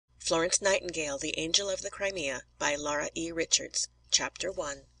Florence Nightingale, the Angel of the Crimea, by Laura E. Richards. Chapter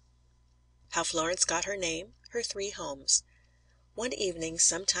 1. How Florence Got Her Name, Her Three Homes. One evening,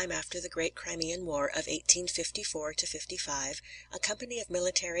 some time after the great Crimean War of 1854 55, a company of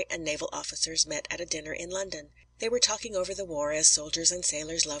military and naval officers met at a dinner in London. They were talking over the war, as soldiers and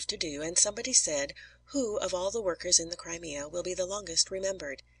sailors love to do, and somebody said, "Who, of all the workers in the Crimea, will be the longest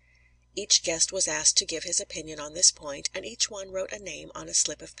remembered?" Each guest was asked to give his opinion on this point, and each one wrote a name on a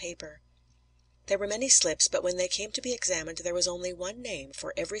slip of paper. There were many slips, but when they came to be examined there was only one name,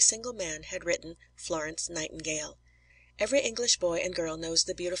 for every single man had written Florence Nightingale. Every English boy and girl knows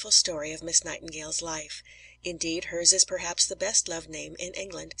the beautiful story of Miss Nightingale's life. Indeed, hers is perhaps the best loved name in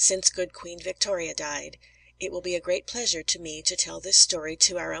England, since good Queen Victoria died. It will be a great pleasure to me to tell this story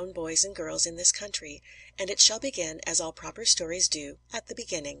to our own boys and girls in this country, and it shall begin, as all proper stories do, at the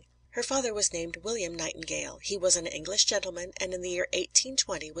beginning. Her father was named William Nightingale. He was an English gentleman, and in the year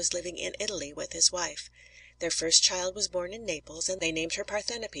 1820 was living in Italy with his wife. Their first child was born in Naples, and they named her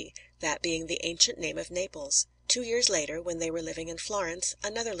Parthenope, that being the ancient name of Naples. 2 years later, when they were living in Florence,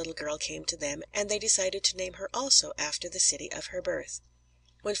 another little girl came to them, and they decided to name her also after the city of her birth.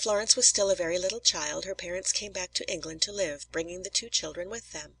 When Florence was still a very little child, her parents came back to England to live, bringing the two children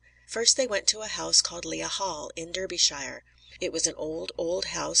with them. First they went to a house called Lea Hall, in Derbyshire. It was an old, old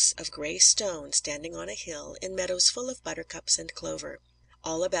house of gray stone, standing on a hill, in meadows full of buttercups and clover.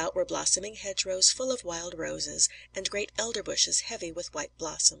 All about were blossoming hedgerows full of wild roses, and great elder bushes heavy with white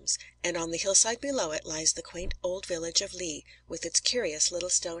blossoms, and on the hillside below it lies the quaint old village of Lea, with its curious little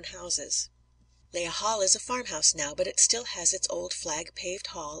stone houses. Lea Hall is a farmhouse now, but it still has its old flag-paved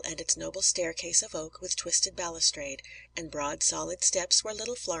hall and its noble staircase of oak with twisted balustrade, and broad solid steps where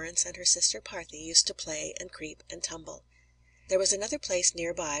little Florence and her sister Parthy used to play and creep and tumble. There was another place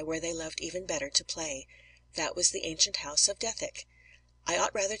near by where they loved even better to play. That was the ancient house of Dethick. I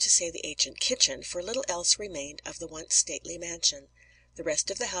ought rather to say the ancient kitchen, for little else remained of the once stately mansion. The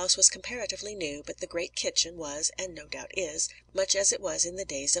rest of the house was comparatively new, but the great kitchen was, and no doubt is, much as it was in the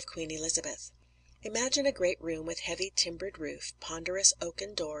days of Queen Elizabeth. Imagine a great room with heavy timbered roof, ponderous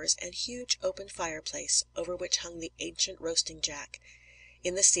oaken doors, and huge open fireplace, over which hung the ancient roasting jack.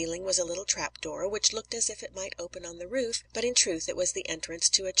 In the ceiling was a little trap-door, which looked as if it might open on the roof, but in truth it was the entrance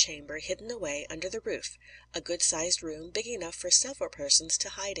to a chamber hidden away under the roof, a good-sized room, big enough for several persons to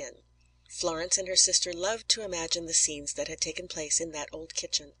hide in. Florence and her sister loved to imagine the scenes that had taken place in that old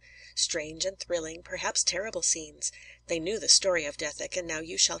kitchen. Strange and thrilling, perhaps terrible scenes. They knew the story of Dethick, and now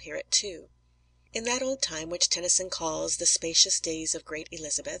you shall hear it too. In that old time which Tennyson calls the spacious days of great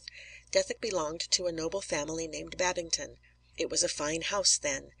Elizabeth, Dethick belonged to a noble family named Babington. It was a fine house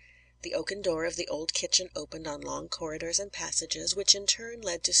then. The oaken door of the old kitchen opened on long corridors and passages, which in turn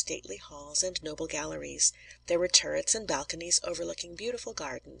led to stately halls and noble galleries. There were turrets and balconies overlooking beautiful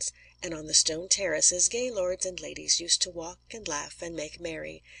gardens, and on the stone terraces gay lords and ladies used to walk and laugh and make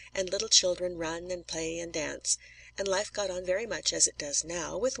merry, and little children run and play and dance, and life got on very much as it does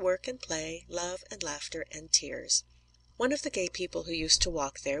now, with work and play, love and laughter and tears. One of the gay people who used to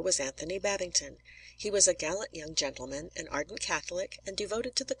walk there was Anthony Babington. He was a gallant young gentleman, an ardent Catholic, and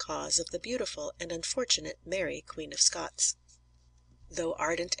devoted to the cause of the beautiful and unfortunate Mary, Queen of Scots. Though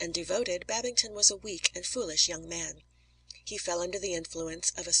ardent and devoted, Babington was a weak and foolish young man. He fell under the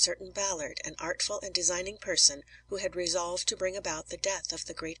influence of a certain Ballard, an artful and designing person who had resolved to bring about the death of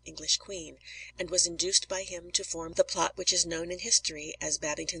the great English Queen, and was induced by him to form the plot which is known in history as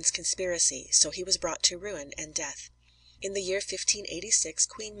Babington's conspiracy, so he was brought to ruin and death. In the year 1586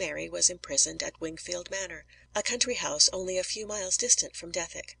 Queen Mary was imprisoned at Wingfield Manor, a country house only a few miles distant from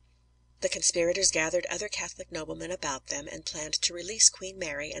Dethick. The conspirators gathered other Catholic noblemen about them, and planned to release Queen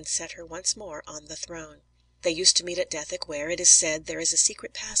Mary and set her once more on the throne. They used to meet at Dethick, where, it is said, there is a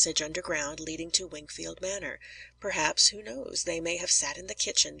secret passage underground leading to Wingfield Manor. Perhaps, who knows, they may have sat in the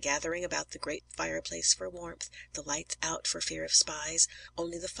kitchen, gathering about the great fireplace for warmth, the lights out for fear of spies,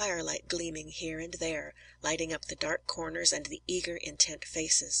 only the firelight gleaming here and there, lighting up the dark corners and the eager, intent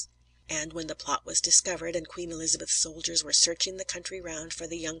faces. And when the plot was discovered, and Queen Elizabeth's soldiers were searching the country round for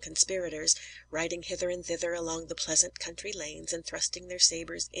the young conspirators, riding hither and thither along the pleasant country lanes, and thrusting their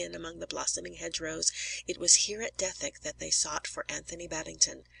sabres in among the blossoming hedgerows, it was here at Dethick that they sought for Anthony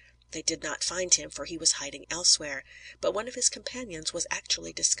Babington. They did not find him, for he was hiding elsewhere, but one of his companions was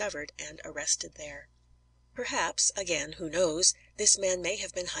actually discovered and arrested there. Perhaps, again, who knows, this man may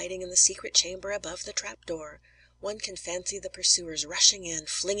have been hiding in the secret chamber above the trap-door. One can fancy the pursuers rushing in,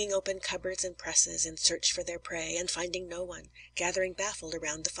 flinging open cupboards and presses in search for their prey, and finding no one, gathering baffled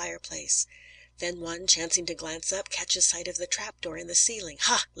around the fireplace. Then one, chancing to glance up, catches sight of the trap-door in the ceiling.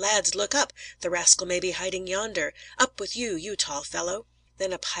 "Ha! lads, look up! The rascal may be hiding yonder. Up with you, you tall fellow!"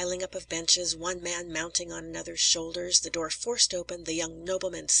 Then a piling up of benches, one man mounting on another's shoulders, the door forced open, the young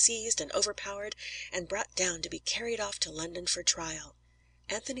nobleman seized and overpowered, and brought down to be carried off to London for trial.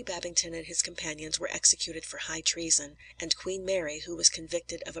 Anthony Babington and his companions were executed for high treason, and Queen Mary, who was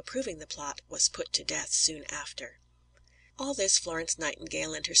convicted of approving the plot, was put to death soon after. All this Florence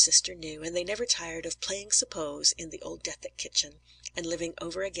Nightingale and her sister knew, and they never tired of "playing suppose" in the old Dethick kitchen, and living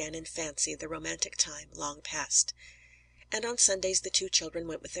over again in fancy the romantic time long past. And on Sundays the two children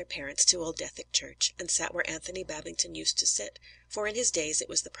went with their parents to old Dethick church, and sat where Anthony Babington used to sit, for in his days it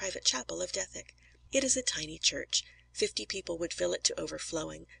was the private chapel of Dethick. It is a tiny church. 50 people would fill it to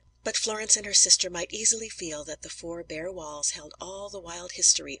overflowing, but Florence and her sister might easily feel that the 4 bare walls held all the wild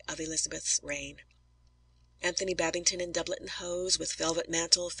history of Elizabeth's reign. Anthony Babington in doublet and hose, with velvet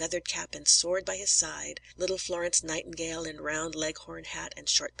mantle, feathered cap, and sword by his side; little Florence Nightingale in round leghorn hat and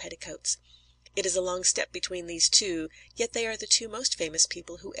short petticoats. It is a long step between these two, yet they are the 2 most famous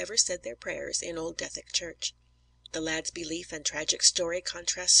people who ever said their prayers in old Dethick church. The lad's belief and tragic story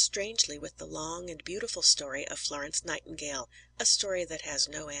contrasts strangely with the long and beautiful story of Florence Nightingale, a story that has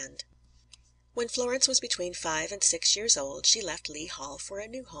no end. When Florence was between 5 and 6 years old, she left Lea Hall for a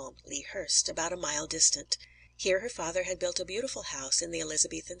new home, Lea Hurst, about a mile distant. Here her father had built a beautiful house in the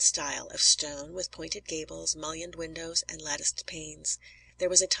Elizabethan style, of stone, with pointed gables, mullioned windows, and latticed panes. There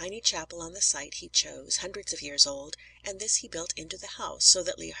was a tiny chapel on the site he chose, hundreds of years old, and this he built into the house, so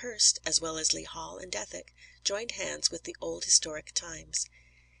that Lea Hurst, as well as Lea Hall and Dethick, joined hands with the old historic times.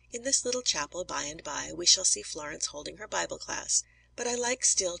 In this little chapel, by and by, we shall see Florence holding her Bible class, but I like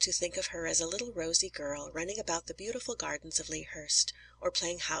still to think of her as a little rosy girl, running about the beautiful gardens of Lea Hurst, or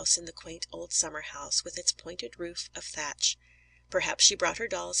playing house in the quaint old summer house with its pointed roof of thatch. Perhaps she brought her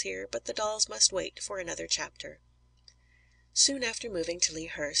dolls here, but the dolls must wait for another chapter. Soon after moving to Lea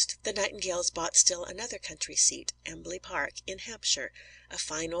Hurst, the Nightingales bought still another country seat, Embley Park, in Hampshire, a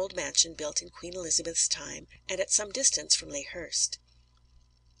fine old mansion built in Queen Elizabeth's time, and at some distance from Lea Hurst.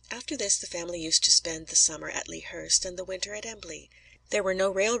 After this the family used to spend the summer at Lea Hurst and the winter at Embley. There were no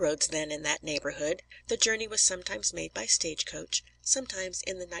railroads then in that neighborhood. The journey was sometimes made by stagecoach, sometimes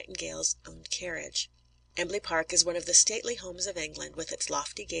in the Nightingales' own carriage. Embley Park is one of the stately homes of England, with its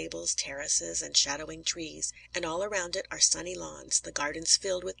lofty gables, terraces, and shadowing trees, and all around it are sunny lawns, the gardens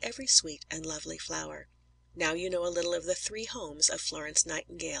filled with every sweet and lovely flower. Now you know a little of the 3 homes of Florence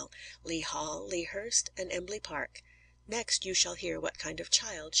Nightingale, Lea Hall, Lea Hurst, and Embley Park. Next you shall hear what kind of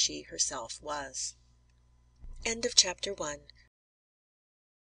child she herself was. End of chapter 1.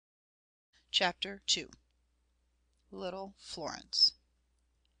 Chapter 2. Little Florence.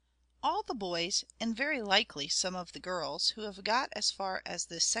 All the boys, and very likely some of the girls, who have got as far as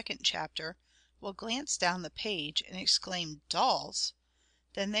this second chapter, will glance down the page and exclaim "Dolls!"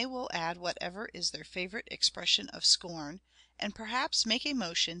 Then they will add whatever is their favorite expression of scorn, and perhaps make a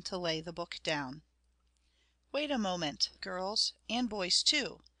motion to lay the book down. Wait a moment, girls, and boys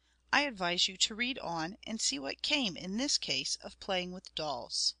too. I advise you to read on and see what came in this case of playing with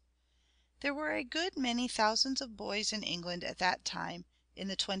dolls. There were a good many thousands of boys in England at that time, in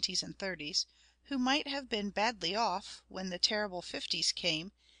the 20s and 30s, who might have been badly off, when the terrible 50s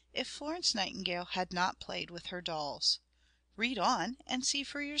came, if Florence Nightingale had not played with her dolls. Read on and see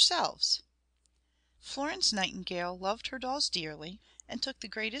for yourselves. Florence Nightingale loved her dolls dearly, and took the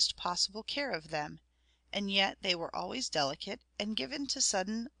greatest possible care of them, and yet they were always delicate, and given to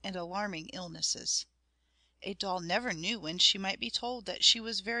sudden and alarming illnesses. A doll never knew when she might be told that she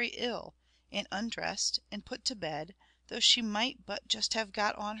was very ill, and undressed and put to bed, though she might but just have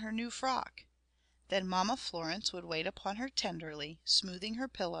got on her new frock. Then Mamma Florence would wait upon her tenderly, smoothing her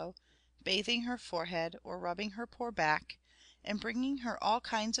pillow, bathing her forehead, or rubbing her poor back, and bringing her all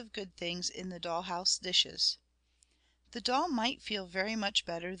kinds of good things in the doll house dishes. The doll might feel very much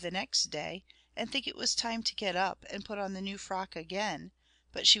better the next day, and think it was time to get up and put on the new frock again,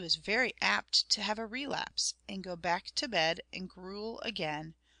 but she was very apt to have a relapse, and go back to bed and gruel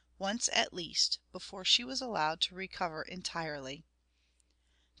again, once at least, before she was allowed to recover entirely.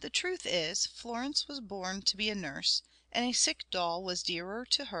 The truth is, Florence was born to be a nurse, and a sick doll was dearer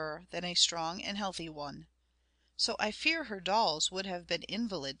to her than a strong and healthy one. So I fear her dolls would have been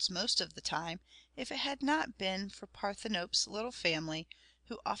invalids most of the time, if it had not been for Parthenope's little family,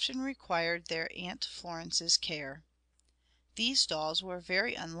 who often required their Aunt Florence's care. These dolls were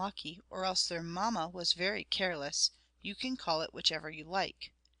very unlucky, or else their mamma was very careless, you can call it whichever you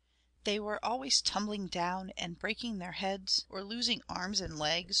like. They were always tumbling down and breaking their heads, or losing arms and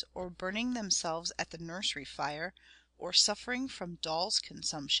legs, or burning themselves at the nursery fire, or suffering from doll's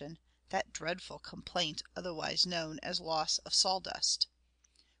consumption, that dreadful complaint otherwise known as loss of sawdust.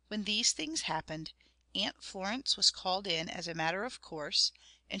 When these things happened, Aunt Florence was called in as a matter of course,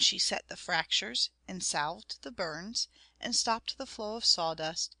 and she set the fractures, and salved the burns, and stopped the flow of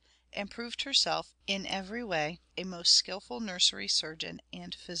sawdust, and proved herself in every way a most skillful nursery surgeon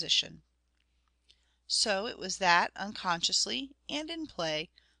and physician. So it was that, unconsciously and in play,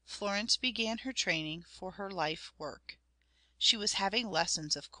 Florence began her training for her life work. She was having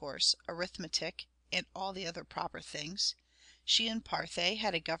lessons, of course, arithmetic, and all the other proper things. She and Parthe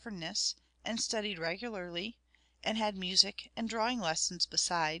had a governess, and studied regularly, and had music and drawing lessons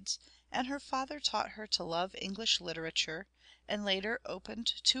besides, and her father taught her to love English literature, and later opened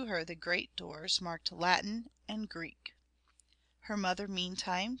to her the great doors marked Latin and Greek. Her mother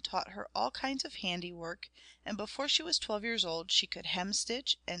meantime taught her all kinds of handiwork, and before she was 12 years old she could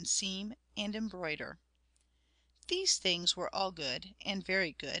hemstitch and seam and embroider. These things were all good, and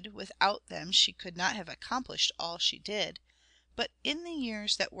very good; without them she could not have accomplished all she did, but in the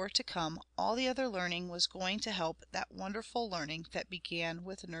years that were to come all the other learning was going to help that wonderful learning that began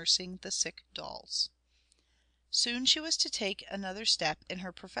with nursing the sick dolls. Soon she was to take another step in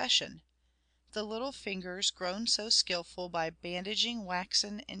her profession. The little fingers, grown so skillful by bandaging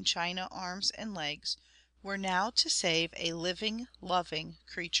waxen and china arms and legs, were now to save a living, loving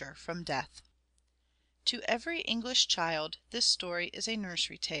creature from death. To every English child this story is a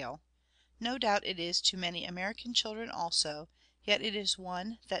nursery tale. No doubt it is to many American children also, yet it is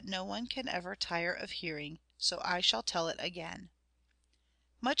one that no one can ever tire of hearing, so I shall tell it again.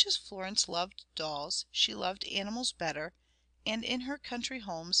 Much as Florence loved dolls, she loved animals better, and in her country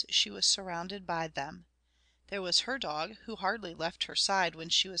homes she was surrounded by them. There was her dog, who hardly left her side when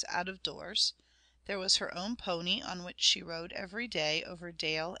she was out of doors. There was her own pony, on which she rode every day over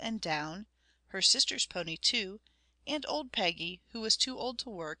dale and down, her sister's pony too, and old Peggy, who was too old to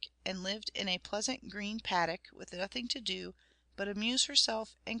work, and lived in a pleasant green paddock with nothing to do but amuse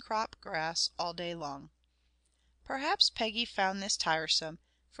herself and crop grass all day long. Perhaps Peggy found this tiresome,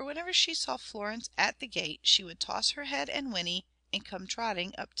 for whenever she saw Florence at the gate she would toss her head and whinny, and come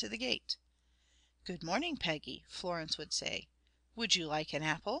trotting up to the gate. "Good morning, Peggy," Florence would say. "Would you like an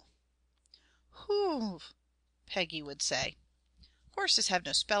apple?" "Whew!" Peggy would say. Horses have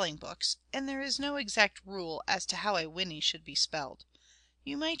no spelling books, and there is no exact rule as to how a whinny should be spelled.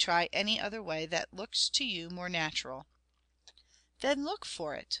 You may try any other way that looks to you more natural. "Then look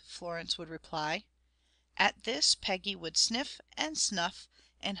for it," Florence would reply. At this Peggy would sniff and snuff,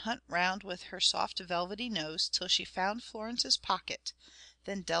 and hunt round with her soft velvety nose till she found Florence's pocket,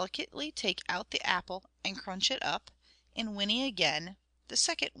 then delicately take out the apple and crunch it up, and whinny again, the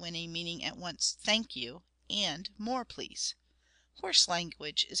second whinny meaning at once "Thank you" and "More, please." Horse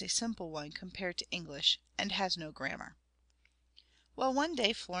language is a simple one compared to English, and has no grammar. Well, one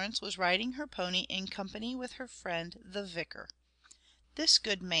day Florence was riding her pony in company with her friend the vicar. This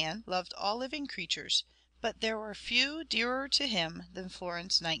good man loved all living creatures, but there were few dearer to him than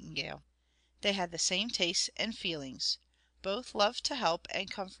Florence Nightingale. They had the same tastes and feelings. Both loved to help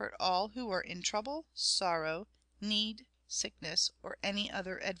and comfort all who were in trouble, sorrow, need, sickness, or any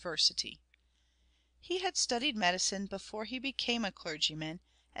other adversity. He had studied medicine before he became a clergyman,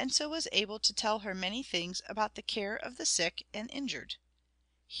 and so was able to tell her many things about the care of the sick and injured.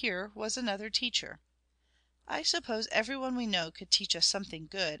 Here was another teacher. I suppose everyone we know could teach us something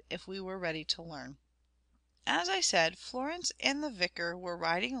good if we were ready to learn. As I said, Florence and the vicar were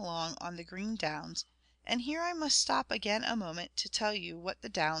riding along on the green downs, and here I must stop again a moment to tell you what the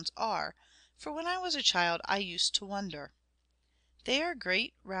downs are, for when I was a child I used to wonder. They are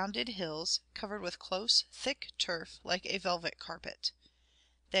great rounded hills, covered with close, thick turf like a velvet carpet.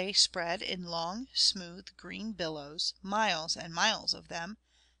 They spread in long, smooth, green billows, miles and miles of them,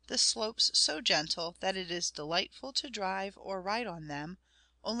 the slopes so gentle that it is delightful to drive or ride on them,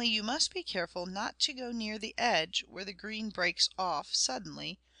 only you must be careful not to go near the edge where the green breaks off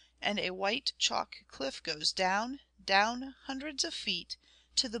suddenly, and a white chalk cliff goes down, down, hundreds of feet,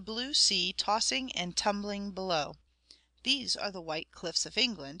 to the blue sea tossing and tumbling below. These are the white cliffs of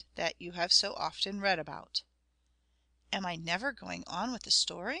England that you have so often read about. Am I never going on with the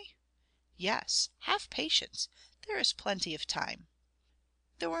story? Yes, have patience, there is plenty of time.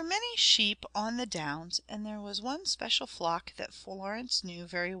 There were many sheep on the downs, and there was one special flock that Florence knew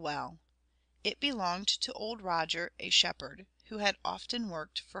very well. It belonged to old Roger, a shepherd, who had often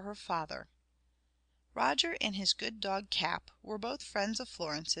worked for her father. Roger and his good dog Cap were both friends of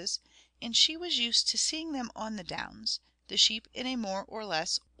Florence's, and she was used to seeing them on the downs, the sheep in a more or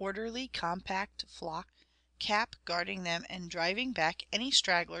less orderly, compact flock, Cap guarding them and driving back any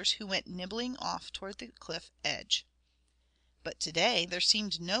stragglers who went nibbling off toward the cliff edge. But today there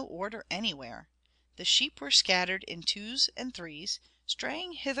seemed no order anywhere. The sheep were scattered in twos and threes,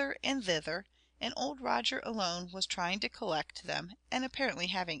 straying hither and thither, and old Roger alone was trying to collect them, and apparently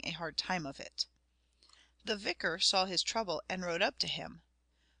having a hard time of it. The vicar saw his trouble and rode up to him.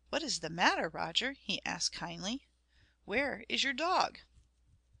 "What is the matter, Roger?" he asked kindly. "Where is your dog?"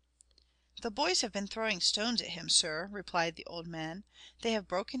 "The boys have been throwing stones at him, sir," replied the old man. "They have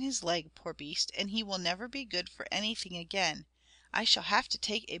broken his leg, poor beast, and he will never be good for anything again. I shall have to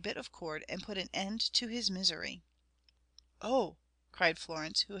take a bit of cord and put an end to his misery." "Oh!" cried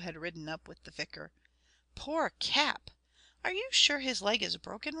Florence, who had ridden up with the vicar. "Poor Cap! Are you sure his leg is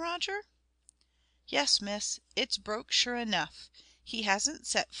broken, Roger?" "Yes, miss, it's broke sure enough. He hasn't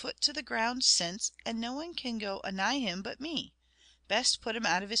set foot to the ground since, and no one can go anigh him but me. Best put him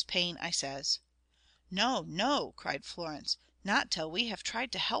out of his pain, I says." "No, no," cried Florence, "not till we have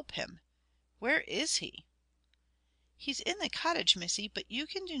tried to help him. Where is he?" "He's in the cottage, missy, but you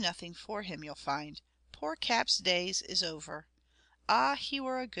can do nothing for him, you'll find. Poor Cap's days is over. Ah, he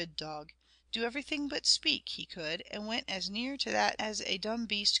were a good dog. Do everything but speak, he could, and went as near to that as a dumb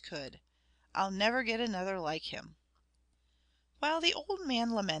beast could. I'll never get another like him." While the old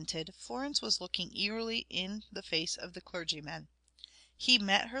man lamented, Florence was looking eagerly in the face of the clergyman. He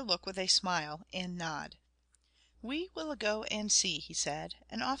met her look with a smile and nod. "We will go and see," he said,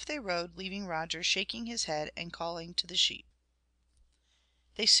 and off they rode, leaving Roger shaking his head and calling to the sheep.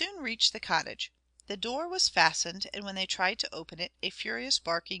 They soon reached the cottage. The door was fastened, and when they tried to open it, a furious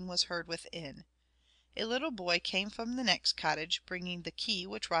barking was heard within. A little boy came from the next cottage, bringing the key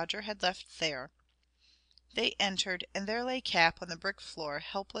which Roger had left there. They entered, and there lay Cap on the brick floor,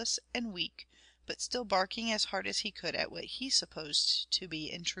 helpless and weak, but still barking as hard as he could at what he supposed to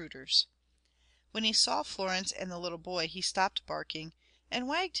be intruders. When he saw Florence and the little boy he stopped barking, and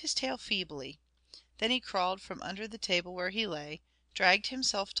wagged his tail feebly. Then he crawled from under the table where he lay, dragged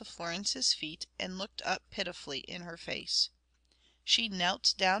himself to Florence's feet, and looked up pitifully in her face. She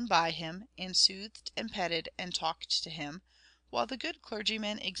knelt down by him, and soothed and petted and talked to him, while the good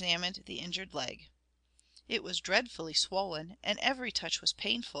clergyman examined the injured leg. It was dreadfully swollen, and every touch was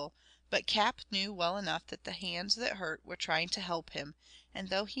painful, but Cap knew well enough that the hands that hurt were trying to help him, and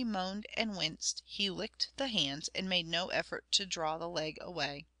though he moaned and winced, he licked the hands and made no effort to draw the leg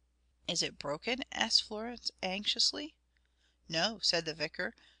away. "Is it broken?" asked Florence anxiously. "No," said the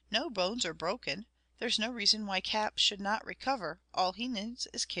vicar, "no bones are broken. There's no reason why Cap should not recover. All he needs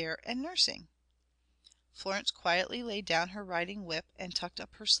is care and nursing." Florence quietly laid down her riding whip and tucked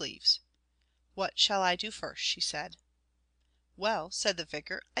up her sleeves. "What shall I do first?" she said. "Well," said the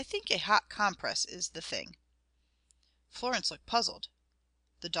vicar, "I think a hot compress is the thing." Florence looked puzzled.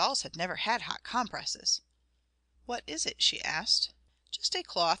 The dolls had never had hot compresses. "What is it?" she asked. "Just a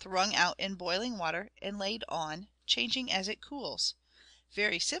cloth wrung out in boiling water and laid on, changing as it cools.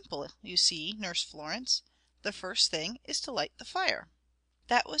 Very simple, you see, Nurse Florence. The first thing is to light the fire."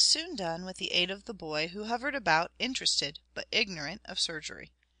 That was soon done with the aid of the boy, who hovered about, interested, but ignorant of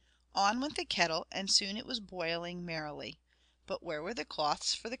surgery. On went the kettle, and soon it was boiling merrily. But where were the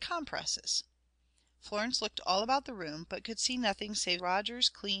cloths for the compresses? Florence looked all about the room, but could see nothing save Roger's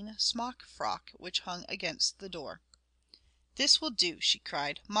clean smock frock, which hung against the door. "This will do," she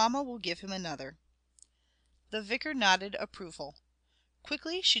cried. "Mamma will give him another." The vicar nodded approval.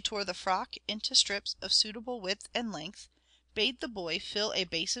 Quickly she tore the frock into strips of suitable width and length, bade the boy fill a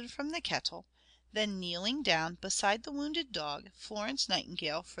basin from the kettle, then kneeling down beside the wounded dog, Florence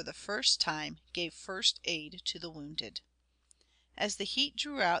Nightingale for the first time gave first aid to the wounded. As the heat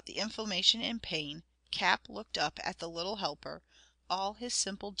drew out the inflammation and pain, Cap looked up at the little helper, all his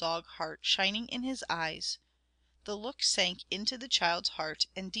simple dog heart shining in his eyes. The look sank into the child's heart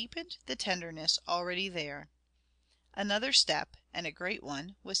and deepened the tenderness already there. Another step, and a great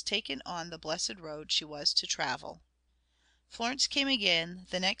one, was taken on the blessed road she was to travel. Florence came again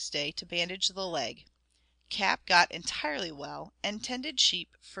the next day to bandage the leg. Cap got entirely well, and tended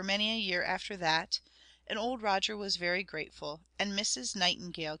sheep for many a year after that, and old Roger was very grateful, and Mrs.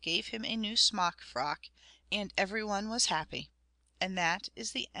 Nightingale gave him a new smock frock, and every one was happy. And that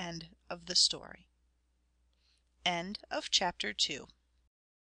is the end of the story. End of chapter 2.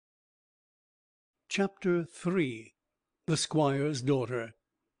 Chapter 3. The Squire's Daughter.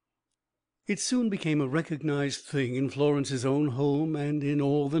 It soon became a recognized thing in Florence's own home and in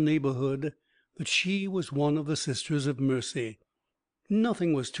all the neighborhood that she was one of the Sisters of Mercy.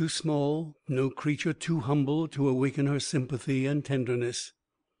 Nothing was too small, no creature too humble to awaken her sympathy and tenderness.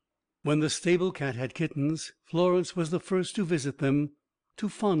 When the stable cat had kittens, Florence was the first to visit them, to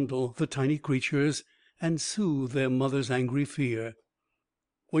fondle the tiny creatures and soothe their mother's angry fear.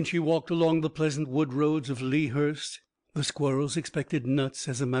 When she walked along the pleasant wood roads of Lea Hurst, the squirrels expected nuts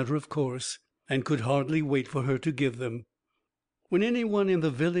as a matter of course, and could hardly wait for her to give them. When anyone in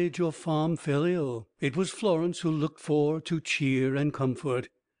the village or farm fell ill, it was Florence who looked for to cheer and comfort.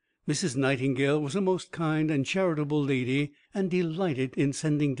 Mrs. Nightingale was a most kind and charitable lady, and delighted in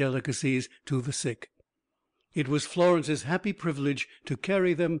sending delicacies to the sick. It was Florence's happy privilege to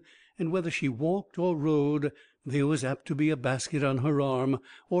carry them, and whether she walked or rode, there was apt to be a basket on her arm,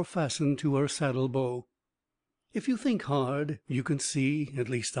 or fastened to her saddle bow. If you think hard, you can see, at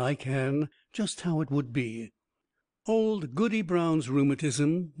least I can, just how it would be. Old Goody Brown's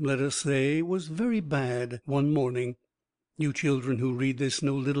rheumatism, let us say, was very bad one morning. You children who read this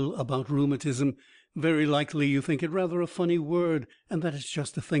know little about rheumatism. Very likely you think it rather a funny word, and that it's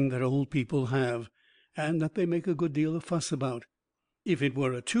just a thing that old people have, and that they make a good deal of fuss about. If it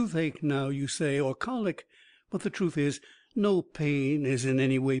were a toothache, now, you say, or colic, but the truth is, no pain is in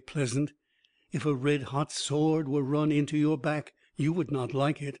any way pleasant. If a red-hot sword were run into your back, you would not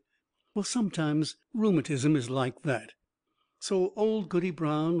like it. Well, sometimes rheumatism is like that. So old Goody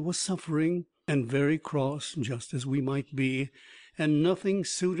Brown was suffering, and very cross, just as we might be, and nothing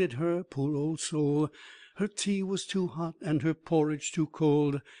suited her, poor old soul. Her tea was too hot, and her porridge too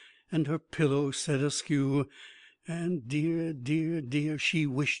cold, and her pillow set askew, and dear, dear, dear, she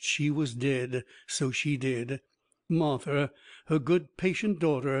wished she was dead, so she did. Martha, her good patient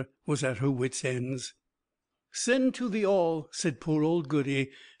daughter, was at her wits' ends. "Send to the 'all," said poor old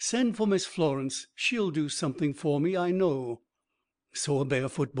Goody. "Send for Miss Florence. She'll do something for me, I know." So a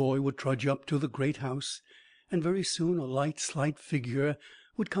barefoot boy would trudge up to the great house, and very soon a light, slight figure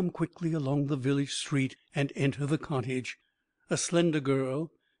would come quickly along the village street and enter the cottage. A slender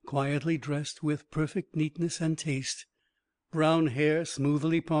girl, quietly dressed with perfect neatness and taste, brown hair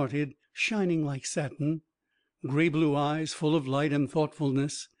smoothly parted, shining like satin, gray-blue eyes full of light and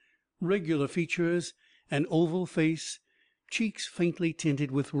thoughtfulness, regular features, an oval face, cheeks faintly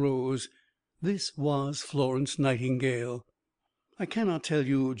tinted with rose. This was Florence Nightingale. I cannot tell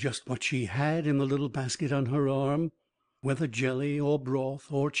you just what she had in the little basket on her arm. Whether jelly, or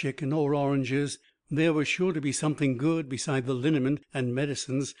broth, or chicken, or oranges, there was sure to be something good beside the liniment and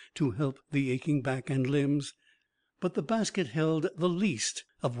medicines to help the aching back and limbs. But the basket held the least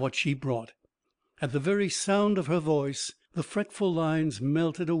of what she brought. At the very sound of her voice, the fretful lines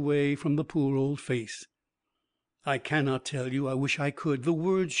melted away from the poor old face. I cannot tell you, I wish I could, the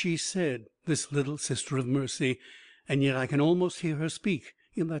words she said, this little Sister of Mercy, and yet I can almost hear her speak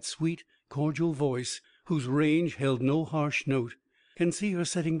in that sweet, cordial voice, whose range held no harsh note, can see her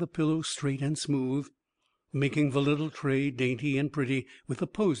setting the pillow straight and smooth, making the little tray dainty and pretty with the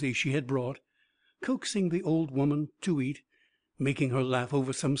posy she had brought, coaxing the old woman to eat, making her laugh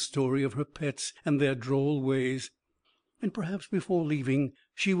over some story of her pets and their droll ways, and perhaps before leaving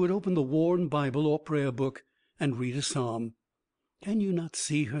she would open the worn Bible or prayer book and read a psalm. Can you not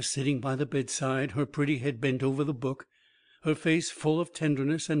see her sitting by the bedside, her pretty head bent over the book, her face full of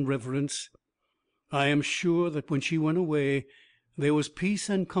tenderness and reverence? I am sure that when she went away there was peace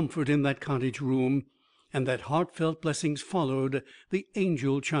and comfort in that cottage room, and that heartfelt blessings followed the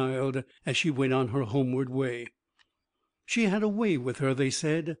angel child as she went on her homeward way. She had a way with her, they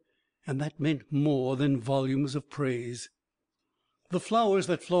said, and that meant more than volumes of praise. The flowers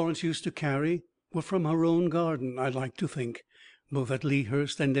that Florence used to carry were from her own garden, I like to think. Both at Lea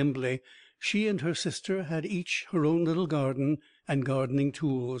Hurst and Embley, she and her sister had each her own little garden and gardening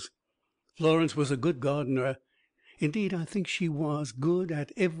tools. Florence was a good gardener. Indeed, I think she was good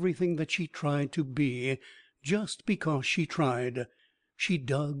at everything that she tried to be, just because she tried. She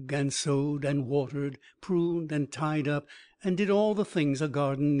dug and sowed and watered, pruned and tied up, and did all the things a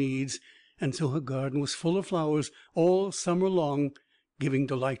garden needs, and so her garden was full of flowers all summer long, giving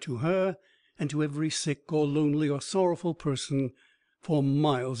delight to her and to every sick or lonely or sorrowful person for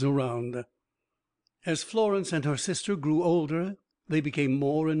miles around. As Florence and her sister grew older, they became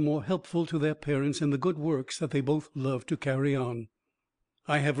more and more helpful to their parents in the good works that they both loved to carry on.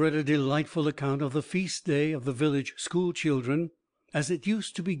 I have read a delightful account of the feast day of the village school children, as it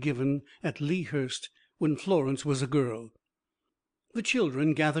used to be given at Lea Hurst when Florence was a girl. The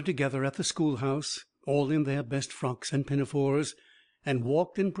children gathered together at the schoolhouse, all in their best frocks and pinafores, and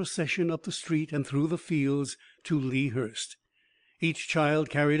walked in procession up the street and through the fields to Lea Hurst. Each child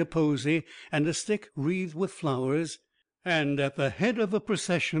carried a posy and a stick wreathed with flowers, and at the head of the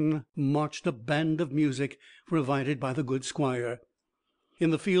procession marched a band of music provided by the good squire.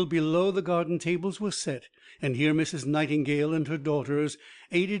 In the field below, the garden tables were set, and here Mrs. Nightingale and her daughters,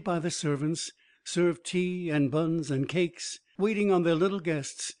 aided by the servants, served tea and buns and cakes, waiting on their little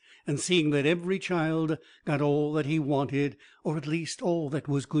guests, and seeing that every child got all that he wanted, or at least all that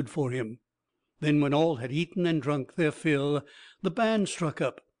was good for him. Then, when all had eaten and drunk their fill, the band struck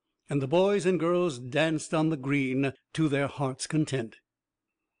up, and the boys and girls danced on the green to their hearts' content.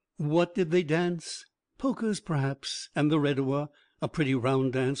 What did they dance? Polkas, perhaps, and the redowa, a pretty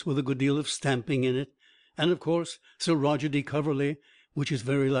round dance with a good deal of stamping in it, and of course Sir Roger de Coverley, which is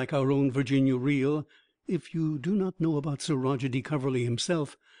very like our own Virginia reel. If you do not know about Sir Roger de Coverley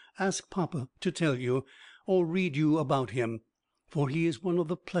himself, ask papa to tell you, or read you about him, for he is one of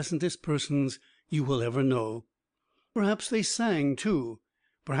the pleasantest persons you will ever know. Perhaps they sang too.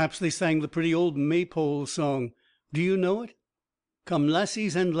 Perhaps they sang the pretty old Maypole song. Do you know it? Come,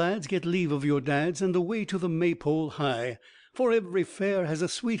 lassies and lads, get leave of your dads, and away to the Maypole hie, for every fair has a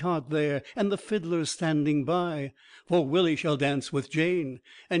sweetheart there, and the fiddler's standing by. For Willie shall dance with Jane,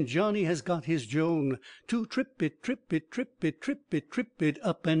 and Johnny has got his Joan, to trip it, trip it, trip it, trip it, trip it,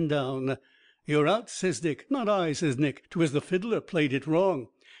 up and down. You're out, says Dick. Not I, says Nick. 'Twas the fiddler played it wrong.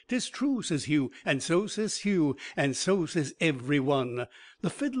 'Tis true, says Hugh, and so says Hugh, and so says every one. The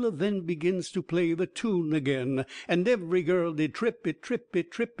fiddler then begins to play the tune again, and every girl did trip it, trip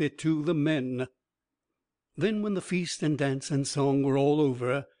it, trip it to the men. Then when the feast and dance and song were all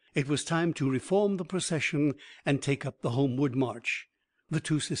over, it was time to reform the procession and take up the homeward march. The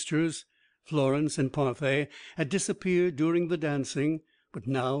two sisters, Florence and Parthe, had disappeared during the dancing, but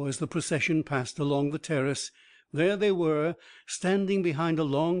now, as the procession passed along the terrace, there they were, standing behind a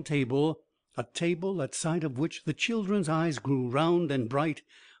long table, a table at sight of which the children's eyes grew round and bright,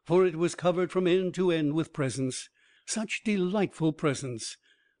 for it was covered from end to end with presents, such delightful presents,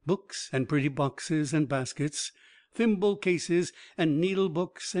 books and pretty boxes and baskets, thimble cases and needle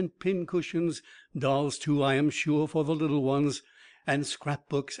books and pin cushions, dolls too, I am sure, for the little ones, and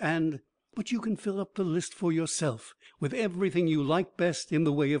scrapbooks, but you can fill up the list for yourself with everything you like best in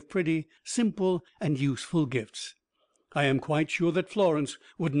the way of pretty, simple, and useful gifts. I am quite sure that Florence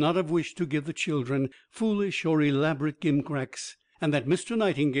would not have wished to give the children foolish or elaborate gimcracks, and that Mr.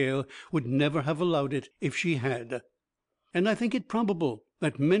 Nightingale would never have allowed it if she had. And I think it probable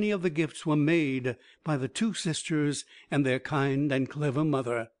that many of the gifts were made by the two sisters and their kind and clever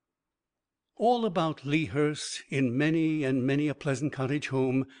mother. All about Lea Hurst, in many and many a pleasant cottage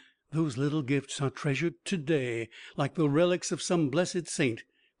home, those little gifts are treasured to-day, like the relics of some blessed saint,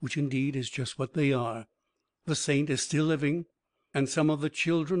 which indeed is just what they are. The saint is still living, and some of the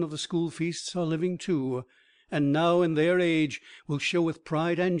children of the school feasts are living too, and now in their age will show with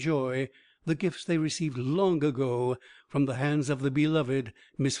pride and joy the gifts they received long ago from the hands of the beloved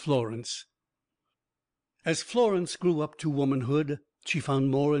Miss Florence. As Florence grew up to womanhood, she found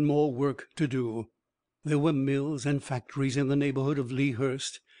more and more work to do. There were mills and factories in the neighborhood of Lea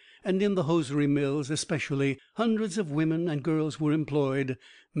Hurst, and in the hosiery mills especially hundreds of women and girls were employed,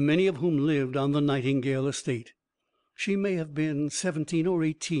 many of whom lived on the Nightingale estate. She may have been 17 or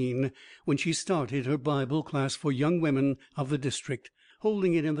 18 when she started her Bible class for young women of the district,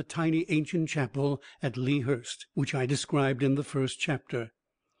 holding it in the tiny ancient chapel at Lea Hurst, which I described in the first chapter.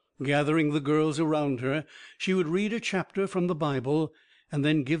 Gathering the girls around her, she would read a chapter from the Bible, and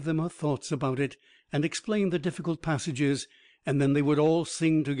then give them her thoughts about it, and explain the difficult passages, and then they would all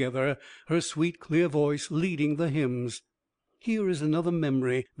sing together, her sweet clear voice leading the hymns. Here is another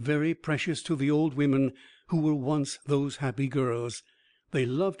memory very precious to the old women who were once those happy girls. They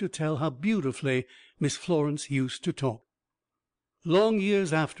loved to tell how beautifully Miss Florence used to talk. Long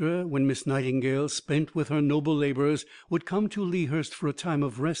years after, when Miss Nightingale, spent with her noble labours, would come to Lea Hurst for a time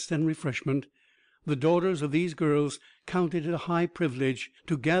of rest and refreshment, the daughters of these girls counted it a high privilege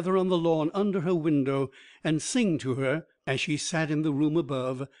to gather on the lawn under her window and sing to her as she sat in the room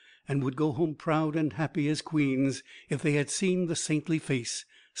above, and would go home proud and happy as queens if they had seen the saintly face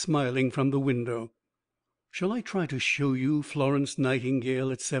smiling from the window. Shall I try to show you Florence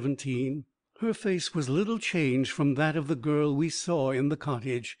Nightingale at 17? Her face was little changed from that of the girl we saw in the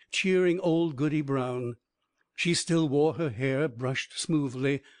cottage, cheering old Goody Brown. She still wore her hair brushed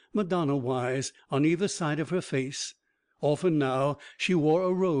smoothly, Madonna-wise, on either side of her face. Often now she wore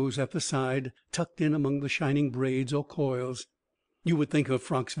a rose at the side, tucked in among the shining braids or coils. You would think her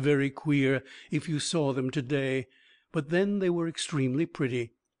frocks very queer if you saw them to-day, but then they were extremely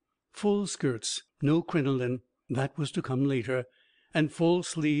pretty. Full skirts, no crinoline, that was to come later, and full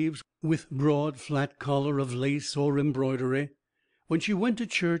sleeves, with broad flat collar of lace or embroidery. When she went to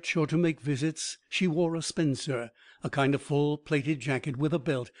church or to make visits, she wore a spencer, a kind of full plaited jacket with a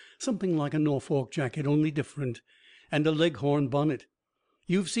belt, something like a Norfolk jacket, only different, and a leghorn bonnet.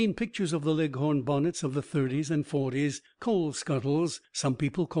 You've seen pictures of the leghorn bonnets of the 30s and 40s, coal scuttles, some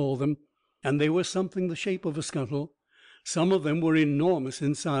people call them, and they were something the shape of a scuttle. Some of them were enormous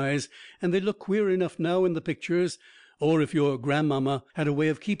in size, and they look queer enough now in the pictures, or if your grandmamma had a way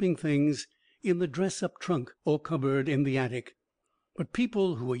of keeping things, in the dress-up trunk or cupboard in the attic. but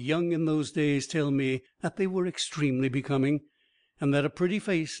people who were young in those days tell me that they were extremely becoming, and that a pretty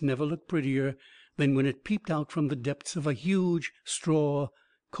face never looked prettier than when it peeped out from the depths of a huge straw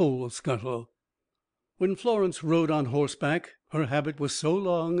coal scuttle. When Florence rode on horseback, her habit was so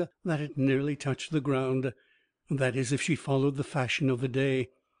long that it nearly touched the ground. That is, if she followed the fashion of the day.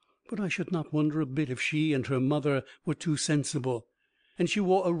 But I should not wonder a bit if she and her mother were too sensible. And she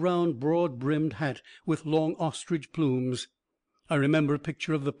wore a round, broad-brimmed hat with long ostrich plumes. I remember a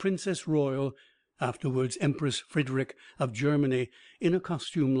picture of the Princess Royal, afterwards Empress Frederick of Germany, in a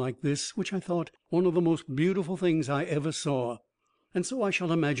costume like this, which I thought one of the most beautiful things I ever saw. And so I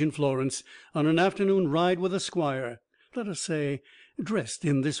shall imagine Florence on an afternoon ride with a squire, let us say, dressed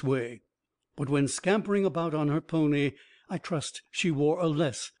in this way. But when scampering about on her pony, I trust she wore a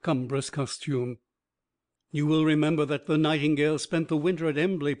less cumbrous costume. You will remember that the Nightingale spent the winter at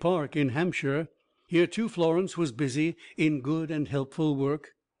Embley Park in Hampshire. Here, too, Florence was busy in good and helpful work.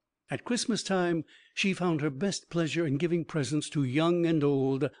 At Christmas time she found her best pleasure in giving presents to young and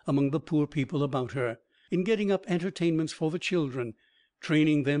old among the poor people about her, in getting up entertainments for the children,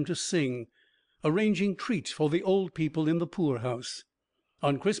 training them to sing, arranging treats for the old people in the poorhouse.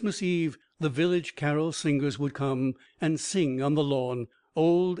 On Christmas Eve the village carol singers would come and sing on the lawn,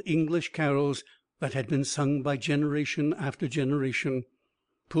 old English carols that had been sung by generation after generation.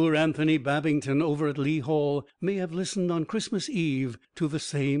 Poor Anthony Babington over at Lea Hall may have listened on Christmas Eve to the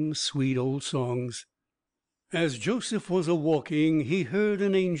same sweet old songs. As Joseph was a-walking, he heard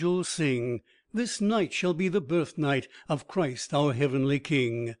an angel sing, "This night shall be the birth-night of Christ our heavenly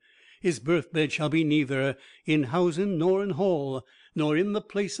King. His birth-bed shall be neither in housen nor in hall, nor in the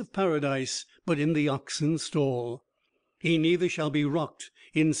place of paradise, but in the oxen's stall. He neither shall be rocked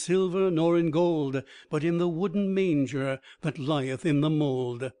in silver nor in gold, but in the wooden manger that lieth in the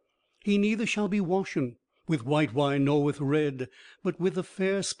mould. He neither shall be washen with white wine nor with red, but with the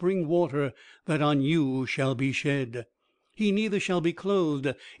fair spring water that on you shall be shed. He neither shall be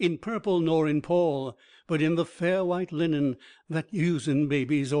clothed in purple nor in pall, but in the fair white linen that usen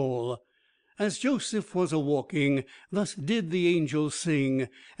babies all." As Joseph was a-walking, thus did the angels sing,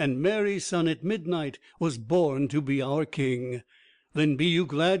 and Mary's son at midnight was born to be our King. Then be you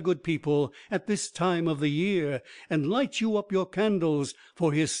glad, good people, at this time of the year, and light you up your candles,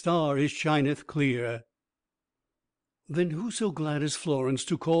 for his star is shineth clear. Then who so glad as Florence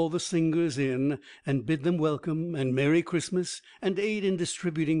to call the singers in, and bid them welcome and Merry Christmas, and aid in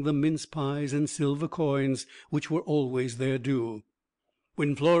distributing the mince pies and silver coins which were always their due.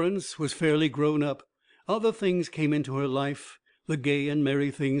 When Florence was fairly grown up, other things came into her life, the gay and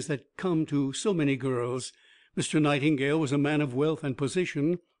merry things that come to so many girls. Mr. Nightingale was a man of wealth and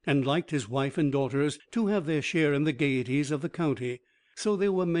position, and liked his wife and daughters to have their share in the gaieties of the county, so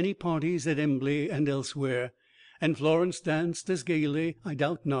there were many parties at Embley and elsewhere, and Florence danced as gaily, I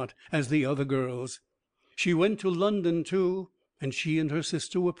doubt not, as the other girls. She went to London too, and she and her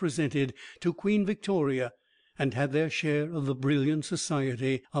sister were presented to Queen Victoria, and had their share of the brilliant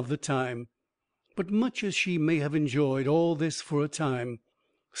society of the time. But much as she may have enjoyed all this for a time,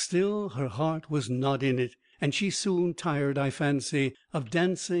 still her heart was not in it, and she soon tired, I fancy, of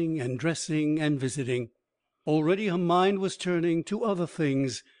dancing and dressing and visiting. Already her mind was turning to other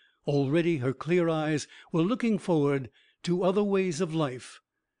things, already her clear eyes were looking forward to other ways of life,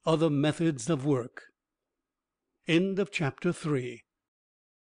 other methods of work. End of chapter 3.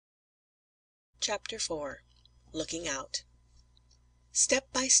 Chapter 4. Looking Out.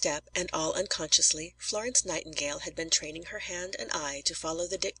 Step by step, and all unconsciously, Florence Nightingale had been training her hand and eye to follow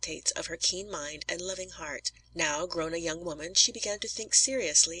the dictates of her keen mind and loving heart. Now, grown a young woman, she began to think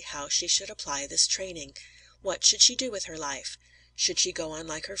seriously how she should apply this training. What should she do with her life? Should she go on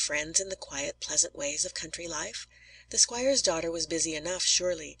like her friends in the quiet, pleasant ways of country life? The squire's daughter was busy enough,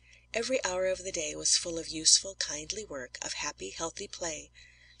 surely. Every hour of the day was full of useful, kindly work, of happy, healthy play.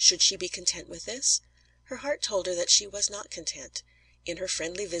 Should she be content with this? Her heart told her that she was not content. In her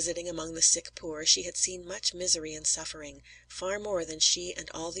friendly visiting among the sick poor she had seen much misery and suffering, far more than she and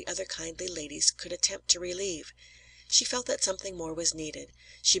all the other kindly ladies could attempt to relieve. She felt that something more was needed.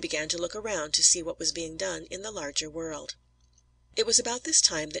 She began to look around to see what was being done in the larger world. It was about this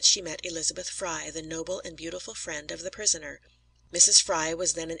time that she met Elizabeth Fry, the noble and beautiful friend of the prisoner. Mrs. Fry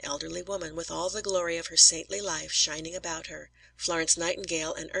was then an elderly woman, with all the glory of her saintly life shining about her; Florence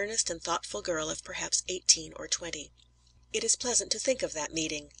Nightingale an earnest and thoughtful girl of perhaps 18 or 20. It is pleasant to think of that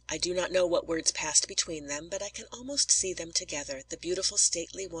meeting. I do not know what words passed between them, but I can almost see them together, the beautiful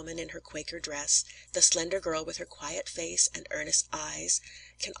stately woman in her Quaker dress, the slender girl with her quiet face and earnest eyes,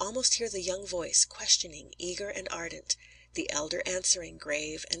 can almost hear the young voice questioning, eager and ardent, the elder answering,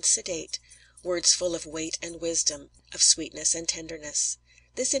 grave and sedate. words full of weight and wisdom, of sweetness and tenderness.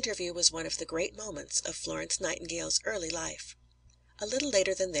 This interview was one of the great moments of Florence Nightingale's early life. A little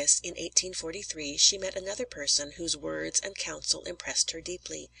later than this, in 1843, she met another person whose words and counsel impressed her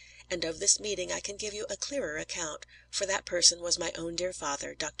deeply, and of this meeting I can give you a clearer account, for that person was my own dear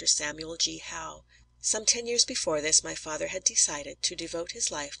father, Dr. Samuel G. Howe. Some 10 years before this my father had decided to devote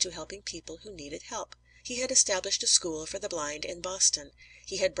his life to helping people who needed help. He had established a school for the blind in Boston.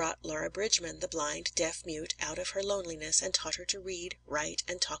 He had brought Laura Bridgman, the blind deaf mute, out of her loneliness and taught her to read, write,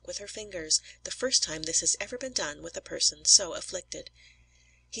 and talk with her fingers, the first time this has ever been done with a person so afflicted.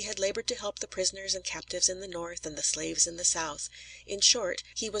 He had labored to help the prisoners and captives in the North and the slaves in the South. In short,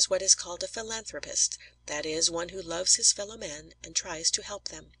 he was what is called a philanthropist, that is, one who loves his fellow men and tries to help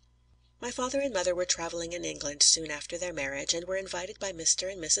them. My father and mother were traveling in England soon after their marriage, and were invited by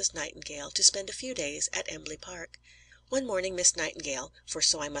Mr. and Mrs. Nightingale to spend a few days at Embley Park. One morning Miss Nightingale, for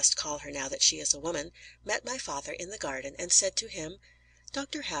so I must call her now that she is a woman, met my father in the garden, and said to him: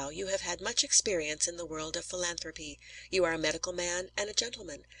 "Dr. Howe, you have had much experience in the world of philanthropy. You are a medical man and a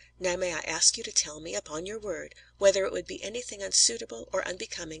gentleman. Now may I ask you to tell me, upon your word, whether it would be anything unsuitable or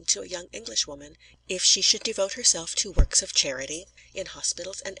unbecoming to a young Englishwoman if she should devote herself to works of charity, in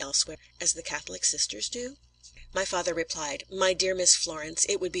hospitals and elsewhere, as the Catholic sisters do?" My father replied: "My dear Miss Florence,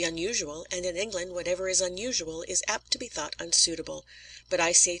 it would be unusual, and in England whatever is unusual is apt to be thought unsuitable. But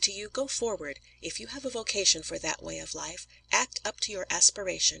I say to you, go forward. If you have a vocation for that way of life, act up to your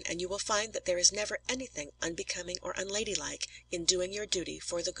aspiration, and you will find that there is never anything unbecoming or unladylike in doing your duty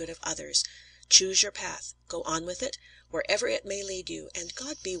for the good of others. Choose your path, go on with it, wherever it may lead you, and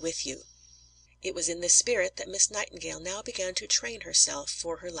God be with you." It was in this spirit that Miss Nightingale now began to train herself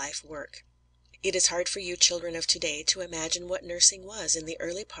for her life work. It is hard for you children of today to imagine what nursing was in the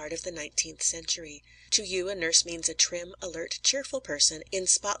early part of the 19th century. To you a nurse means a trim, alert, cheerful person in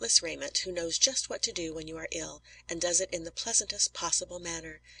spotless raiment who knows just what to do when you are ill, and does it in the pleasantest possible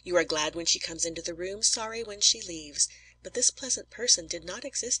manner. You are glad when she comes into the room, sorry when she leaves. But this pleasant person did not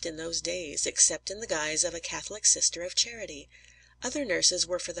exist in those days, except in the guise of a Catholic sister of charity. Other nurses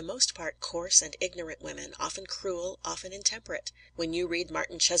were for the most part coarse and ignorant women, often cruel, often intemperate. When you read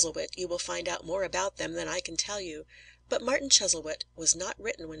Martin Chuzzlewit you will find out more about them than I can tell you. But Martin Chuzzlewit was not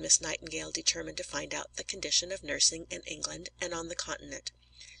written when Miss Nightingale determined to find out the condition of nursing in England and on the Continent.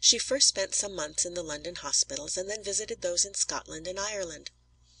 She first spent some months in the London hospitals, and then visited those in Scotland and Ireland.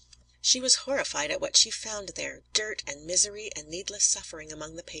 She was horrified at what she found there: dirt and misery and needless suffering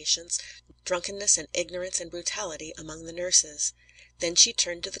among the patients, drunkenness and ignorance and brutality among the nurses. Then she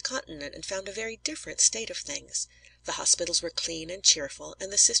turned to the Continent and found a very different state of things. The hospitals were clean and cheerful,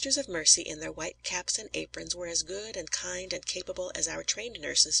 and the Sisters of Mercy in their white caps and aprons were as good and kind and capable as our trained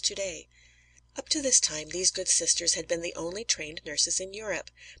nurses today. Up to this time these good sisters had been the only trained nurses in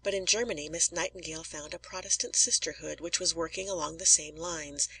Europe, but in Germany Miss Nightingale found a Protestant sisterhood which was working along the same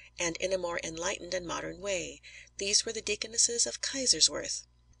lines, and in a more enlightened and modern way. These were the Deaconesses of Kaiserswerth,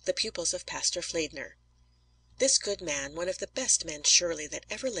 the pupils of Pastor Fliedner. This good man, one of the best men surely that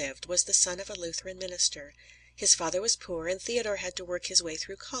ever lived, was the son of a Lutheran minister. His father was poor, and Theodore had to work his way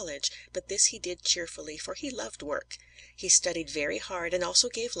through college, but this he did cheerfully, for he loved work. He studied very hard, and also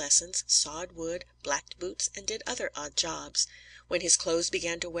gave lessons, sawed wood, blacked boots, and did other odd jobs. When his clothes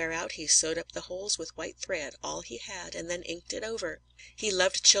began to wear out, he sewed up the holes with white thread, all he had, and then inked it over. He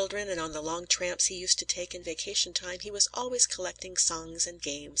loved children, and on the long tramps he used to take in vacation time he was always collecting songs and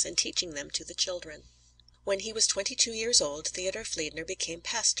games, and teaching them to the children. When he was 22 years old, Theodore Fliedner became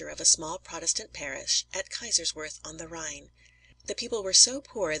pastor of a small Protestant parish at Kaiserswerth on the Rhine. The people were so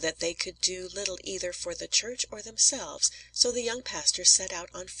poor that they could do little either for the church or themselves, so the young pastor set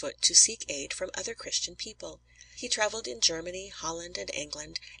out on foot to seek aid from other Christian people. He traveled in Germany, Holland, and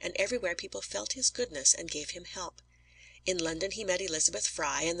England, and everywhere people felt his goodness and gave him help. In London he met Elizabeth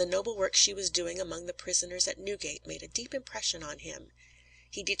Fry, and the noble work she was doing among the prisoners at Newgate made a deep impression on him.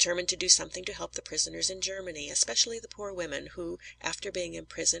 He determined to do something to help the prisoners in Germany, especially the poor women, who, after being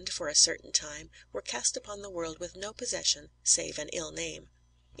imprisoned for a certain time, were cast upon the world with no possession save an ill name.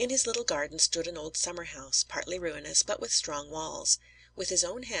 In his little garden stood an old summer house, partly ruinous, but with strong walls. With his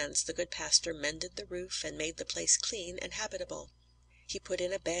own hands the good pastor mended the roof and made the place clean and habitable. He put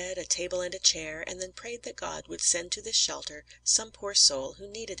in a bed, a table, and a chair, and then prayed that God would send to this shelter some poor soul who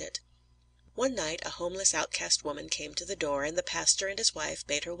needed it. One night a homeless outcast woman came to the door, and the pastor and his wife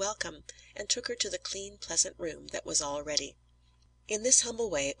bade her welcome, and took her to the clean, pleasant room that was all ready. In this humble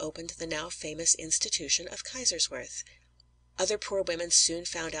way opened the now famous institution of Kaiserswerth. Other poor women soon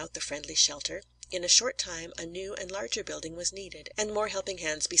found out the friendly shelter. In a short time a new and larger building was needed, and more helping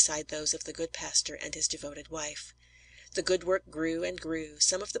hands beside those of the good pastor and his devoted wife. The good work grew and grew.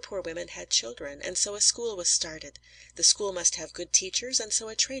 Some of the poor women had children, and so a school was started. The school must have good teachers, and so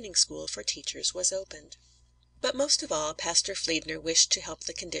a training school for teachers was opened. But most of all, Pastor Fliedner wished to help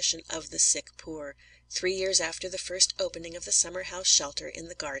the condition of the sick poor. 3 years after the first opening of the summer house shelter in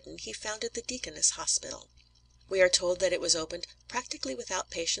the garden, he founded the Deaconess Hospital. We are told that it was opened practically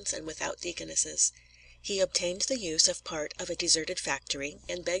without patients and without deaconesses. He obtained the use of part of a deserted factory,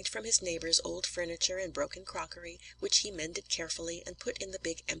 and begged from his neighbors old furniture and broken crockery, which he mended carefully and put in the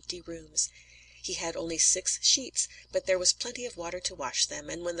big empty rooms. He had only 6 sheets, but there was plenty of water to wash them,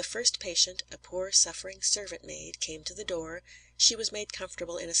 and when the first patient, a poor suffering servant maid, came to the door, she was made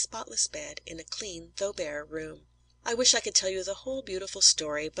comfortable in a spotless bed in a clean though bare room. I wish I could tell you the whole beautiful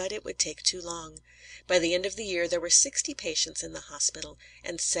story, but it would take too long. By the end of the year there were 60 patients in the hospital,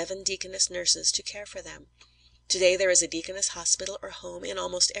 and 7 deaconess nurses to care for them. Today there is a deaconess hospital or home in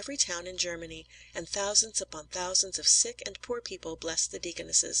almost every town in Germany, and thousands upon thousands of sick and poor people bless the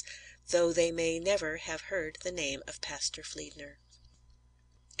deaconesses, though they may never have heard the name of Pastor Fliedner.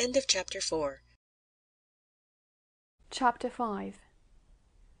 End of chapter 4. Chapter 5.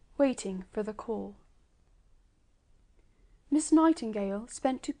 Waiting for the Call. Miss Nightingale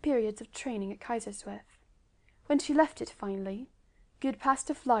spent 2 periods of training at Kaiserswerth. When she left it finally, good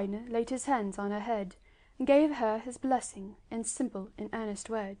Pastor Fliedner laid his hands on her head and gave her his blessing in simple and earnest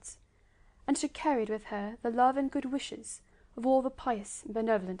words, and she carried with her the love and good wishes of all the pious and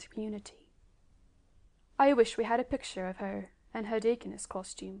benevolent community. I wish we had a picture of her in her deaconess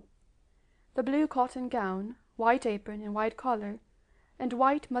costume. The blue cotton gown, white apron and white collar, and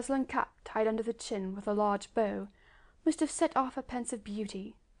white muslin cap tied under the chin with a large bow must have set off her pensive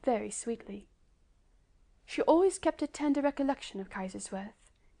beauty very sweetly. She always kept a tender recollection of Kaiserswerth,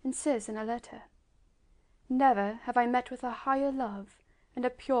 and says in a letter, "Never have I met with a higher love and a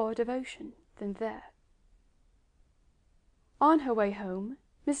purer devotion than there." On her way home,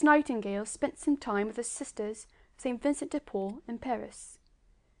 Miss Nightingale spent some time with the sisters of St. Vincent de Paul in Paris.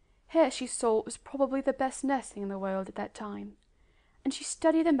 Here she saw what was probably the best nursing in the world at that time, and she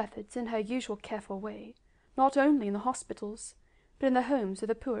studied the methods in her usual careful way, not only in the hospitals, but in the homes of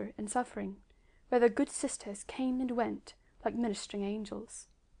the poor and suffering, where the good sisters came and went like ministering angels.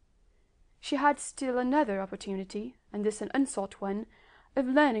 She had still another opportunity, and this an unsought one, of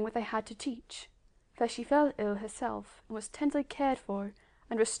learning what they had to teach, for she fell ill herself, and was tenderly cared for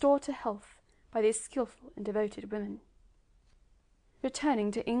and restored to health by these skilful and devoted women. Returning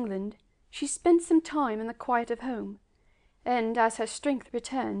to England, she spent some time in the quiet of home, and, as her strength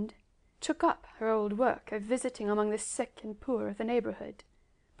returned, took up her old work of visiting among the sick and poor of the neighbourhood.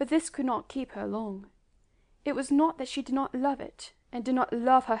 But this could not keep her long. It was not that she did not love it, and did not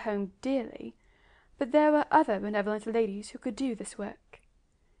love her home dearly, but there were other benevolent ladies who could do this work.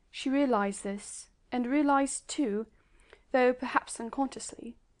 She realized this, and realized too, though perhaps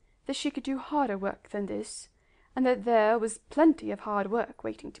unconsciously, that she could do harder work than this, and that there was plenty of hard work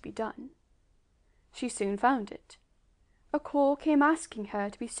waiting to be done. She soon found it. A call came asking her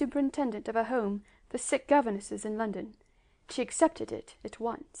to be superintendent of a home for sick governesses in London. She accepted it at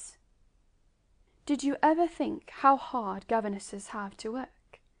once. Did you ever think how hard governesses have to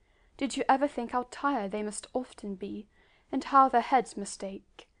work? Did you ever think how tired they must often be, and how their heads must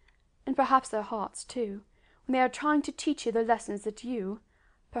ache, and perhaps their hearts too, when they are trying to teach you the lessons that you,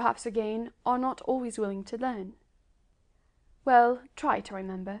 perhaps again, are not always willing to learn? Well, try to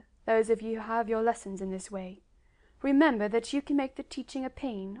remember, those of you who have your lessons in this way. Remember that you can make the teaching a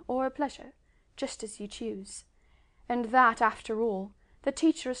pain or a pleasure, just as you choose, and that, after all, the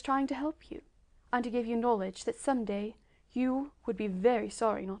teacher is trying to help you, and to give you knowledge that some day you would be very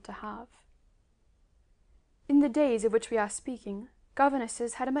sorry not to have. In the days of which we are speaking,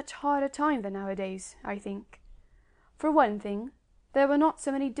 governesses had a much harder time than nowadays, I think. For one thing, there were not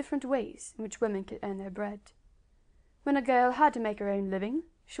so many different ways in which women could earn their bread. When a girl had to make her own living,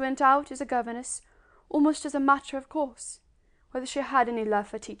 she went out as a governess almost as a matter of course, whether she had any love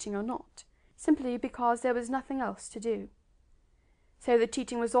for teaching or not, simply because there was nothing else to do. So the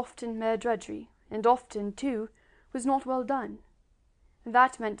teaching was often mere drudgery, and often, too, was not well done. And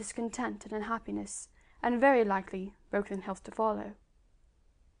that meant discontent and unhappiness, and very likely broken health to follow.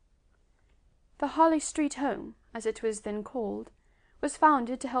 The Harley Street Home, as it was then called, was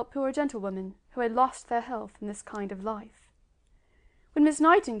founded to help poor gentlewomen who had lost their health in this kind of life. When Miss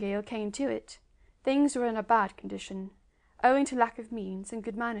Nightingale came to it, things were in a bad condition, owing to lack of means and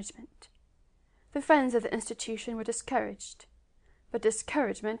good management. The friends of the institution were discouraged, but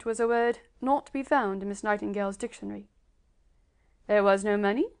discouragement was a word not to be found in Miss Nightingale's dictionary. There was no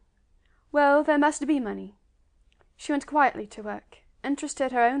money? Well, there must be money. She went quietly to work,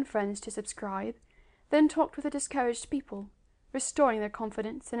 interested her own friends to subscribe, then talked with the discouraged people, restoring their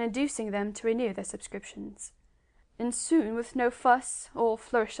confidence and inducing them to renew their subscriptions. And soon, with no fuss or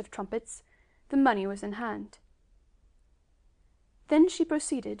flourish of trumpets, the money was in hand. Then she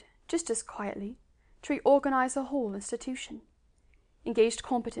proceeded, just as quietly, to reorganize the whole institution, engaged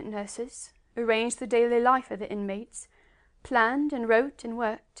competent nurses, arranged the daily life of the inmates, planned and wrote and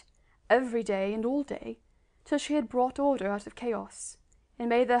worked, every day and all day, till she had brought order out of chaos, and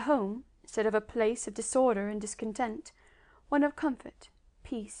made their home, instead of a place of disorder and discontent, one of comfort,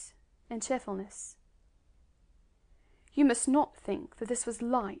 peace, and cheerfulness. You must not think that this was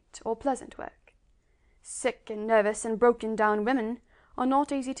light or pleasant work. Sick and nervous and broken-down women are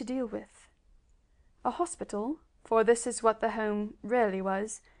not easy to deal with. A hospital, for this is what the home really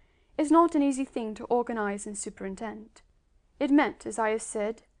was, is not an easy thing to organize and superintend. It meant, as I have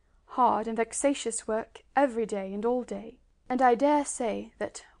said, hard and vexatious work every day and all day, and I dare say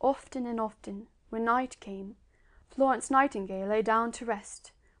that often and often, when night came, Florence Nightingale lay down to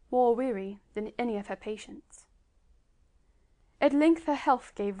rest, more weary than any of her patients. At length her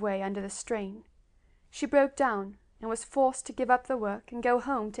health gave way under the strain. She broke down, and was forced to give up the work and go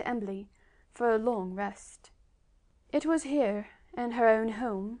home to Embley for a long rest. It was here, in her own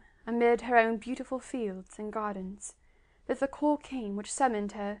home, amid her own beautiful fields and gardens, that the call came which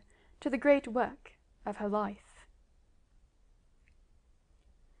summoned her to the great work of her life.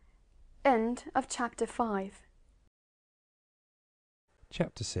 End of chapter 5.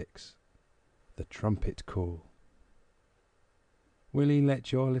 Chapter 6. The Trumpet Call. Willie,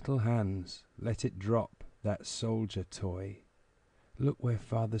 let your little hands, let it drop, that soldier toy. Look where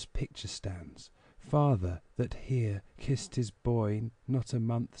father's picture stands, father that here kissed his boy not a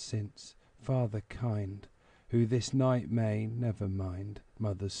month since, father kind, who this night may, never mind,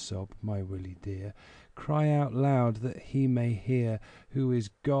 mother's sob, my Willie dear, cry out loud that he may hear, who is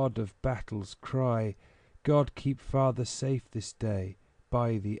God of battles, cry, God keep father safe this day,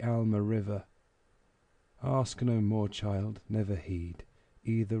 by the Alma River. Ask no more, child, never heed,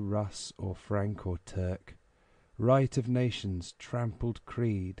 either Russ or Frank or Turk, right of nations, trampled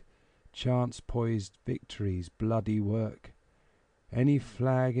creed, chance-poised victories, bloody work. Any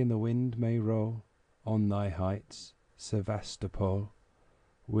flag in the wind may roll on thy heights, Sevastopol.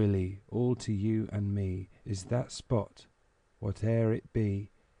 Willie, all to you and me is that spot, whate'er it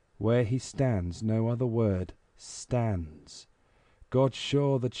be, where he stands, no other word, stands. God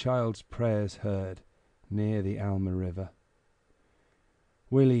sure the child's prayers heard, near the Alma River.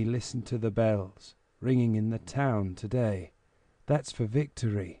 Willie, listen to the bells ringing in the town today. That's for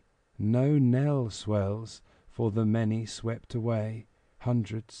victory. No knell swells for the many swept away,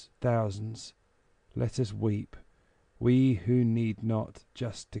 hundreds, thousands. Let us weep, we who need not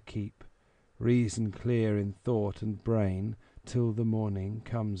just to keep reason clear in thought and brain, till the morning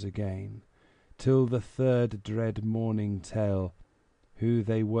comes again, till the third dread morning tell who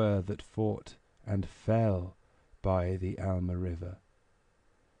they were that fought and fell by the Alma River.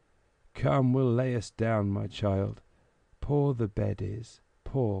 Come, we'll lay us down, my child. Poor the bed is,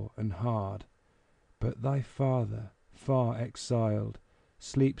 poor and hard, but thy father, far exiled,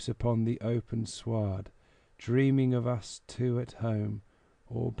 sleeps upon the open sward, dreaming of us two at home,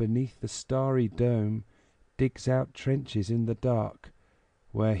 or beneath the starry dome, digs out trenches in the dark,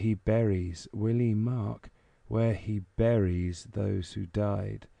 where he buries, Willie, mark, where he buries those who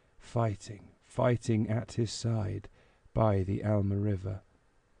died, fighting, fighting at his side, by the Alma River.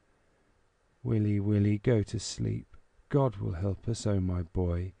 Willie, Willie, go to sleep. God will help us, O my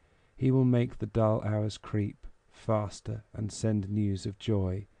boy. He will make the dull hours creep faster and send news of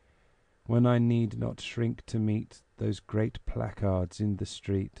joy, when I need not shrink to meet those great placards in the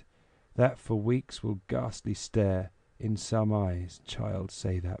street, that for weeks will ghastly stare in some eyes. Child,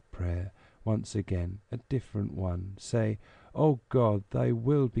 say that prayer once again, a different one. Say, O God, thy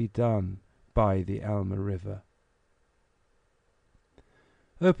will be done by the Alma River.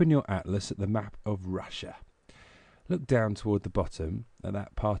 Open your atlas at the map of Russia. Look down toward the bottom at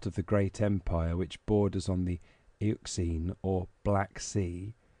that part of the great empire which borders on the Euxine or Black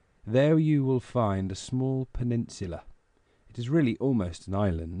Sea. There you will find a small peninsula. It is really almost an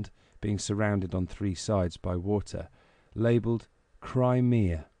island, being surrounded on three sides by water, labelled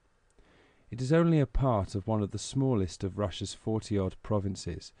Crimea. It is only a part of one of the smallest of Russia's 40-odd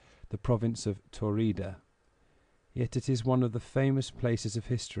provinces, the province of Taurida. Yet it is one of the famous places of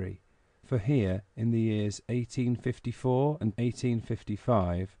history, for here, in the years 1854 and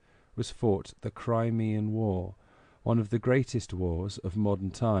 1855, was fought the Crimean War, one of the greatest wars of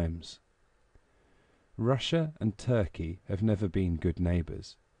modern times. Russia and Turkey have never been good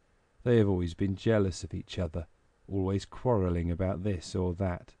neighbours. They have always been jealous of each other, always quarrelling about this or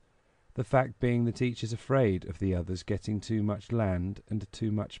that. the fact being that each is afraid of the others getting too much land and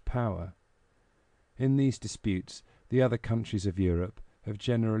too much power. In these disputes, the other countries of Europe have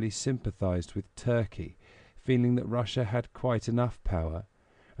generally sympathized with Turkey, feeling that Russia had quite enough power,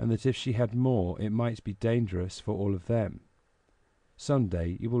 and that if she had more it might be dangerous for all of them. Some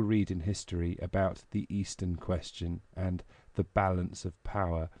day you will read in history about the Eastern Question and the balance of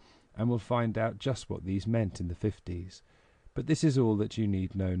power, and will find out just what these meant in the 50s. But this is all that you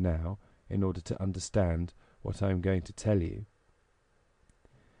need know now in order to understand what I am going to tell you.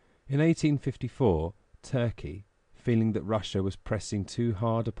 In 1854, Turkey, feeling that Russia was pressing too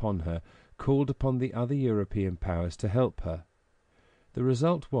hard upon her, called upon the other European powers to help her. The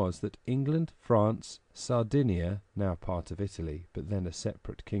result was that England, France, Sardinia, now part of Italy, but then a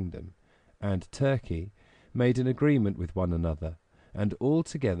separate kingdom, and Turkey made an agreement with one another, and all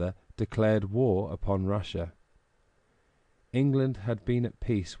together declared war upon Russia. England had been at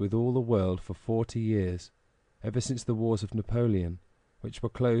peace with all the world for 40 years, ever since the wars of Napoleon, which were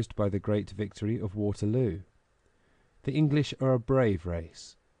closed by the great victory of Waterloo. The English are a brave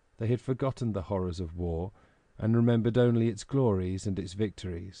race. They had forgotten the horrors of war, and remembered only its glories and its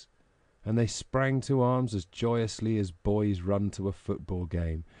victories, and they sprang to arms as joyously as boys run to a football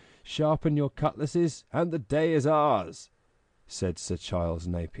game. "Sharpen your cutlasses, and the day is ours," said Sir Charles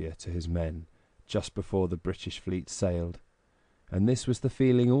Napier to his men, just before the British fleet sailed, and this was the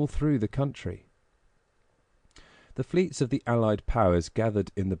feeling all through the country. The fleets of the Allied powers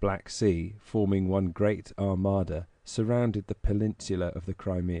gathered in the Black Sea, forming one great armada, surrounded the peninsula of the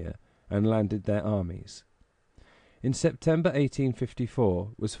Crimea, and landed their armies. In September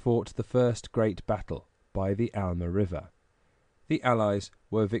 1854 was fought the first great battle by the Alma River. The Allies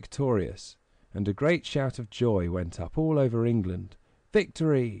were victorious, and a great shout of joy went up all over England.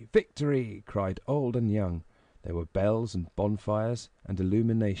 "Victory! Victory!" cried old and young. There were bells and bonfires and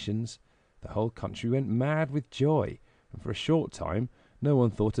illuminations. The whole country went mad with joy, and for a short time no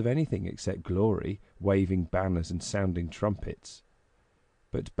one thought of anything except glory, waving banners and sounding trumpets.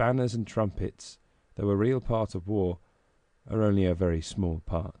 But banners and trumpets, though a real part of war, are only a very small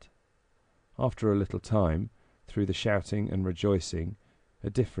part. After a little time, through the shouting and rejoicing, a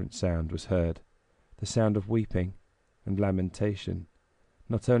different sound was heard, the sound of weeping and lamentation,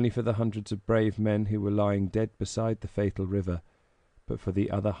 not only for the hundreds of brave men who were lying dead beside the fatal river, but for the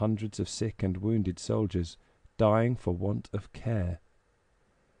other hundreds of sick and wounded soldiers dying for want of care.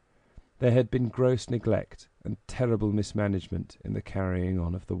 There had been gross neglect and terrible mismanagement in the carrying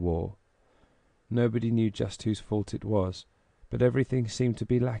on of the war. Nobody knew just whose fault it was, but everything seemed to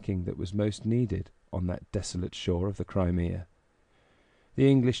be lacking that was most needed on that desolate shore of the Crimea. The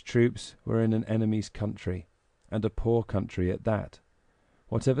English troops were in an enemy's country, and a poor country at that.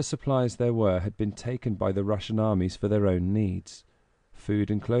 Whatever supplies there were had been taken by the Russian armies for their own needs.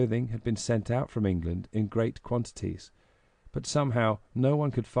 Food and clothing had been sent out from England in great quantities, but somehow no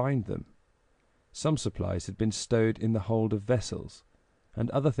one could find them. Some supplies had been stowed in the hold of vessels, and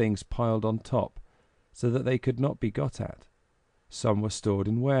other things piled on top, so that they could not be got at. Some were stored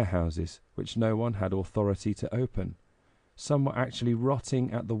in warehouses, which no one had authority to open. Some were actually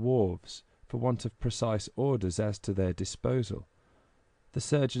rotting at the wharves, for want of precise orders as to their disposal. The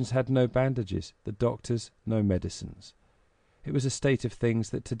surgeons had no bandages, the doctors no medicines. It was a state of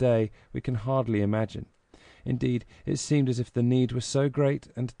things that today we can hardly imagine. Indeed, it seemed as if the need was so great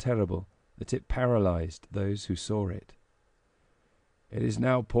and terrible that it paralyzed those who saw it. "It is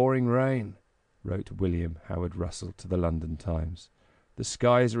now pouring rain," wrote William Howard Russell to the London Times. "The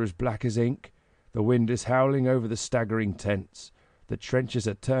skies are as black as ink. The wind is howling over the staggering tents. The trenches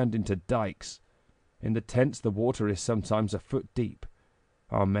are turned into dikes. In the tents the water is sometimes a foot deep.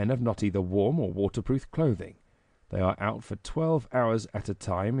 Our men have not either warm or waterproof clothing. They are out for 12 hours at a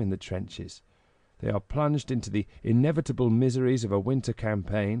time in the trenches. They are plunged into the inevitable miseries of a winter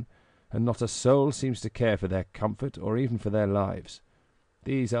campaign, and not a soul seems to care for their comfort or even for their lives.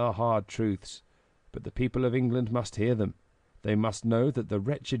 These are hard truths, but the people of England must hear them. They must know that the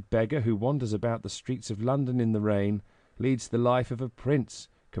wretched beggar who wanders about the streets of London in the rain leads the life of a prince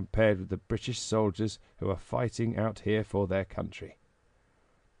compared with the British soldiers who are fighting out here for their country.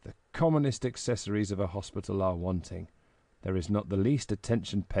 The commonest accessories of a hospital are wanting. There is not the least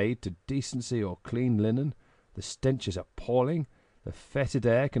attention paid to decency or clean linen. The stench is appalling. The fetid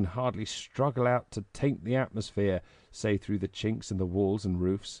air can hardly struggle out to taint the atmosphere, say through the chinks in the walls and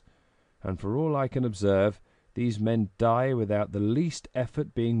roofs. And for all I can observe, these men die without the least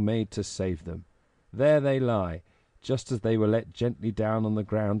effort being made to save them. There they lie, just as they were let gently down on the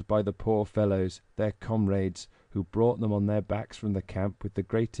ground by the poor fellows, their comrades, who brought them on their backs from the camp with the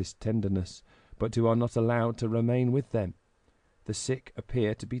greatest tenderness, but who are not allowed to remain with them. the sick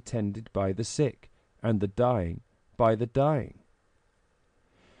appear to be tended by the sick, and the dying by the dying.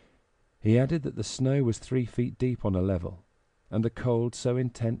 He added that the snow was 3 feet deep on a level, and the cold so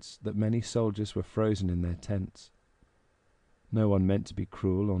intense that many soldiers were frozen in their tents. No one meant to be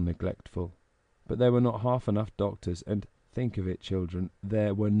cruel or neglectful, but there were not half enough doctors, and, think of it, children,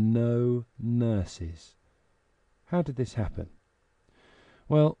 there were no nurses. How did this happen?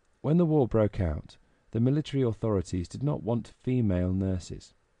 Well, when the war broke out, the military authorities did not want female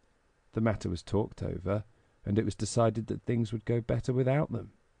nurses. The matter was talked over, and it was decided that things would go better without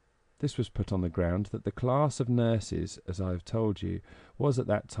them. This was put on the ground that the class of nurses, as I have told you, was at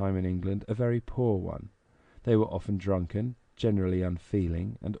that time in England a very poor one. They were often drunken, generally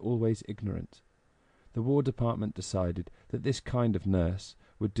unfeeling, and always ignorant. The War Department decided that this kind of nurse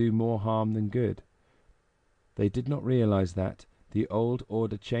would do more harm than good. They did not realize that the old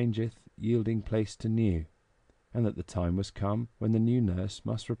order changeth, yielding place to new, and that the time was come when the new nurse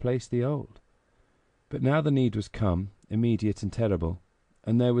must replace the old. But now the need was come, immediate and terrible,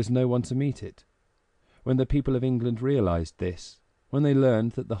 and there was no one to meet it. When the people of England realized this, when they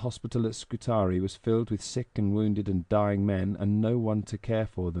learned that the hospital at Scutari was filled with sick and wounded and dying men, and no one to care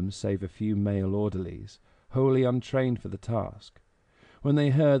for them save a few male orderlies, wholly untrained for the task, when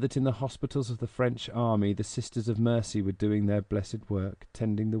they heard that in the hospitals of the French army the Sisters of Mercy were doing their blessed work,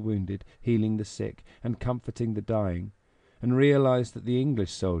 tending the wounded, healing the sick, and comforting the dying, and realized that the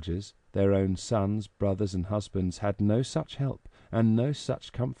English soldiers, their own sons, brothers, and husbands, had no such help and no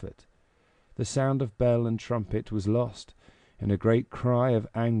such comfort, the sound of bell and trumpet was lost in a great cry of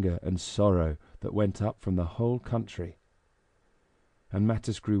anger and sorrow that went up from the whole country. And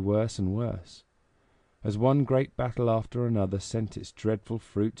matters grew worse and worse, as one great battle after another sent its dreadful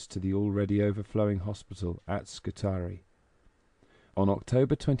fruits to the already overflowing hospital at Scutari. On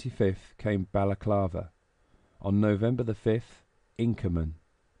October 25th came Balaclava. On November the 5th, Inkerman.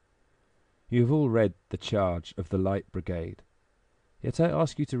 You have all read the charge of the Light Brigade, yet I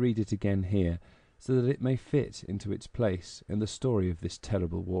ask you to read it again here, so that it may fit into its place in the story of this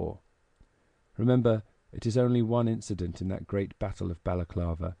terrible war. Remember, it is only one incident in that great battle of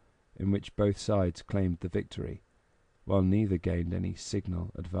Balaclava, in which both sides claimed the victory, while neither gained any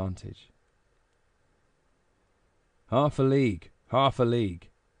signal advantage. Half a league, half a league,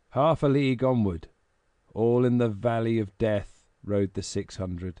 half a league onward, all in the valley of death rode the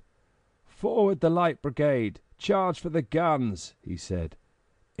 600. Forward the Light Brigade, charge for the guns, he said.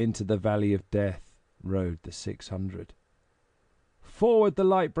 Into the valley of death rode the 600. Forward the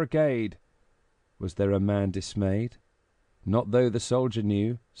Light Brigade! Was there a man dismayed? Not though the soldier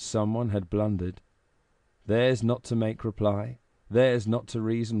knew someone had blundered. Theirs not to make reply, theirs not to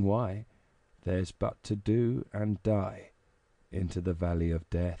reason why, theirs but to do and die. Into the valley of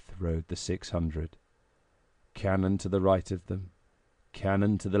death rode the 600. Cannon to the right of them,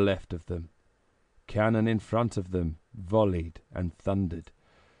 cannon to the left of them, cannon in front of them volleyed and thundered.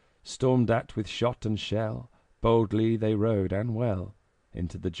 Stormed at with shot and shell, boldly they rode and well.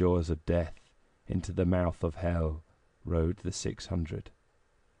 Into the jaws of death, into the mouth of hell, rode the 600.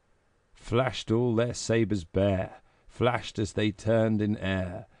 Flashed all their sabres bare, flashed as they turned in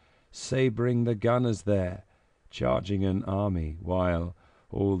air, sabring the gunners there, charging an army, while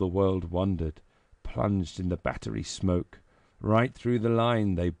all the world wondered, plunged in the battery smoke, right through the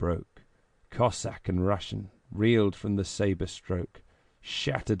line they broke. Cossack and Russian reeled from the sabre stroke,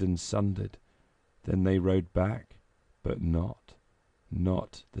 shattered and sundered. Then they rode back, but not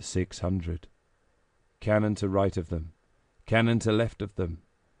the 600. Cannon to right of them, cannon to left of them,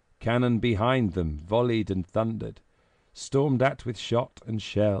 cannon behind them volleyed and thundered, stormed at with shot and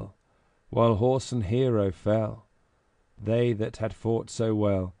shell, while horse and hero fell. They that had fought so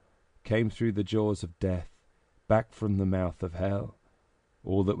well came through the jaws of death, back from the mouth of hell.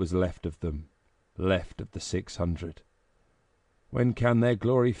 All that was left of them, left of the 600. When can their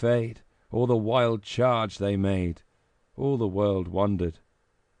glory fade, or the wild charge they made? All the world wondered.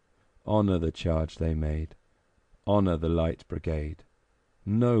 Honour the charge they made, honour the Light Brigade,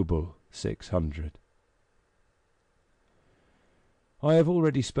 noble 600. I have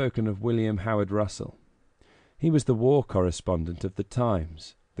already spoken of William Howard Russell. He was the war correspondent of the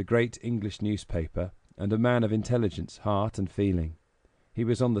Times, the great English newspaper, and a man of intelligence, heart, and feeling. He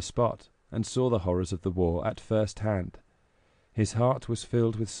was on the spot, and saw the horrors of the war at first hand. His heart was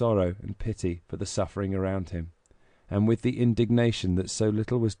filled with sorrow and pity for the suffering around him, and with the indignation that so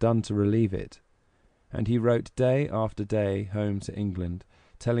little was done to relieve it. And he wrote day after day home to England,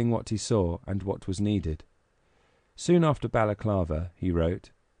 telling what he saw and what was needed. Soon after Balaclava he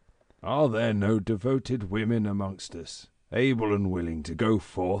wrote, "Are there no devoted women amongst us, able and willing to go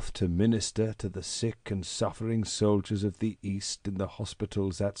forth to minister to the sick and suffering soldiers of the East in the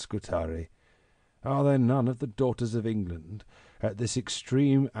hospitals at Scutari. Are there none of the daughters of England, at this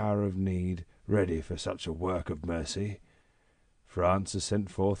extreme hour of need, ready for such a work of mercy? France has sent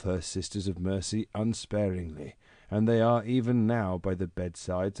forth her sisters of mercy unsparingly, and they are even now by the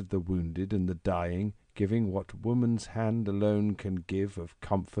bedsides of the wounded and the dying, giving what woman's hand alone can give of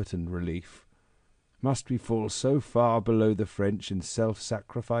comfort and relief. Must we fall so far below the French in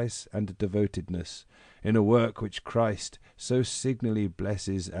self-sacrifice and devotedness, in a work which Christ so signally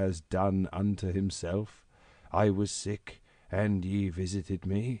blesses as done unto himself? I was sick, and ye visited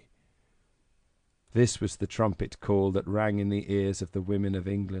me. This was the trumpet call that rang in the ears of the women of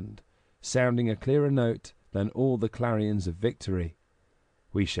England, sounding a clearer note than all the clarions of victory.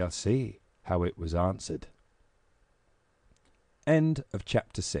 We shall see how it was answered. End of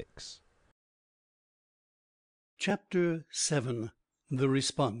chapter 6. Chapter 7. The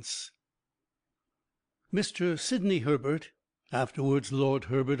Response. Mr. Sidney Herbert, afterwards Lord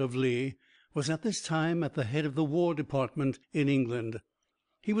Herbert of Lea, was at this time at the head of the War Department in England.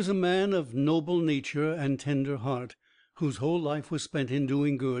 He was a man of noble nature and tender heart, whose whole life was spent in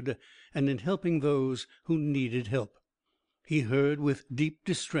doing good and in helping those who needed help. He heard with deep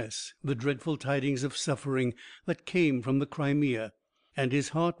distress the dreadful tidings of suffering that came from the Crimea, and his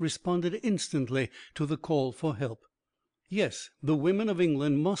heart responded instantly to the call for help. Yes, the women of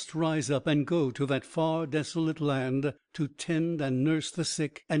England must rise up and go to that far desolate land to tend and nurse the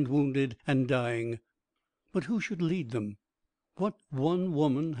sick and wounded and dying. But who should lead them? What one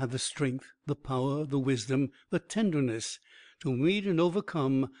woman had the strength, the power, the wisdom, the tenderness to meet and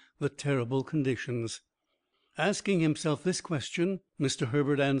overcome the terrible conditions? Asking himself this question, Mr.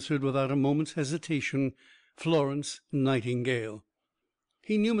 Herbert answered without a moment's hesitation, Florence Nightingale.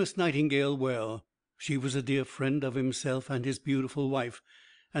 He knew Miss Nightingale well. She was a dear friend of himself and his beautiful wife,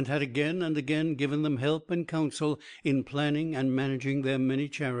 and had again and again given them help and counsel in planning and managing their many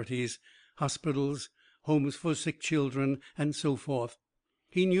charities, hospitals, homes for sick children, and so forth.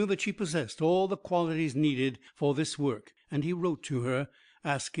 He knew that she possessed all the qualities needed for this work, and he wrote to her,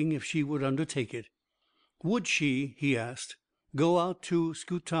 asking if she would undertake it. Would she, he asked, go out to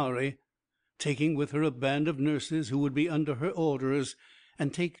Scutari, taking with her a band of nurses who would be under her orders,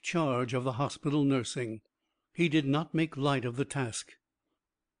 and take charge of the hospital nursing? He did not make light of the task.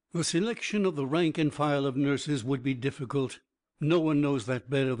 The selection of the rank and file of nurses would be difficult. No one knows that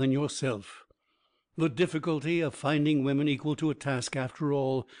better than yourself. The difficulty of finding women equal to a task, after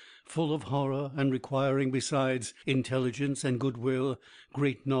all, full of horror, and requiring besides intelligence and goodwill,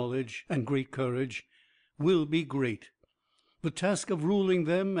 great knowledge and great courage, will be great. The task of ruling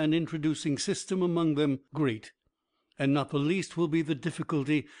them and introducing system among them, great. And not the least will be the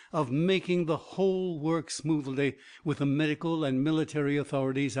difficulty of making the whole work smoothly with the medical and military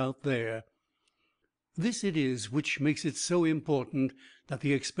authorities out there. This it is which makes it so important that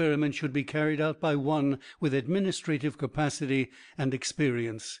the experiment should be carried out by one with administrative capacity and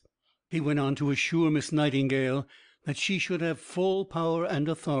experience. He went on to assure Miss Nightingale that she should have full power and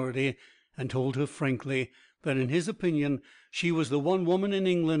authority, and told her frankly that in his opinion she was the one woman in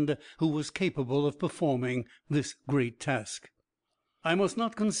England who was capable of performing this great task. I must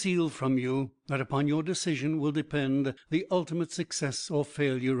not conceal from you that upon your decision will depend the ultimate success or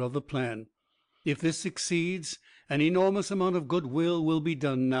failure of the plan. If this succeeds, an enormous amount of goodwill will be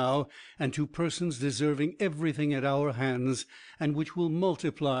done now, and to persons deserving everything at our hands, and which will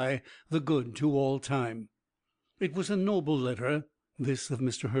multiply the good to all time. It was a noble letter, this of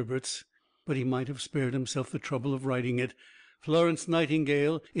Mr. Herbert's, but he might have spared himself the trouble of writing it. Florence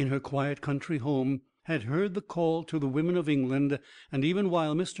Nightingale, in her quiet country home, had heard the call to the women of England, and even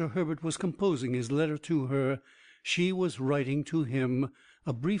while Mr. Herbert was composing his letter to her, she was writing to him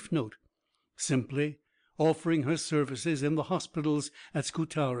a brief note, simply offering her services in the hospitals at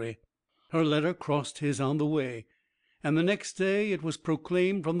Scutari. Her letter crossed his on the way, and the next day it was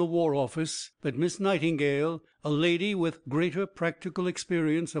proclaimed from the War Office that Miss Nightingale, a lady with greater practical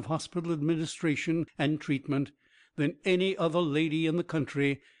experience of hospital administration and treatment than any other lady in the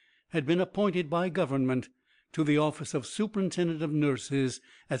country, had been appointed by government to the office of Superintendent of Nurses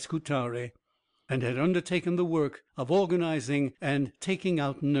at Scutari, and had undertaken the work of organizing and taking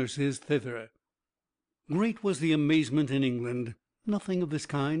out nurses thither. Great was the amazement in England. Nothing of this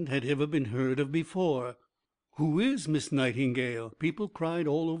kind had ever been heard of before. "Who is Miss Nightingale?" people cried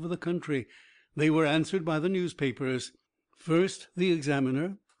all over the country. They were answered by the newspapers. First the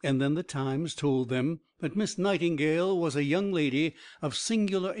Examiner and then the Times told them that Miss Nightingale was a young lady of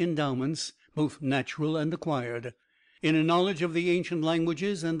singular endowments, both natural and acquired. In a knowledge of the ancient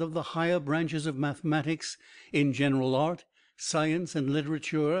languages and of the higher branches of mathematics, in general art, science, and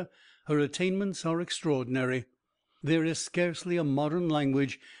literature, her attainments are extraordinary. There is scarcely a modern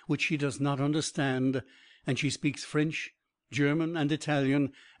language which she does not understand, and she speaks French, German, and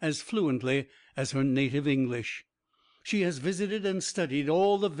Italian as fluently as her native English. She has visited and studied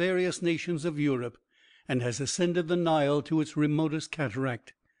all the various nations of Europe, and has ascended the Nile to its remotest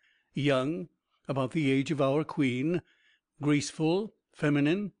cataract. Young, about the age of our Queen, graceful,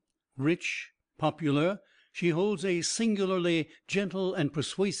 feminine, rich, popular, she holds a singularly gentle and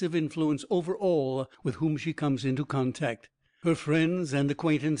persuasive influence over all with whom she comes into contact. Her friends and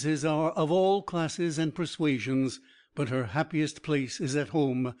acquaintances are of all classes and persuasions, but her happiest place is at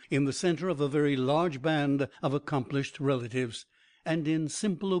home, in the center of a very large band of accomplished relatives, and in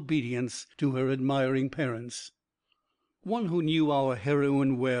simple obedience to her admiring parents. One who knew our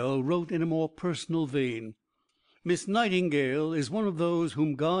heroine well wrote in a more personal vein: "Miss Nightingale is one of those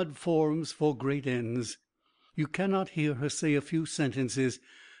whom God forms for great ends. You cannot hear her say a few sentences,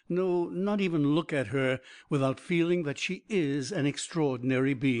 no, not even look at her, without feeling that she is an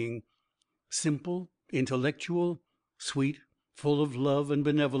extraordinary being. Simple, intellectual, sweet, full of love and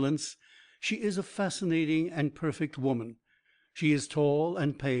benevolence, she is a fascinating and perfect woman. She is tall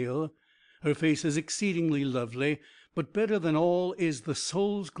and pale. Her face is exceedingly lovely, but better than all is the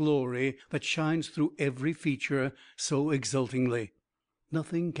soul's glory that shines through every feature so exultingly.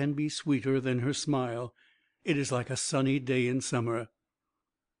 Nothing can be sweeter than her smile. It is like a sunny day in summer."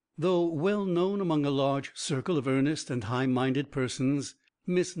 Though well known among a large circle of earnest and high-minded persons,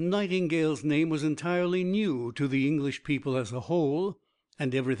 Miss Nightingale's name was entirely new to the English people as a whole,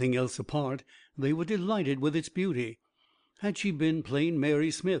 and everything else apart, they were delighted with its beauty. Had she been plain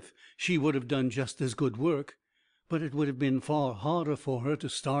Mary Smith, she would have done just as good work, but it would have been far harder for her to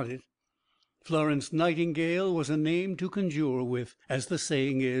start it. Florence Nightingale was a name to conjure with, as the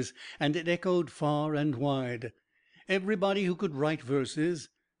saying is, and it echoed far and wide. Everybody who could write verses,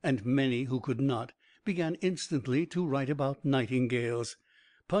 and many who could not, began instantly to write about nightingales.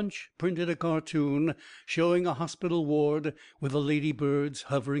 Punch printed a cartoon showing a hospital ward, with the lady birds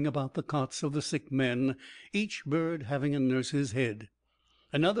hovering about the cots of the sick men, each bird having a nurse's head.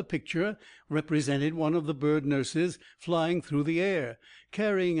 Another picture represented one of the bird nurses flying through the air,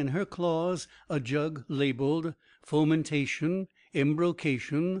 carrying in her claws a jug labeled "Fomentation,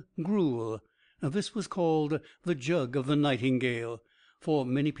 Embrocation, Gruel." This was called the jug of the nightingale, for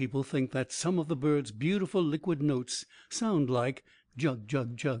many people think that some of the bird's beautiful liquid notes sound like jug,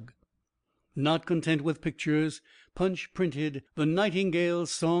 jug, jug. Not content with pictures, Punch printed "The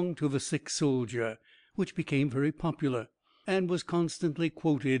Nightingale's Song to the Sick Soldier," which became very popular, and was constantly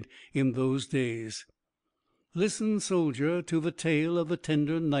quoted in those days. "Listen, soldier, to the tale of the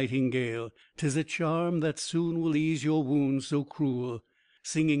tender nightingale. 'Tis a charm that soon will ease your wounds so cruel,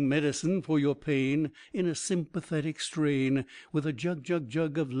 singing medicine for your pain in a sympathetic strain, with a jug, jug,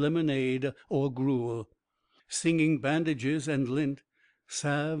 jug of lemonade or gruel. Singing bandages and lint,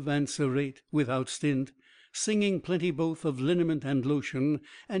 salve and cerate without stint, singing plenty both of liniment and lotion,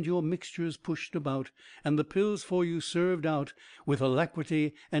 and your mixtures pushed about, and the pills for you served out, with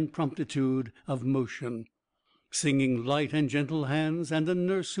alacrity and promptitude of motion. Singing light and gentle hands, and a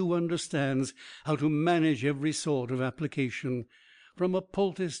nurse who understands how to manage every sort of application, from a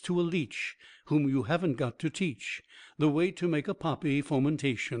poultice to a leech, whom you haven't got to teach the way to make a poppy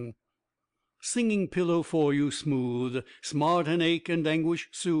fomentation. Singing pillow for you smooth, smart and ache and anguish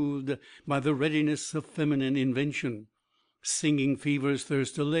soothed by the readiness of feminine invention. Singing fever's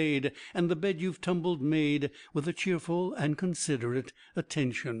thirst allayed, and the bed you've tumbled made with a cheerful and considerate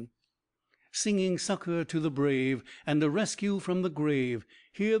attention. Singing succor to the brave, and a rescue from the grave.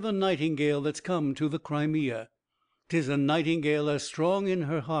 Hear the nightingale that's come to the Crimea. 'Tis a nightingale as strong in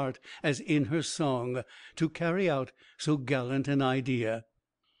her heart as in her song, to carry out so gallant an idea."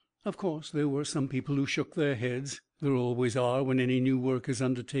 Of course there were some people who shook their heads. There always are when any new work is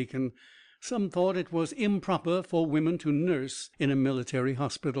undertaken. Some thought it was improper for women to nurse in a military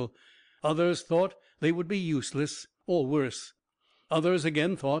hospital. Others thought they would be useless, or worse. Others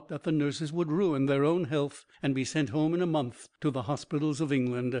again thought that the nurses would ruin their own health, and be sent home in a month to the hospitals of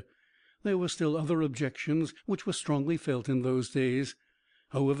England. There were still other objections which were strongly felt in those days,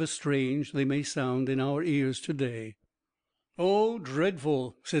 however strange they may sound in our ears today. "Oh,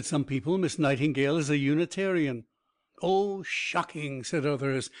 dreadful!" said some people. "Miss Nightingale is a Unitarian." "Oh, shocking!" said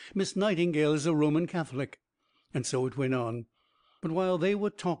others. "Miss Nightingale is a Roman Catholic." And so it went on. But while they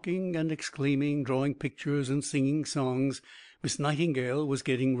were talking and exclaiming, drawing pictures and singing songs, Miss Nightingale was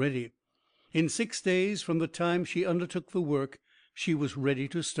getting ready. In 6 days from the time she undertook the work, she was ready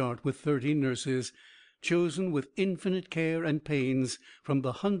to start with 30 nurses, chosen with infinite care and pains from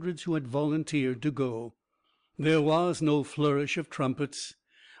the hundreds who had volunteered to go. There was no flourish of trumpets.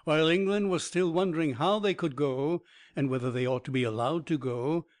 While England was still wondering how they could go, and whether they ought to be allowed to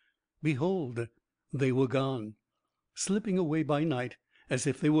go, behold, they were gone, slipping away by night as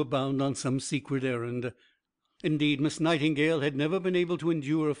if they were bound on some secret errand. Indeed, Miss Nightingale had never been able to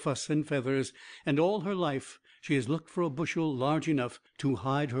endure fuss and feathers, and all her life she has looked for a bushel large enough to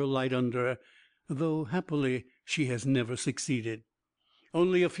hide her light under, though happily she has never succeeded.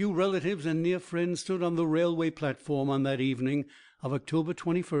 Only a few relatives and near friends stood on the railway platform on that evening of October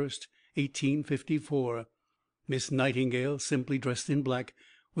 21st, 1854. Miss Nightingale, simply dressed in black,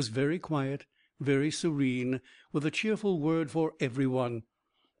 was very quiet, very serene, with a cheerful word for every one.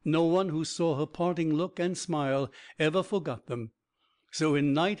 No one who saw her parting look and smile ever forgot them. So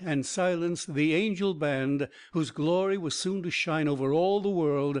in night and silence the angel band, whose glory was soon to shine over all the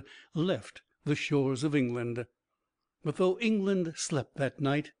world, left the shores of England. But though England slept that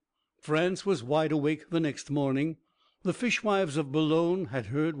night, France was wide awake the next morning. The fishwives of Boulogne had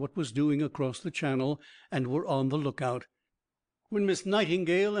heard what was doing across the Channel, and were on the lookout. When Miss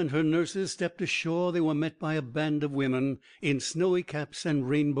Nightingale and her nurses stepped ashore, they were met by a band of women in snowy caps and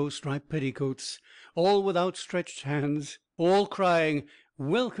rainbow-striped petticoats, all with outstretched hands, all crying,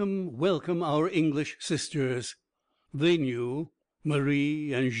 "Welcome, welcome, our English sisters." They knew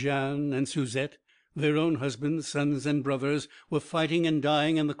Marie and Jeanne and Suzette. Their own husbands, sons, and brothers were fighting and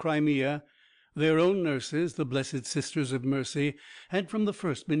dying in the Crimea. Their own nurses, the Blessed Sisters of Mercy, had from the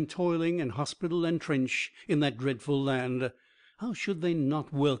first been toiling in hospital and trench in that dreadful land. How should they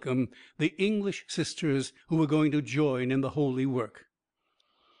not welcome the English sisters who were going to join in the holy work?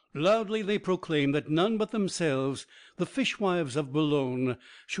 Loudly they proclaimed that none but themselves, the fishwives of Boulogne,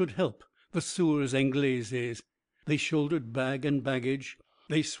 should help the soeurs anglaises. They shouldered bag and baggage.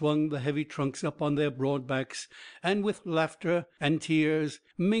 They swung the heavy trunks up on their broad backs, and with laughter and tears,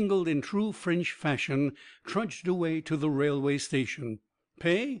 mingled in true French fashion, trudged away to the railway station.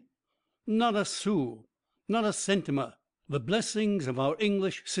 Pay? Not a sou, not a centime. The blessings of our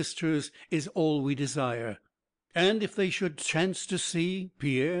English sisters is all we desire. And if they should chance to see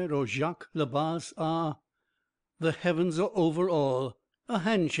Pierre or Jacques Lebas, the heavens are over all. A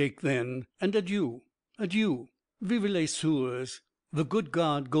handshake then, and adieu, adieu. Vive les soeurs. The good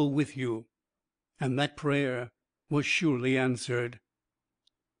God go with you. And that prayer was surely answered.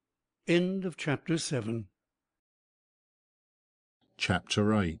 End of chapter 7.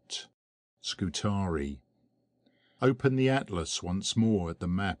 Chapter 8. Scutari. Open the atlas once more at the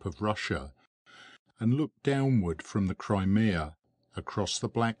map of Russia, and look downward from the Crimea across the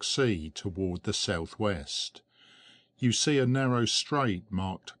Black Sea toward the southwest. You see a narrow strait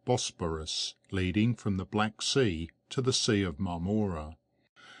marked Bosporus, leading from the Black Sea to the Sea of Marmora,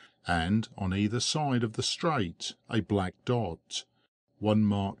 and on either side of the strait a black dot, one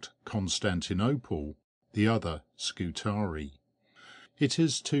marked Constantinople, the other Scutari. It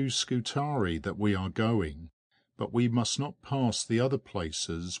is to Scutari that we are going, but we must not pass the other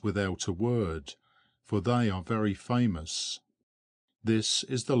places without a word, for they are very famous. This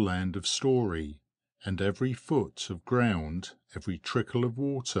is the land of story, and every foot of ground, every trickle of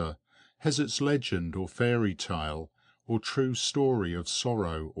water, has its legend or fairy tale, or true story of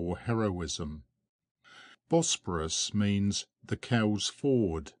sorrow or heroism. Bosporus means the Cow's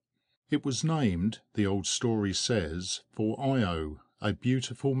Ford. It was named, the old story says, for Io, a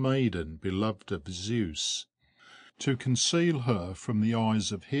beautiful maiden beloved of Zeus. To conceal her from the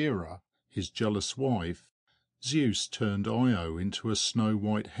eyes of Hera, his jealous wife, Zeus turned Io into a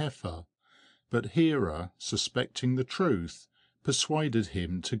snow-white heifer, but Hera, suspecting the truth, persuaded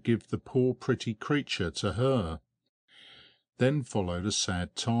him to give the poor pretty creature to her. Then followed a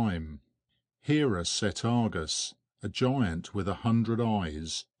sad time. Hera set Argus, a giant with 100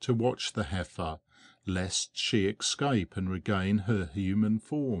 eyes, to watch the heifer, lest she escape and regain her human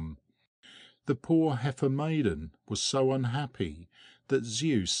form. The poor heifer maiden was so unhappy that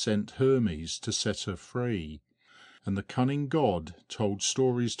Zeus sent Hermes to set her free, and the cunning god told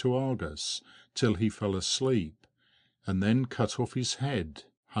stories to Argus till he fell asleep, and then cut off his head,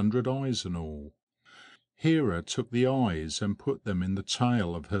 100 eyes and all. Hera took the eyes and put them in the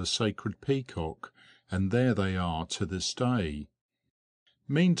tail of her sacred peacock, and there they are to this day.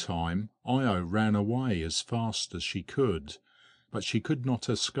 Meantime Io ran away as fast as she could, but she could not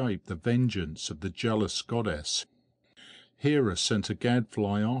escape the vengeance of the jealous goddess. Hera sent a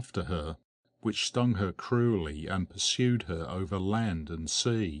gadfly after her, which stung her cruelly and pursued her over land and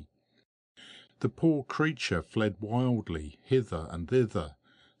sea. The poor creature fled wildly hither and thither,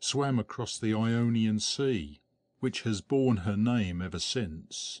 swam across the Ionian Sea, which has borne her name ever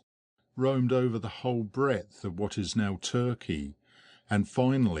since. roamed over the whole breadth of what is now Turkey, and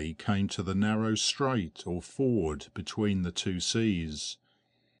finally came to the narrow strait or ford between the two seas.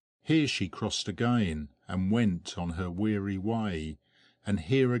 Here she crossed again and went on her weary way, and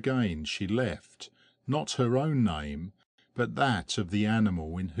here again she left, not her own name, but that of the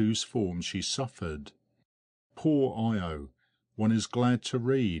animal in whose form she suffered. Poor Io! One is glad to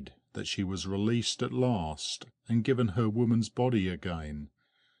read that she was released at last and given her woman's body again.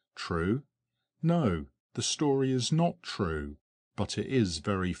 True? No, the story is not true, but it is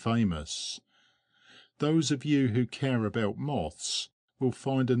very famous. Those of you who care about moths will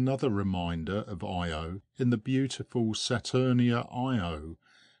find another reminder of Io in the beautiful Saturnia Io,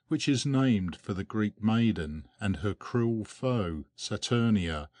 which is named for the Greek maiden and her cruel foe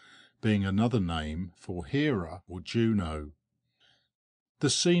Saturnia, being another name for Hera or Juno. The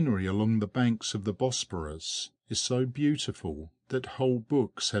scenery along the banks of the Bosporus is so beautiful that whole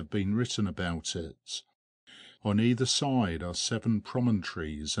books have been written about it. On either side are 7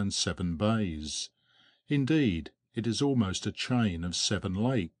 promontories and 7 bays. Indeed, it is almost a chain of 7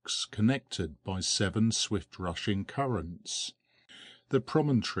 lakes, connected by 7 swift-rushing currents. The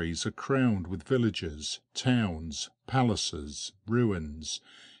promontories are crowned with villages, towns, palaces, ruins,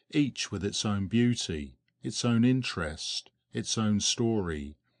 each with its own beauty, its own interest, its own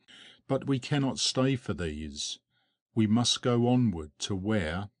story. But we cannot stay for these. We must go onward to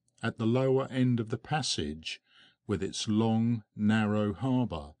where, at the lower end of the passage, with its long, narrow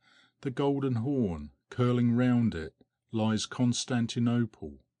harbour, the Golden Horn curling round it, lies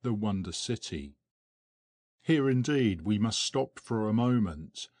Constantinople, the wonder city. Here indeed we must stop for a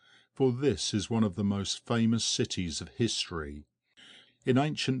moment, for this is one of the most famous cities of history. In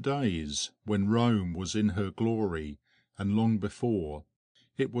ancient days, when Rome was in her glory, and long before,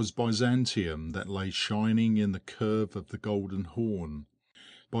 it was Byzantium that lay shining in the curve of the Golden Horn.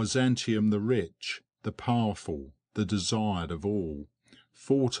 Byzantium the rich, the powerful, the desired of all,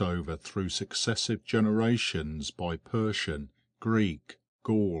 fought over through successive generations by Persian, Greek,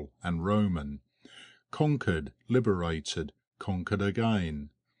 Gaul, and Roman, conquered, liberated, conquered again.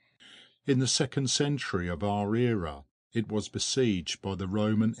 In the 2nd century of our era, it was besieged by the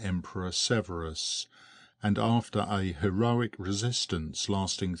Roman Emperor Severus, and after a heroic resistance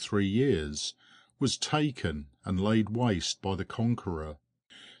lasting 3 years, was taken and laid waste by the conqueror.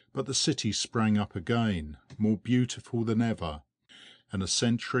 But the city sprang up again, more beautiful than ever, and a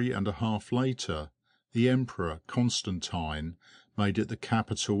century and a half later, the Emperor Constantine made it the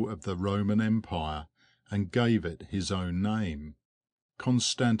capital of the Roman Empire, and gave it his own name.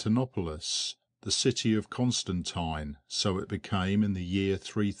 Constantinopolis, the city of Constantine, so it became in the year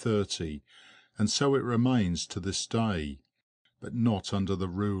 330, and so it remains to this day, but not under the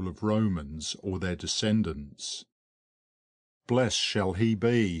rule of Romans or their descendants. Blessed shall he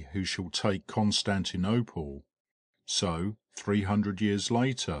be who shall take Constantinople. So, 300 years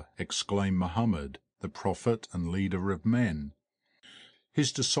later, exclaimed Muhammad, the prophet and leader of men.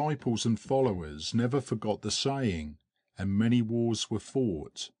 His disciples and followers never forgot the saying, and many wars were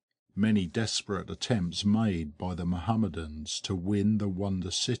fought, many desperate attempts made by the Mohammedans to win the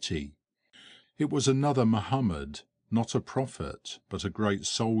wonder city. It was another Muhammad, not a prophet, but a great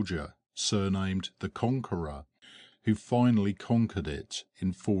soldier, surnamed the Conqueror, who finally conquered it in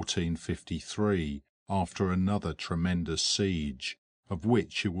 1453, after another tremendous siege, of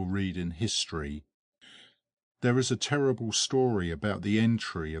which you will read in history. There is a terrible story about the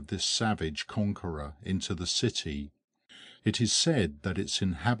entry of this savage conqueror into the city. It is said that its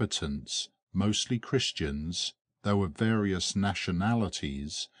inhabitants, mostly Christians, though of various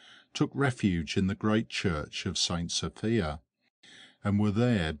nationalities, took refuge in the great church of St. Sophia, and were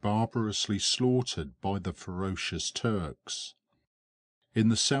there barbarously slaughtered by the ferocious Turks. In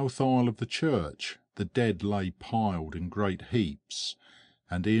the south aisle of the church the dead lay piled in great heaps,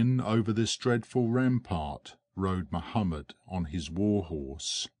 and in over this dreadful rampart rode Mohammed on his war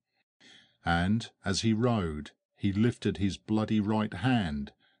horse. And as he rode, he lifted his bloody right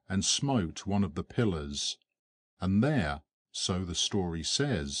hand and smote one of the pillars, and there, so the story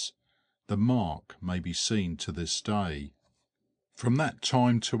says, the mark may be seen to this day. From that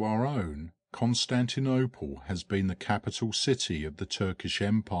time to our own, Constantinople has been the capital city of the Turkish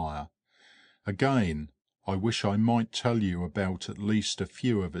Empire. Again, I wish I might tell you about at least a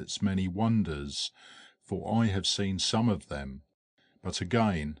few of its many wonders, for I have seen some of them, but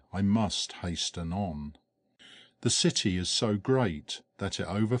again I must hasten on. The city is so great that it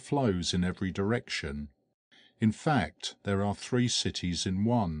overflows in every direction. In fact, there are 3 cities in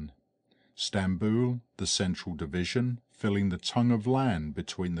one. Stamboul, the central division, filling the tongue of land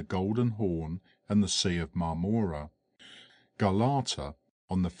between the Golden Horn and the Sea of Marmora. Galata,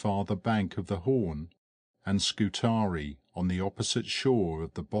 on the farther bank of the Horn, and Scutari on the opposite shore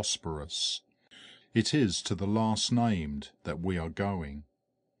of the Bosporus. It is to the last named that we are going.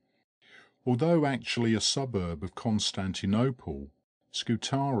 Although actually a suburb of Constantinople,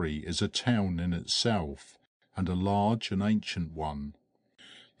 Scutari is a town in itself, and a large and ancient one.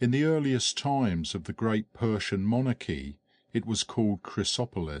 In the earliest times of the great Persian monarchy, it was called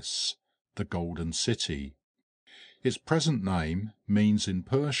Chrysopolis, the Golden City. Its present name means in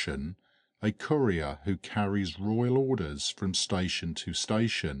Persian a courier who carries royal orders from station to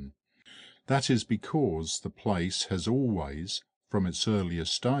station. That is because the place has always, from its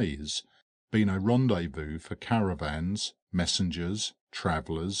earliest days, been a rendezvous for caravans, messengers,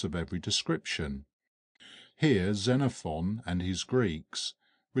 travellers of every description. Here Xenophon and his Greeks,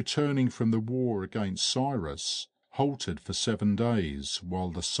 returning from the war against Cyrus, halted for 7 days while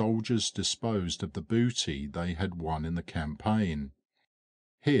the soldiers disposed of the booty they had won in the campaign.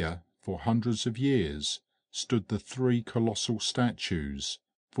 Here, for hundreds of years, stood the 3 colossal statues,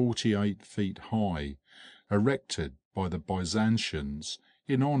 48 feet high, erected by the Byzantians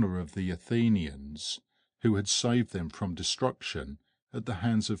in honour of the Athenians, who had saved them from destruction at the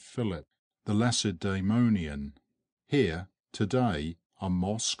hands of Philip the Lacedaemonian. Here, today, are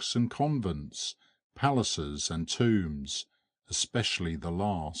mosques and convents, palaces and tombs, especially the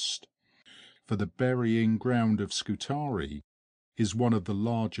last. For the burying ground of Scutari is one of the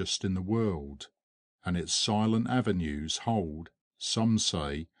largest in the world, and its silent avenues hold, some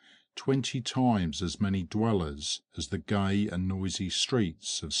say, 20 times as many dwellers as the gay and noisy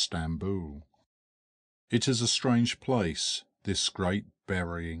streets of Stamboul. It is a strange place, this great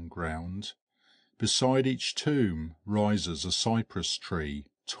burying ground. Beside each tomb rises a cypress tree,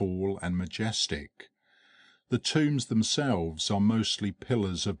 tall and majestic. The tombs themselves are mostly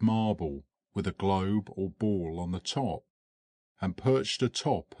pillars of marble, with a globe or ball on the top, and perched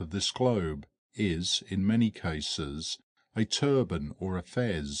atop of this globe is, in many cases, a turban or a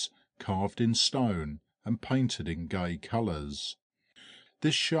fez, carved in stone and painted in gay colours.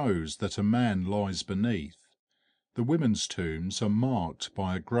 This shows that a man lies beneath. The women's tombs are marked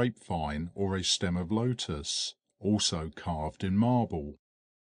by a grapevine or a stem of lotus, also carved in marble.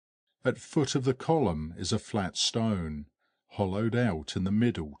 At foot of the column is a flat stone, hollowed out in the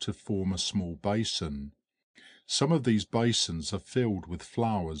middle to form a small basin. Some of these basins are filled with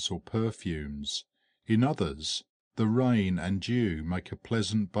flowers or perfumes. In others, the rain and dew make a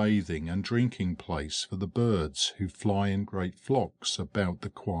pleasant bathing and drinking place for the birds who fly in great flocks about the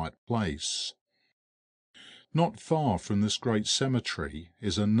quiet place. Not far from this great cemetery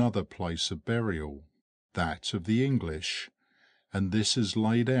is another place of burial, that of the English, and this is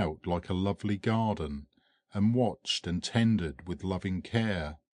laid out like a lovely garden, and watched and tended with loving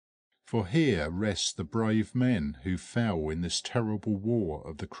care. For here rest the brave men who fell in this terrible war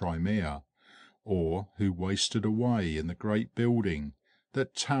of the Crimea, or who wasted away in the great building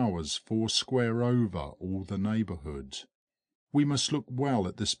that towers 4 square over all the neighbourhood. We must look well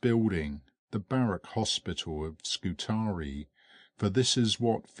at this building, the Barrack Hospital of Scutari, for this is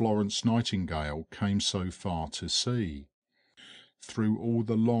what Florence Nightingale came so far to see. Through all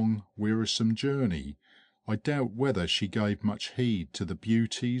the long, wearisome journey, I doubt whether she gave much heed to the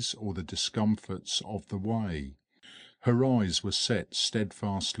beauties or the discomforts of the way. Her eyes were set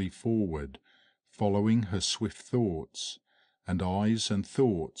steadfastly forward, following her swift thoughts, and eyes and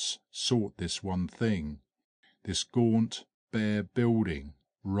thoughts sought this one thing, this gaunt, bare building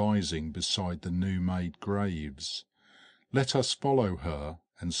rising beside the new-made graves. Let us follow her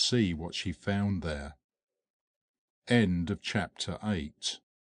and see what she found there. End of chapter 8.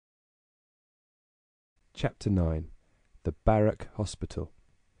 Chapter 9. The Barrack Hospital.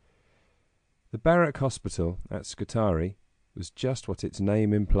 The Barrack Hospital at Scutari was just what its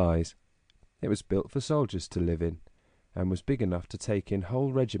name implies. It was built for soldiers to live in, and was big enough to take in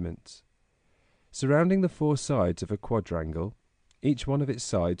whole regiments. Surrounding the 4 sides of a quadrangle, each one of its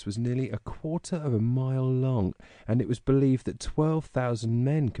sides was nearly 1/4 of a mile long, and it was believed that 12,000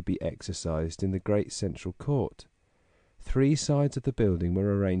 men could be exercised in the great central court. 3 sides of the building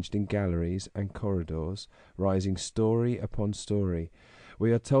were arranged in galleries and corridors, rising story upon story.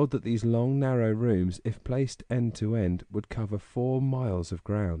 We are told that these long, narrow rooms, if placed end to end, would cover 4 miles of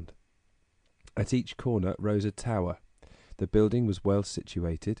ground. At each corner rose a tower. The building was well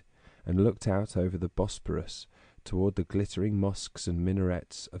situated, and looked out over the Bosporus, toward the glittering mosques and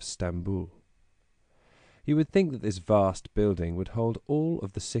minarets of Stamboul. You would think that this vast building would hold all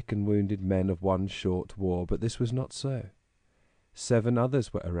of the sick and wounded men of one short war, but this was not so. 7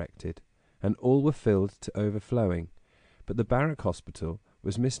 others were erected, and all were filled to overflowing, but the Barrack Hospital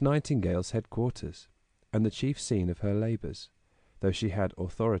was Miss Nightingale's headquarters, and the chief scene of her labours. though she had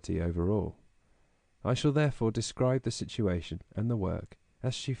authority over all. I shall therefore describe the situation and the work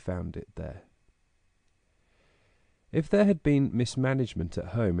as she found it there. If there had been mismanagement at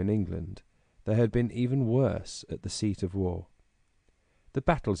home in England, there had been even worse at the seat of war. The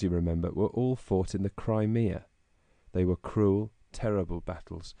battles, you remember, were all fought in the Crimea. They were cruel, terrible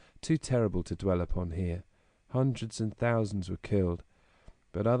battles, too terrible to dwell upon here. Hundreds and thousands were killed,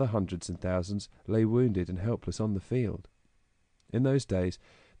 but other hundreds and thousands lay wounded and helpless on the field. In those days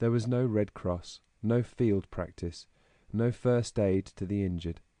there was no Red Cross, no field practice, no first aid to the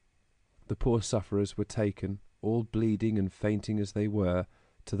injured. The poor sufferers were taken, all bleeding and fainting as they were,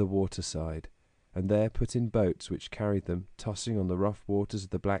 to the waterside, and there put in boats which carried them, tossing on the rough waters of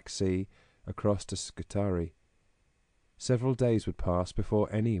the Black Sea, across to Scutari. Several days would pass before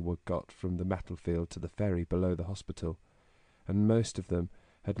any were got from the battlefield to the ferry below the hospital, and most of them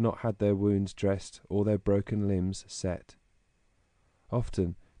had not had their wounds dressed or their broken limbs set.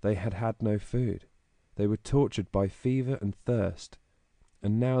 Often they had had no food. They were tortured by fever and thirst,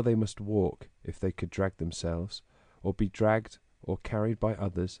 and now they must walk, if they could drag themselves, or be dragged or carried by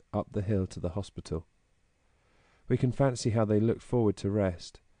others up the hill to the hospital. We can fancy how they looked forward to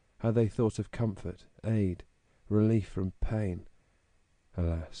rest, how they thought of comfort, aid, relief from pain.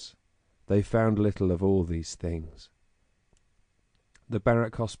 Alas, they found little of all these things. The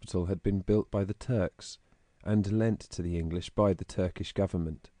barrack hospital had been built by the Turks, and lent to the English by the Turkish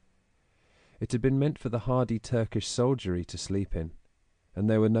government. It had been meant for the hardy Turkish soldiery to sleep in, and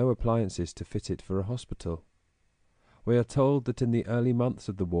there were no appliances to fit it for a hospital. We are told that in the early months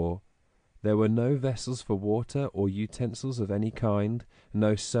of the war there were no vessels for water or utensils of any kind,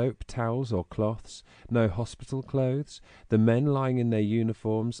 no soap, towels, or cloths, no hospital clothes, the men lying in their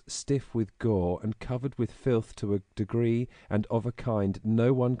uniforms, stiff with gore and covered with filth to a degree and of a kind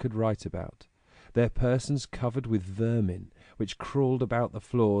no one could write about, their persons covered with vermin, which crawled about the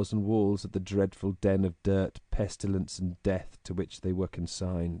floors and walls of the dreadful den of dirt, pestilence, and death to which they were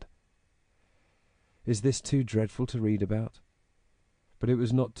consigned. Is this too dreadful to read about? But it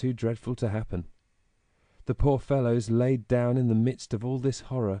was not too dreadful to happen. The poor fellows, laid down in the midst of all this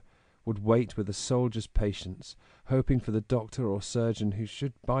horror, would wait with a soldier's patience, hoping for the doctor or surgeon who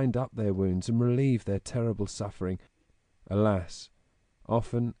should bind up their wounds and relieve their terrible suffering. Alas,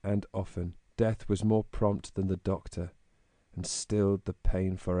 often and often death was more prompt than the doctor, and stilled the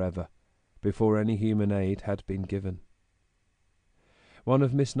pain forever, before any human aid had been given. One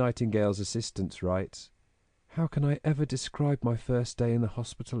of Miss Nightingale's assistants writes, "How can I ever describe my first day in the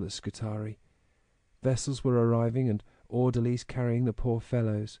hospital at Scutari? Vessels were arriving and orderlies carrying the poor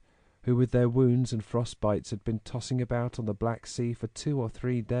fellows, who with their wounds and frostbites had been tossing about on the Black Sea for 2 or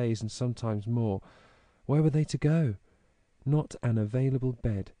 3 days and sometimes more. Where were they to go? Not an available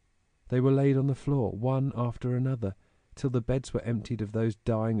bed. They were laid on the floor, one after another, till the beds were emptied of those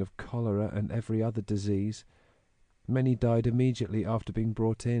dying of cholera and every other disease. Many died immediately after being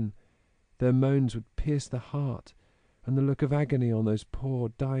brought in. Their moans would pierce the heart, and the look of agony on those poor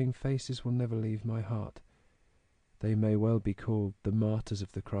dying faces will never leave my heart. They may well be called the martyrs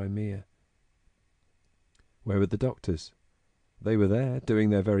of the Crimea." Where were the doctors? They were there, doing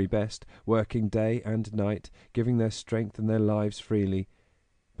their very best, working day and night, giving their strength and their lives freely,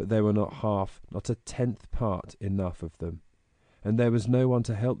 but there were not half, not a 10th part enough of them, and there was no one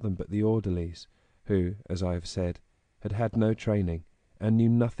to help them but the orderlies, who, as I have said, had had no training, and knew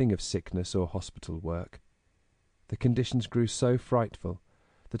nothing of sickness or hospital work. The conditions grew so frightful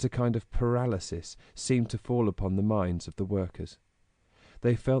that a kind of paralysis seemed to fall upon the minds of the workers.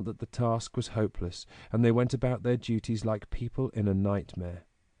 They felt that the task was hopeless, and they went about their duties like people in a nightmare.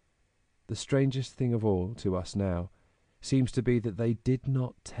 The strangest thing of all to us now seems to be that they did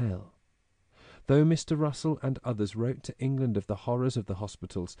not tell. Though Mr. Russell and others wrote to England of the horrors of the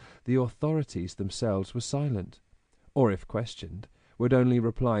hospitals, the authorities themselves were silent, or if questioned, would only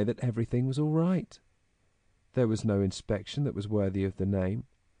reply that everything was all right. There was no inspection that was worthy of the name.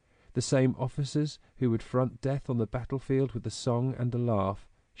 The same officers who would front death on the battlefield with a song and a laugh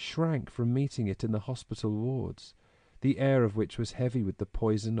shrank from meeting it in the hospital wards, the air of which was heavy with the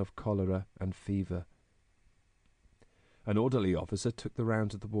poison of cholera and fever. An orderly officer took the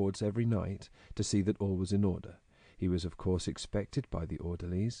round of the wards every night to see that all was in order. He was of course expected by the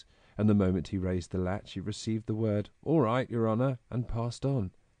orderlies, and the moment he raised the latch he received the word, "All right, Your Honour," and passed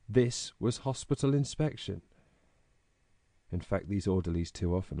on. This was hospital inspection. In fact, these orderlies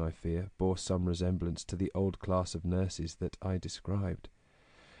too often, I fear, bore some resemblance to the old class of nurses that I described,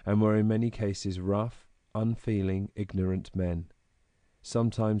 and were in many cases rough, unfeeling, ignorant men.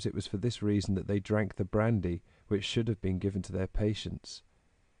 Sometimes it was for this reason that they drank the brandy which should have been given to their patients,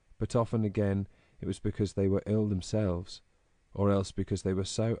 but often again it was because they were ill themselves, or else because they were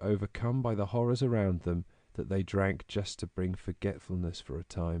so overcome by the horrors around them that they drank just to bring forgetfulness for a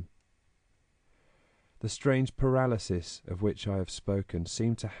time. The strange paralysis of which I have spoken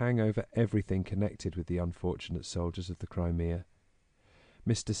seemed to hang over everything connected with the unfortunate soldiers of the Crimea.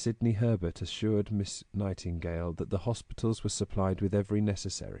 Mr. Sidney Herbert assured Miss Nightingale that the hospitals were supplied with every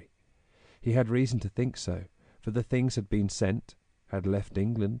necessary. He had reason to think so, for the things had been sent, had left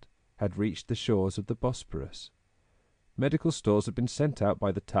England, had reached the shores of the Bosporus. Medical stores had been sent out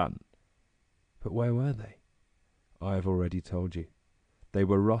by the ton. But where were they? I have already told you. They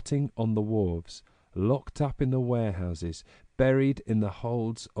were rotting on the wharves, locked up in the warehouses, buried in the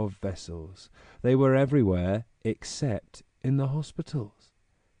holds of vessels. They were everywhere except in the hospitals.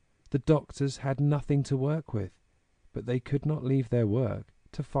 The doctors had nothing to work with, but they could not leave their work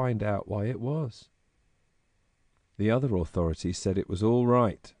to find out why it was. The other authorities said it was all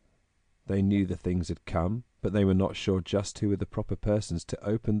right. They knew the things had come, but they were not sure just who were the proper persons to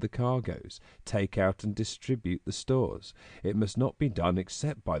open the cargoes, take out and distribute the stores. It must not be done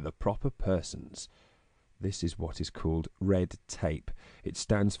except by the proper persons. This is what is called red tape. It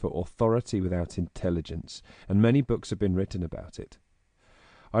stands for authority without intelligence, and many books have been written about it.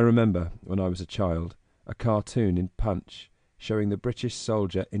 I remember, when I was a child, a cartoon in Punch, showing the British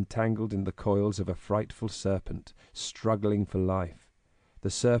soldier entangled in the coils of a frightful serpent, struggling for life. The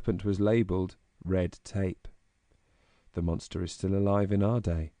serpent was labelled red tape. The monster is still alive in our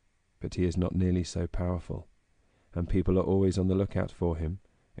day, but he is not nearly so powerful, and people are always on the lookout for him,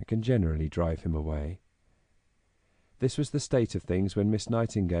 and can generally drive him away. This was the state of things when Miss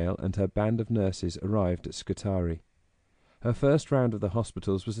Nightingale and her band of nurses arrived at Scutari. Her first round of the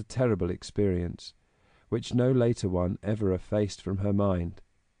hospitals was a terrible experience, which no later one ever effaced from her mind.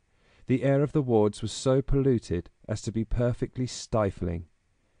 The air of the wards was so polluted as to be perfectly stifling.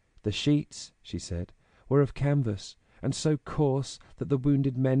 The sheets, she said, were of canvas, and so coarse that the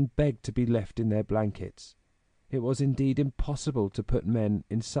wounded men begged to be left in their blankets. It was indeed impossible to put men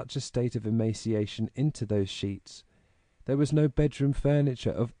in such a state of emaciation into those sheets. There was no bedroom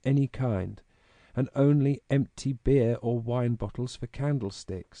furniture of any kind, and only empty beer or wine bottles for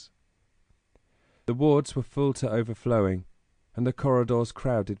candlesticks. The wards were full to overflowing, and the corridors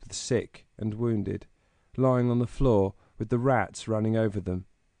crowded with sick and wounded, lying on the floor with the rats running over them.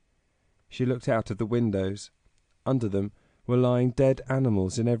 She looked out of the windows. Under them were lying dead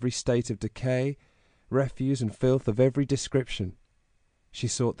animals in every state of decay, refuse and filth of every description. She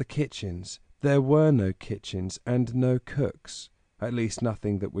sought the kitchens. There were no kitchens and no cooks, at least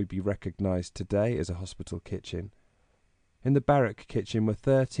nothing that would be recognised today as a hospital kitchen. In the barrack kitchen were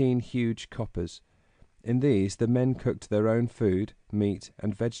 13 huge coppers. In these the men cooked their own food, meat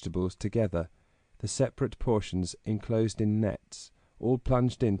and vegetables together, the separate portions enclosed in nets, all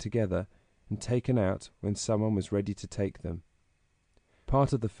plunged in together and taken out when someone was ready to take them.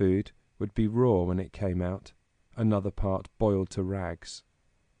 Part of the food would be raw when it came out, another part boiled to rags.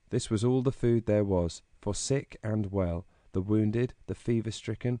 This was all the food there was, for sick and well, the wounded, the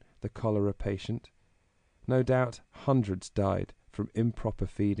fever-stricken, the cholera patient. No doubt hundreds died from improper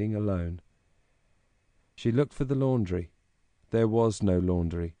feeding alone. She looked for the laundry. There was no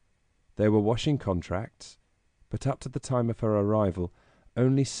laundry. There were washing contracts, but up to the time of her arrival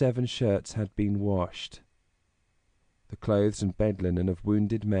only 7 shirts had been washed. The clothes and bed linen of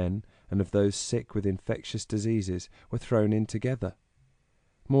wounded men and of those sick with infectious diseases were thrown in together.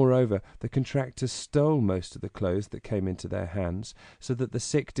 Moreover, the contractors stole most of the clothes that came into their hands, so that the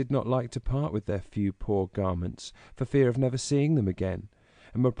sick did not like to part with their few poor garments, for fear of never seeing them again,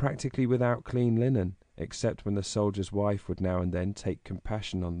 and were practically without clean linen, except when the soldier's wife would now and then take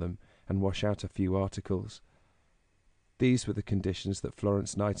compassion on them and wash out a few articles. These were the conditions that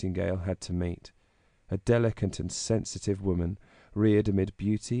Florence Nightingale had to meet. A delicate and sensitive woman, reared amid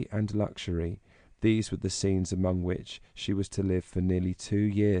beauty and luxury, these were the scenes among which she was to live for nearly 2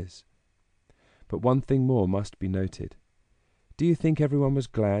 years. But one thing more must be noted. Do you think everyone was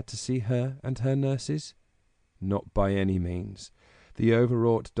glad to see her and her nurses? Not by any means. The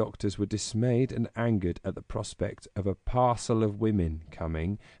overwrought doctors were dismayed and angered at the prospect of a parcel of women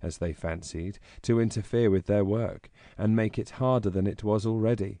coming, as they fancied, to interfere with their work, and make it harder than it was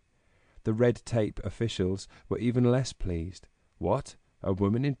already. The red tape officials were even less pleased. What? A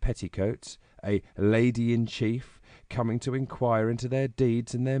woman in petticoats, a lady-in-chief, coming to inquire into their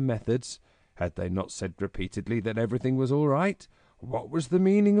deeds and their methods? Had they not said repeatedly that everything was all right? What was the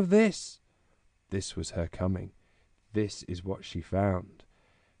meaning of this? This was her coming. This is what she found.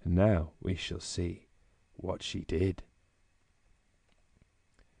 And now we shall see what she did.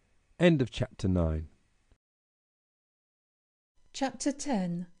 End of chapter 9. Chapter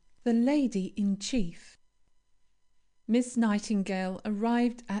 10. The Lady in Chief. Miss Nightingale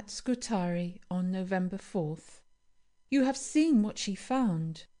arrived at Scutari on November 4th. You have seen what she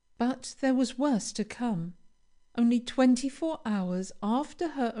found, but there was worse to come. Only 24 hours after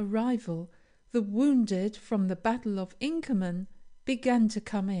her arrival, the wounded from the Battle of Inkerman began to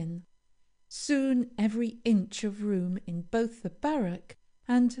come in. Soon every inch of room in both the barrack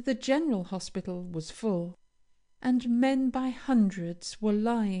and the general hospital was full, and men by hundreds were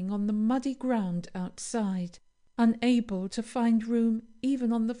lying on the muddy ground outside, unable to find room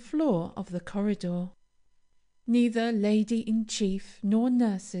even on the floor of the corridor. Neither Lady-in-Chief nor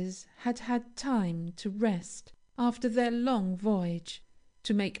nurses had had time to rest after their long voyage,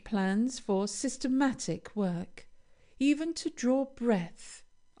 to make plans for systematic work, even to draw breath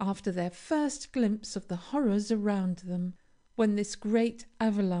after their first glimpse of the horrors around them, when this great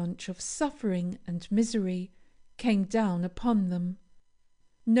avalanche of suffering and misery came down upon them.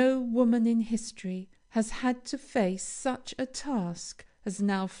 No woman in history has had to face such a task as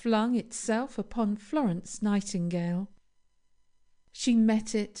now flung itself upon Florence Nightingale. She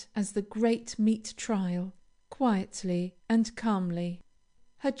met it as the great meat trial, quietly and calmly.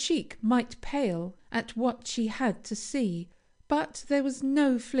 Her cheek might pale at what she had to see, but there was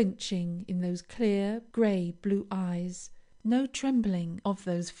no flinching in those clear grey blue eyes, no trembling of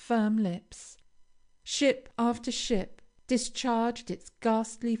those firm lips. Ship after ship discharged its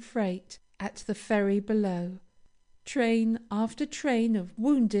ghastly freight at the ferry below. Train after train of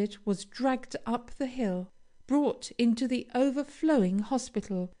wounded was dragged up the hill, brought into the overflowing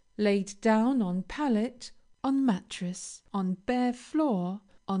hospital, laid down on pallet, on mattress, on bare floor,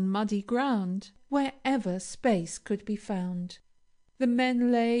 on muddy ground, wherever space could be found. The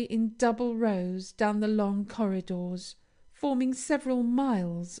men lay in double rows down the long corridors, forming several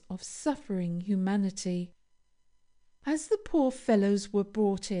miles of suffering humanity. As the poor fellows were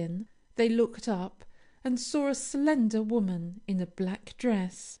brought in, they looked up and saw a slender woman in a black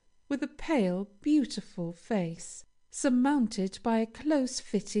dress, with a pale, beautiful face, surmounted by a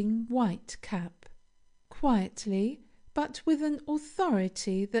close-fitting white cap. Quietly, but with an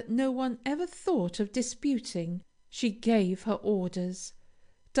authority that no one ever thought of disputing, she gave her orders,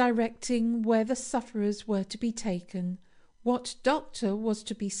 directing where the sufferers were to be taken, what doctor was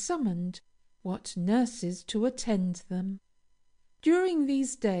to be summoned, what nurses to attend them. During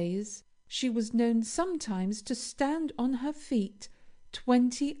these days she was known sometimes to stand on her feet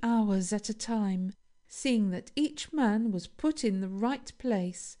 20 hours at a time, seeing that each man was put in the right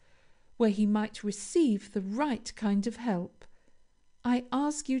place, where he might receive the right kind of help. I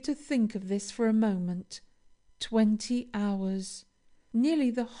ask you to think of this for a moment. 20 hours,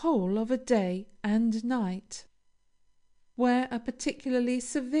 nearly the whole of a day and night. Where a particularly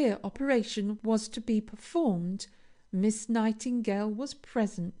severe operation was to be performed, Miss Nightingale was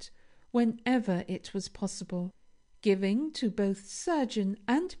present whenever it was possible, giving to both surgeon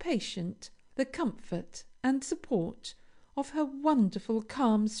and patient the comfort and support of her wonderful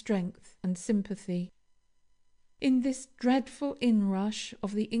calm strength and sympathy. In this dreadful inrush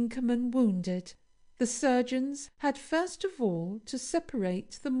of the Inkerman wounded, the surgeons had first of all to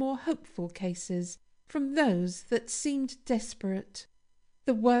separate the more hopeful cases from those that seemed desperate.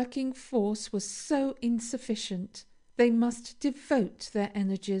 The working force was so insufficient, they must devote their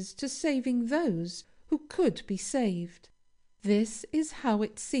energies to saving those who could be saved. This is how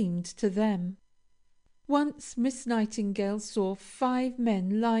it seemed to them. Once Miss Nightingale saw 5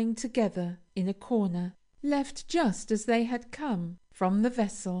 men lying together in a corner, left just as they had come from the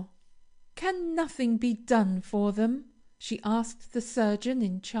vessel. "Can nothing be done for them?" she asked the surgeon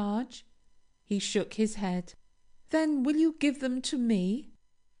in charge. He shook his head. "Then will you give them to me?"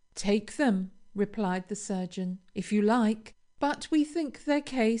 "Take them," replied the surgeon, "if you like, but we think their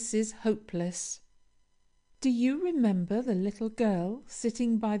case is hopeless." Do you remember the little girl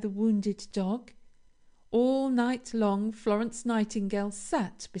sitting by the wounded dog? All night long Florence Nightingale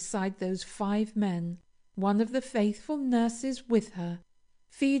sat beside those 5 men, one of the faithful nurses with her,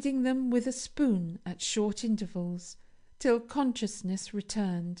 feeding them with a spoon at short intervals, till consciousness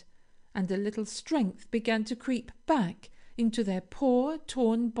returned, and a little strength began to creep back into their poor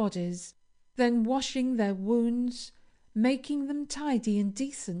torn bodies, then washing their wounds, making them tidy and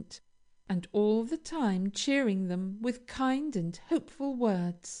decent, and all the time cheering them with kind and hopeful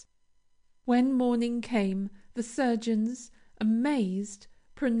words. When morning came, the surgeons, amazed,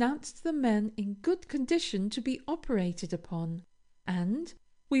 pronounced the men in good condition to be operated upon, and,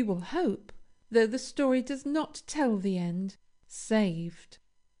 we will hope, though the story does not tell the end, saved.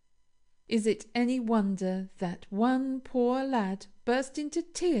 Is it any wonder that one poor lad burst into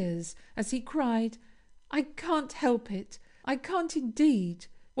tears as he cried, "I can't help it, I can't indeed,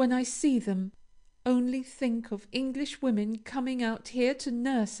 when I see them. Only think of English women coming out here to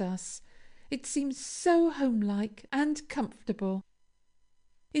nurse us. It seems so homelike and comfortable."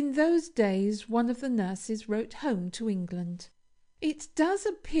 In those days one of the nurses wrote home to England: "It does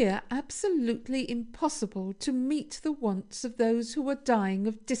appear absolutely impossible to meet the wants of those who are dying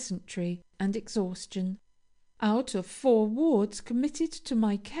of dysentery and exhaustion. Out of 4 wards committed to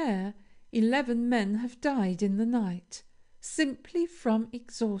my care, 11 men have died in the night, simply from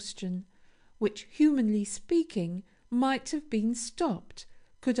exhaustion, which, humanly speaking, might have been stopped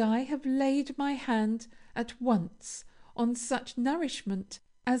could I have laid my hand at once on such nourishment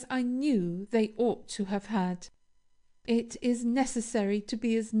as I knew they ought to have had. It is necessary to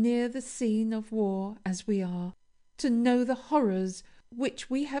be as near the scene of war as we are, to know the horrors which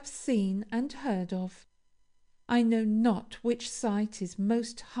we have seen and heard of. I know not which sight is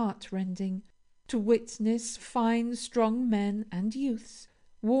most heart-rending, to witness fine strong men and youths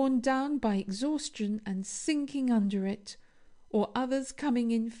worn down by exhaustion and sinking under it, or others coming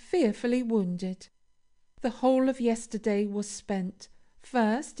in fearfully wounded. The whole of yesterday was spent,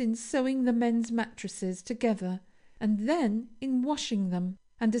 first in sewing the men's mattresses together, and then in washing them,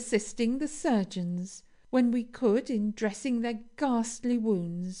 and assisting the surgeons, when we could, in dressing their ghastly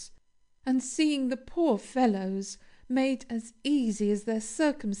wounds, and seeing the poor fellows made as easy as their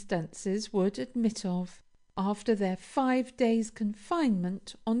circumstances would admit of, after their 5 days'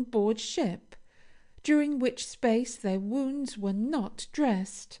 confinement on board ship, during which space their wounds were not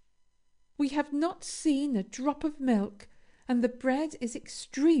dressed. We have not seen a drop of milk, and the bread is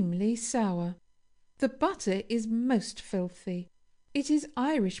extremely sour. The butter is most filthy. It is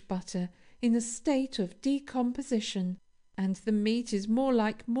Irish butter in a state of decomposition, and the meat is more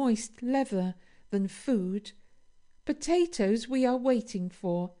like moist leather than food. Potatoes we are waiting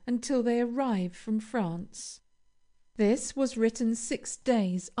for until they arrive from France." This was written 6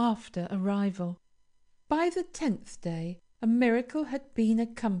 days after arrival. By the 10th day a miracle had been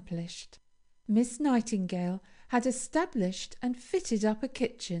accomplished. Miss Nightingale had established and fitted up a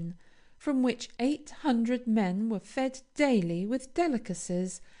kitchen, from which 800 men were fed daily with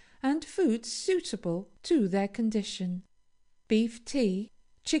delicacies and food suitable to their condition: beef tea,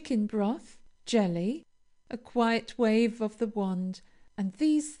 chicken broth, jelly, a quiet wave of the wand, and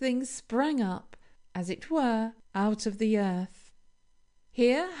these things sprang up, as it were, out of the earth.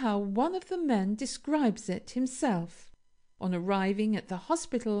 Hear how one of the men describes it himself. On arriving at the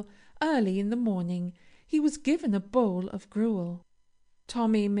hospital early in the morning, he was given a bowl of gruel.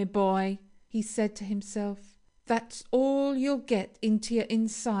 "Tommy, me boy," he said to himself, "that's all you'll get into your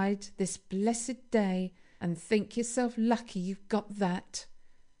inside this blessed day, and think yourself lucky you've got that."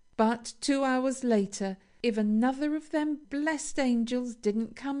 But 2 hours later, if another of them blessed angels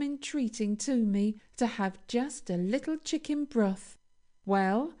didn't come entreating to me to have just a little chicken broth,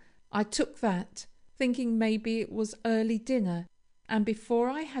 well, I took that, thinking maybe it was early dinner, and before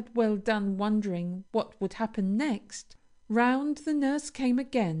I had well done wondering what would happen next, round the nurse came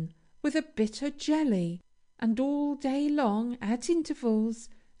again with a bitter jelly, and all day long, at intervals,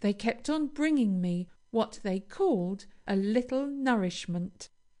 they kept on bringing me what they called a little nourishment.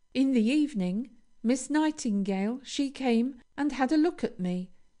 In the evening, Miss Nightingale, she came and had a look at me,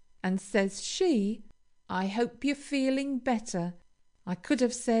 and says she, "I hope you're feeling better." I could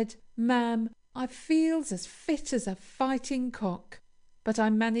have said, "Ma'am, I feels as fit as a fighting cock," but I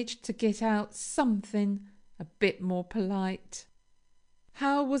managed to get out something a bit more polite.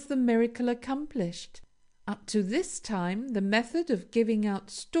 How was the miracle accomplished? Up to this time the method of giving out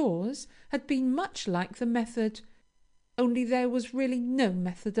stores had been much like the method, only there was really no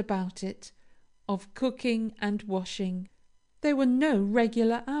method about it, of cooking and washing. There were no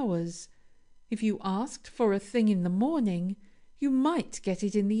regular hours. If you asked for a thing in the morning, you might get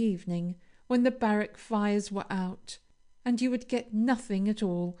it in the evening, when the barrack fires were out, and you would get nothing at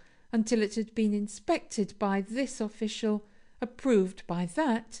all until it had been inspected by this official, approved by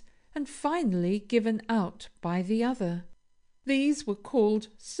that, and finally given out by the other. These were called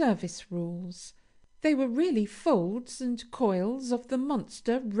service rules. They were really folds and coils of the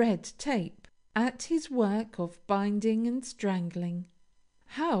monster red tape, at his work of binding and strangling.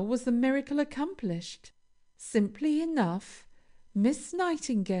 How was the miracle accomplished? Simply enough. Miss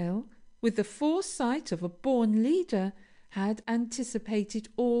Nightingale, with the foresight of a born leader, had anticipated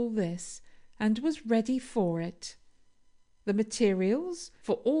all this, and was ready for it. The materials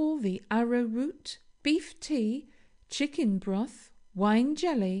for all the arrowroot, beef tea, chicken broth, wine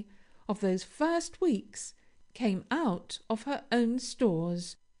jelly, of those first weeks came out of her own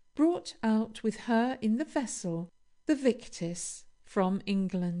stores, brought out with her in the vessel, the Victis, from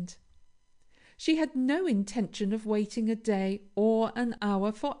England. She had no intention of waiting a day or an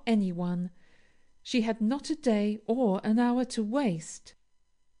hour for anyone. She had not a day or an hour to waste.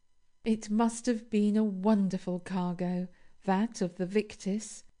 It must have been a wonderful cargo, that of the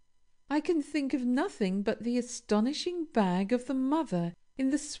Victis. I can think of nothing but the astonishing bag of the mother in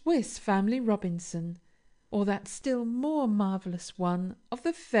the Swiss Family Robinson, or that still more marvellous one of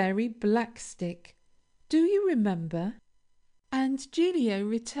the Fairy Blackstick. Do you remember? And Giulio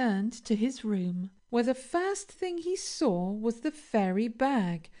returned to his room, where the first thing he saw was the fairy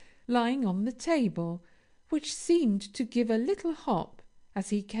bag lying on the table, which seemed to give a little hop as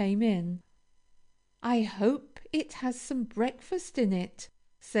he came in. "I hope it has some breakfast in it,"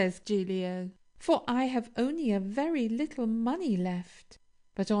 says Giulio, "for I have only a very little money left."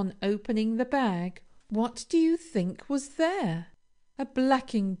 But on opening the bag, what do you think was there? A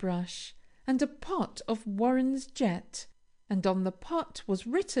blacking brush and a pot of Warren's jet, and on the pot was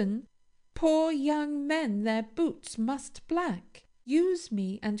written, "Poor young men their boots must black. Use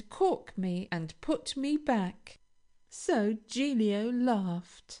me and cork me and put me back." So Giulio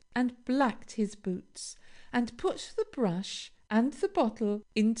laughed and blacked his boots, and put the brush and the bottle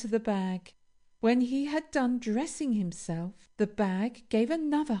into the bag. When he had done dressing himself, the bag gave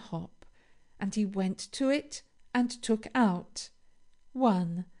another hop, and he went to it and took out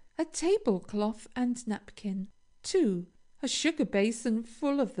 1. A tablecloth and napkin. 2. A sugar basin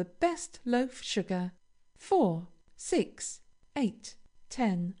full of the best loaf sugar. 4, 6, 8,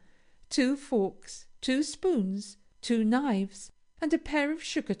 10. 2 forks, 2 spoons, 2 knives, and a pair of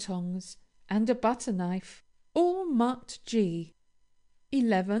sugar tongs, and a butter knife, all marked G.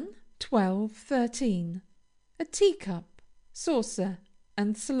 11, 12, 13. A teacup, saucer,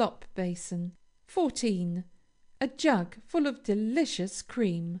 and slop basin. 14. A jug full of delicious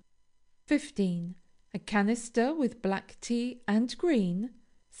cream. 15. A canister with black tea and green.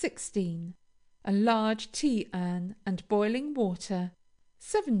 16. A large tea urn and boiling water.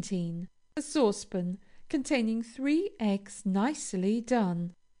 17. A saucepan containing 3 eggs nicely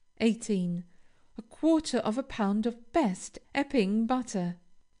done. 18. A quarter of a pound of best Epping butter.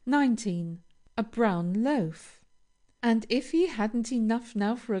 19. A brown loaf. And if he hadn't enough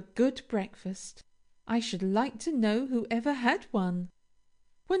now for a good breakfast, I should like to know who ever had one.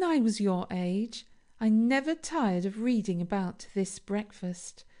 When I was your age, I never tired of reading about this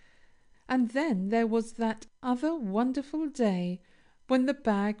breakfast. And then there was that other wonderful day when the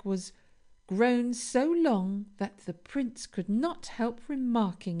bag was grown so long that the prince could not help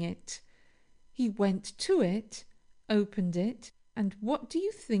remarking it. He went to it, opened it, and what do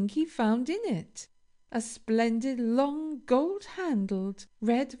you think he found in it? A splendid long gold-handled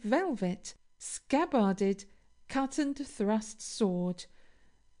red velvet, scabbarded, cut and thrust sword,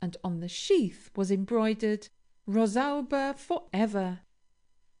 and on the sheath was embroidered "Rosalba for ever."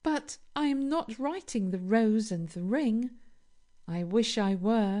 But I am not writing the rose and the ring. I wish I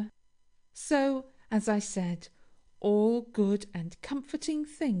were. So, as I said, all good and comforting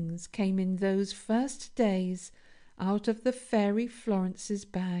things came in those first days out of the Fairy Florence's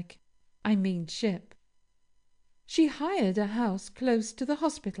bag, I mean ship. She hired a house close to the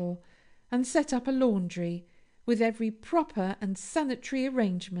hospital, and set up a laundry, with every proper and sanitary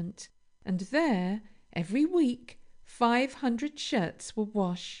arrangement, and there, every week, 500 shirts were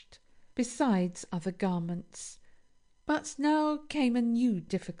washed, besides other garments. But now came a new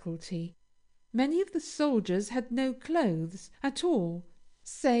difficulty. Many of the soldiers had no clothes at all,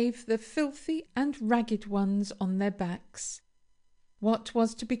 save the filthy and ragged ones on their backs. What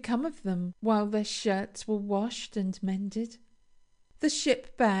was to become of them while their shirts were washed and mended? The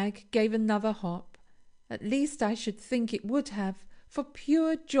ship bag gave another hop, at least I should think it would have, for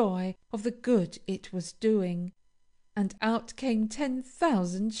pure joy of the good it was doing, and out came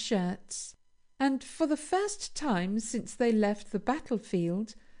 10,000 shirts, and for the first time since they left the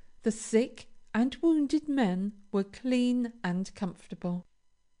battlefield, the sick and wounded men were clean and comfortable.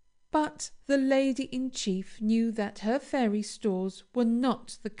 But the Lady-in-Chief knew that her fairy stores were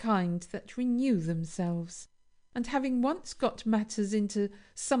not the kind that renew themselves, and having once got matters into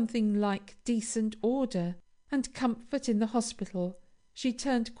something like decent order and comfort in the hospital, she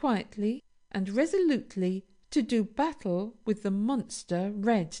turned quietly and resolutely to do battle with the monster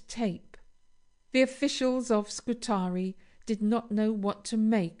red tape. The officials of Scutari did not know what to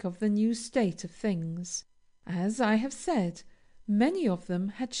make of the new state of things. As I have said, many of them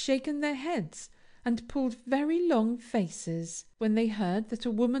had shaken their heads and pulled very long faces when they heard that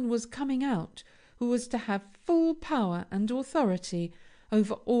a woman was coming out who was to have full power and authority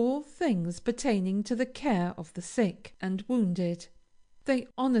over all things pertaining to the care of the sick and wounded. They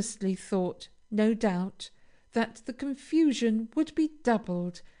honestly thought, no doubt, that the confusion would be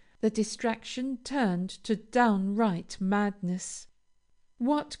doubled, the distraction turned to downright madness.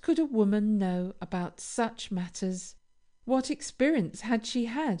 What could a woman know about such matters? What experience had she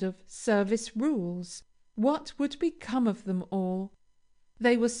had of service rules? What would become of them all?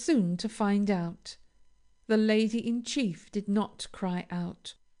 They were soon to find out. The Lady-in-Chief did not cry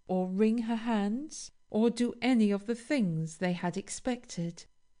out, or wring her hands, or do any of the things they had expected.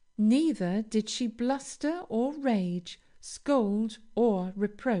 Neither did she bluster or rage, scold or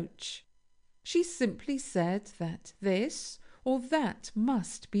reproach. She simply said that this or that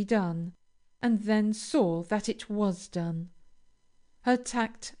must be done, and then saw that it was done. Her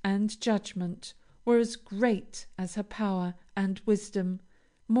tact and judgment were as great as her power and wisdom.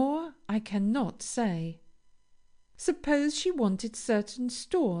 More I cannot say. Suppose she wanted certain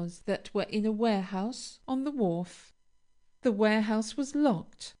stores that were in a warehouse on the wharf. The warehouse was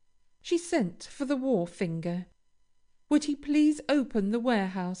locked. She sent for the wharfinger. Would he please open the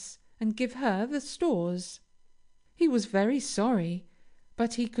warehouse and give her the stores? He was very sorry,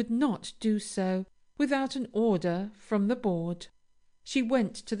 but he could not do so without an order from the board. She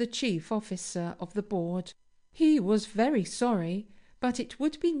went to the chief officer of the board. He was very sorry, but it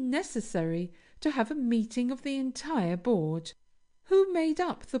would be necessary to have a meeting of the entire board. Who made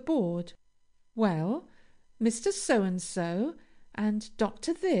up the board? Well, Mr. So-and-so, and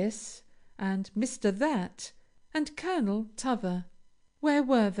Dr. This, and Mr. That, and Colonel T'other. Where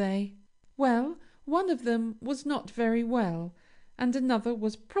were they? Well, one of them was not very well, and another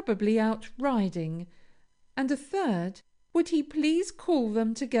was probably out riding, and a third, would he please call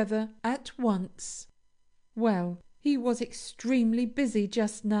them together at once? Well, he was extremely busy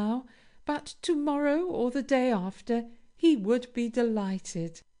just now, but to-morrow or the day after he would be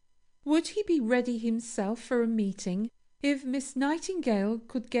delighted. Would he be ready himself for a meeting if Miss Nightingale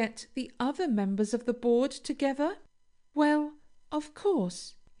could get the other members of the board together? Well, of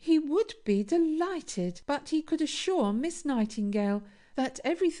course, he would be delighted, but he could assure Miss Nightingale that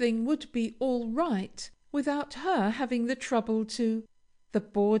everything would be all right without her having the trouble to. The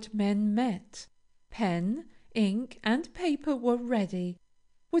board men met. Pen, ink, and paper were ready.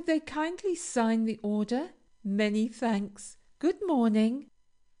 Would they kindly sign the order? Many thanks. Good morning.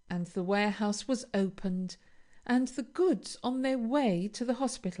 And the warehouse was opened, and the goods on their way to the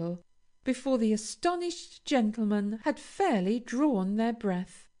hospital, before the astonished gentlemen had fairly drawn their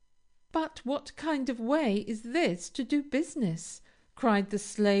breath. "But what kind of way is this to do business?" cried the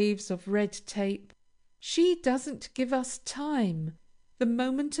slaves of red tape. "She doesn't give us time. The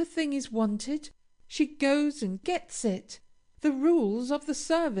moment a thing is wanted, she goes and gets it. The rules of the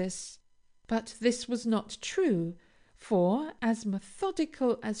service." But this was not true, for, as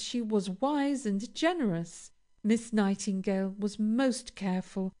methodical as she was wise and generous, Miss Nightingale was most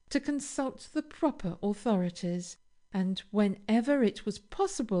careful to consult the proper authorities, and whenever it was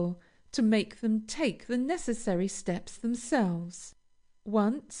possible, to make them take the necessary steps themselves.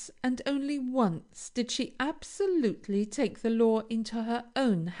 Once, and only once, did she absolutely take the law into her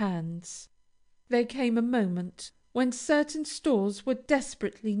own hands. There came a moment when certain stores were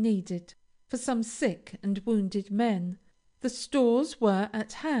desperately needed for some sick and wounded men. The stores were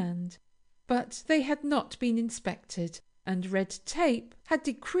at hand, but they had not been inspected, and red tape had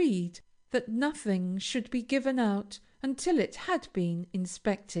decreed that nothing should be given out until it had been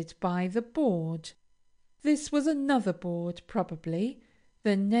inspected by the board. This was another board, probably.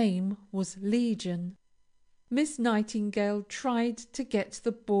 Their name was Legion. Miss Nightingale tried to get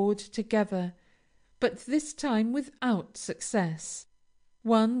the board together, but this time without success.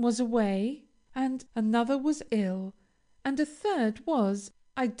 One was away, and another was ill, and a third was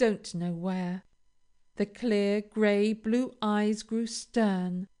I don't know where. The clear grey blue eyes grew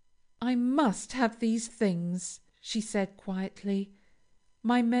stern. "I must have these things," she said quietly.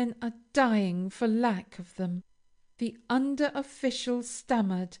 "My men are dying for lack of them." The under-official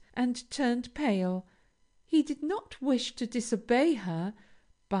stammered and turned pale. He did not wish to disobey her,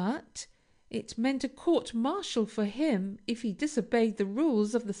 but it meant a court-martial for him if he disobeyed the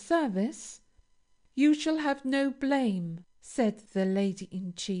rules of the service. "You shall have no blame," said the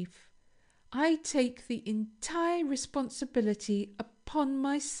Lady-in-Chief. "I take the entire responsibility upon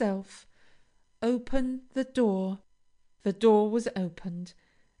myself. Open the door." The door was opened,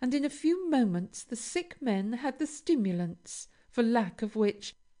 and in a few moments the sick men had the stimulants, for lack of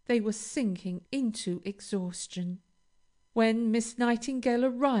which they were sinking into exhaustion. When Miss Nightingale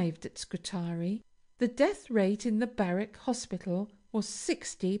arrived at Scutari, the death rate in the barrack hospital was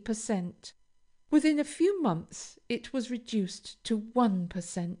 60%. Within a few months it was reduced to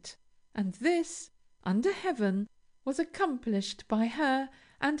 1%, and this, under heaven, was accomplished by her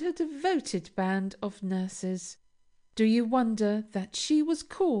and her devoted band of nurses. Do you wonder that she was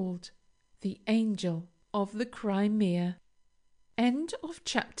called the Angel of the Crimea? End of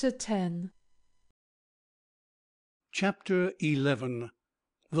chapter 10. Chapter 11.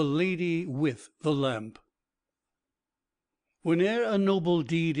 The Lady with the Lamp. Whene'er a noble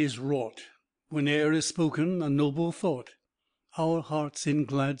deed is wrought, whene'er is spoken a noble thought, our hearts in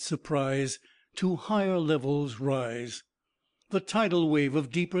glad surprise to higher levels rise. The tidal wave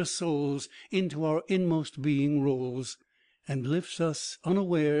of deeper souls into our inmost being rolls, and lifts us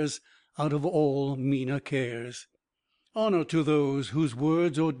unawares out of all meaner cares. Honor to those whose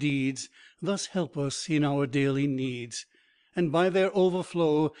words or deeds thus help us in our daily needs, and by their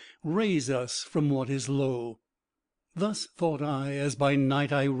overflow raise us from what is low. Thus thought I, as by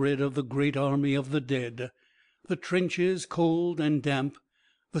night I read of the great army of the dead, the trenches cold and damp,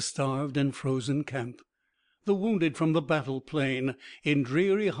 the starved and frozen camp, the wounded from the battle plain, in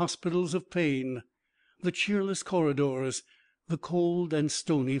dreary hospitals of pain, the cheerless corridors, the cold and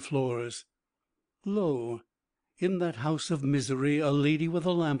stony floors. Lo! in that house of misery a lady with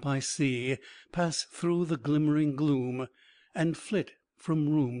a lamp I see pass through the glimmering gloom, and flit from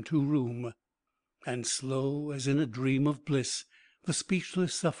room to room. And slow, as in a dream of bliss, the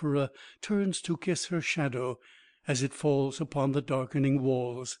speechless sufferer turns to kiss her shadow as it falls upon the darkening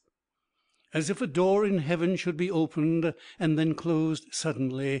walls. As if a door in heaven should be opened and then closed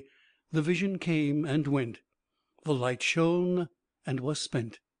suddenly, the vision came and went. The light shone and was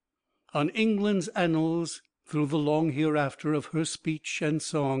spent. On England's annals, through the long hereafter of her speech and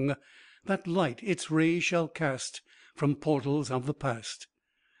song, that light its rays shall cast from portals of the past.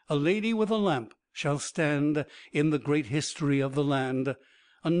 A lady with a lamp shall stand in the great history of the land,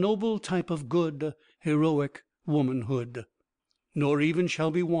 a noble type of good, heroic womanhood. Nor even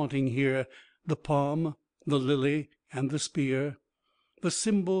shall be wanting here the palm, the lily, and the spear, the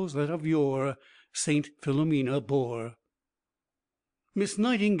symbols that of yore Saint Philomena bore. Miss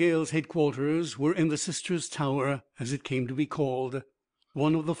Nightingale's headquarters were in the Sisters' Tower, as it came to be called,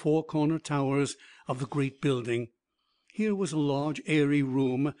 one of the four corner towers of the great building. Here was a large airy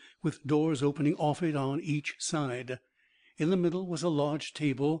room, with doors opening off it on each side. In the middle was a large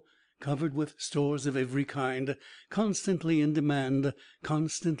table, covered with stores of every kind, constantly in demand,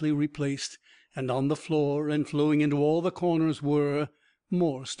 constantly replaced, and on the floor and flowing into all the corners were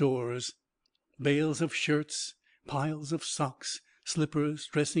more stores. Bales of shirts, piles of socks, slippers,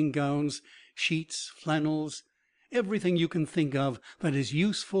 dressing gowns, sheets, flannels, everything you can think of that is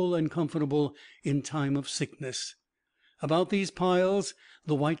useful and comfortable in time of sickness. About these piles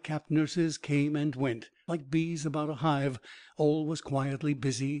the white-capped nurses came and went, like bees about a hive. All was quietly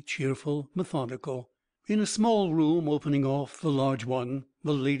busy, cheerful, methodical. In a small room opening off the large one,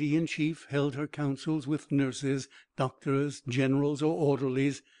 the Lady in Chief held her councils with nurses, doctors, generals, or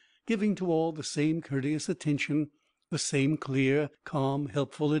orderlies, giving to all the same courteous attention, the same clear, calm,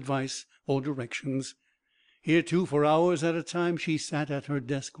 helpful advice or directions. Here, too, for hours at a time she sat at her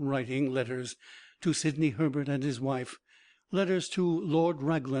desk writing letters to Sidney Herbert and his wife, letters to Lord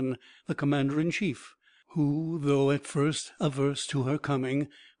Raglan, the Commander-in-Chief, who, though at first averse to her coming,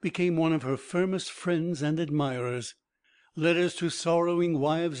 became one of her firmest friends and admirers, letters to sorrowing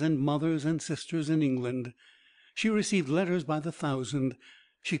wives and mothers and sisters in England. She received letters by the thousand.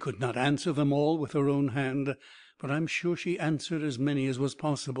 She could not answer them all with her own hand, but I'm sure she answered as many as was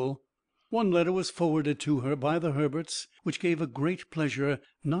possible. One letter was forwarded to her by the Herberts, which gave a great pleasure,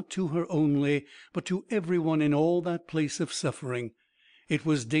 not to her only, but to every one in all that place of suffering. It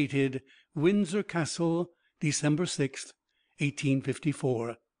was dated Windsor Castle, December 6th,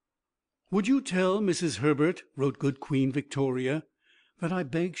 1854. "Would you tell Mrs. Herbert," wrote good Queen Victoria, "that I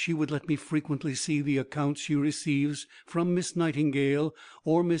beg she would let me frequently see the accounts she receives from Miss Nightingale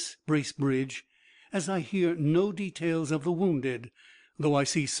or Miss Bracebridge, as I hear no details of the wounded, though I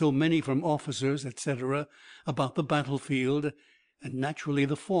see so many from officers, etc., about the battlefield, and naturally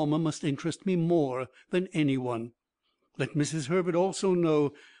the former must interest me more than any one. Let Mrs. Herbert also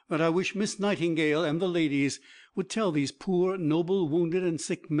know that I wish Miss Nightingale and the ladies would tell these poor, noble, wounded, and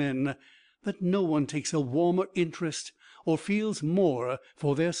sick men that no one takes a warmer interest or feels more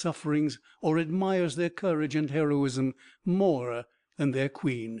for their sufferings or admires their courage and heroism more than their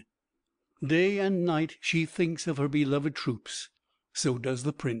Queen. Day and night she thinks of her beloved troops. So does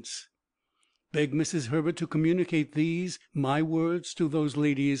the Prince. Beg Mrs. Herbert to communicate these my words to those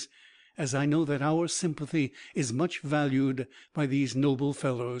ladies, as I know that our sympathy is much valued by these noble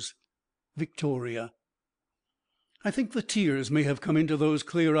fellows. Victoria." I think the tears may have come into those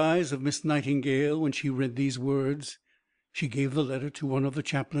clear eyes of Miss Nightingale when she read these words. She gave the letter to one of the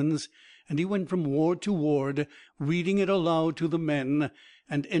chaplains, and he went from ward to ward, reading it aloud to the men,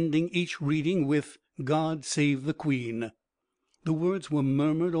 and ending each reading with "God save the Queen." The words were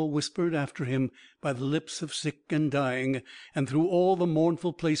murmured or whispered after him by the lips of sick and dying, and through all the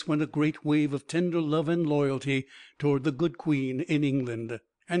mournful place went a great wave of tender love and loyalty toward the good Queen in England,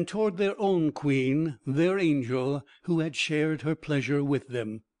 and toward their own Queen, their angel, who had shared her pleasure with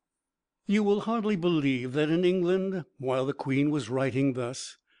them. You will hardly believe that in England, while the Queen was writing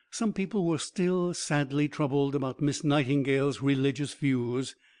thus, some people were still sadly troubled about Miss Nightingale's religious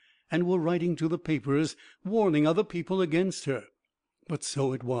views, and were writing to the papers warning other people against her. But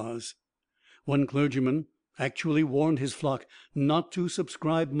so it was. One clergyman actually warned his flock not to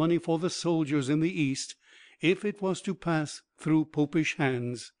subscribe money for the soldiers in the East if it was to pass through popish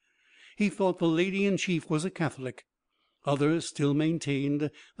hands. He thought the Lady in Chief was a Catholic. Others still maintained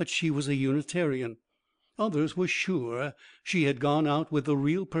that she was a Unitarian. Others were sure she had gone out with the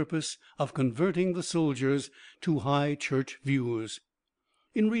real purpose of converting the soldiers to high church views.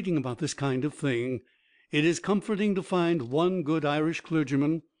 In reading about this kind of thing, it is comforting to find one good Irish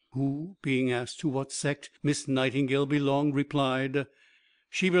clergyman who, being asked to what sect Miss Nightingale belonged, replied,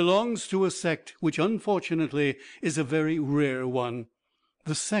 "She belongs to a sect which unfortunately is a very rare one,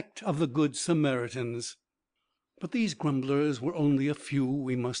 the sect of the Good Samaritans." But these grumblers were only a few,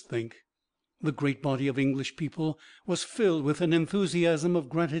 we must think. The great body of English people was filled with an enthusiasm of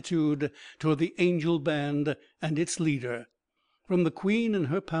gratitude toward the Angel Band and its leader. From the Queen in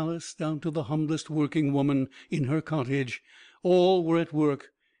her palace down to the humblest working woman in her cottage, all were at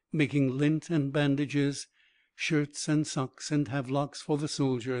work making lint and bandages, shirts and socks and havelocks for the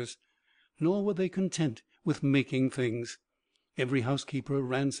soldiers. Nor were they content with making things. Every housekeeper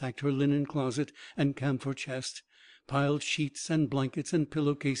ransacked her linen closet and camphor chest, piled sheets and blankets and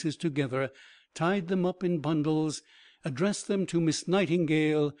pillow-cases together, tied them up in bundles, addressed them to Miss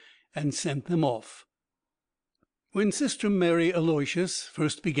Nightingale, and sent them off. When Sister Mary Aloysius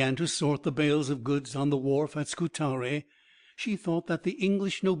first began to sort the bales of goods on the wharf at Scutari, she thought that the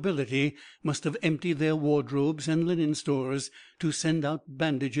English nobility must have emptied their wardrobes and linen stores to send out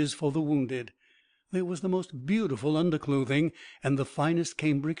bandages for the wounded. There was the most beautiful underclothing, and the finest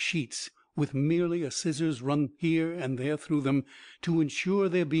cambric sheets, with merely a scissors run here and there through them to ensure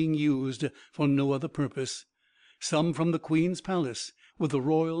their being used for no other purpose. Some from the Queen's palace, with the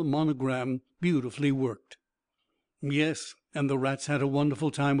royal monogram, beautifully worked. Yes, and the rats had a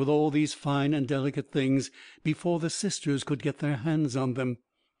wonderful time with all these fine and delicate things before the sisters could get their hands on them.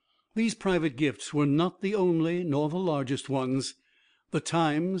 These private gifts were not the only nor the largest ones. The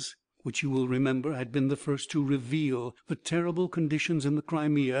Times, which you will remember had been the first to reveal the terrible conditions in the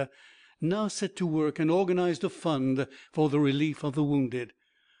Crimea, now set to work and organized a fund for the relief of the wounded.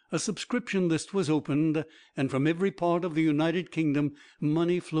 A subscription list was opened, and from every part of the United Kingdom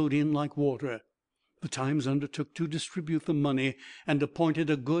money flowed in like water. The Times undertook to distribute the money, and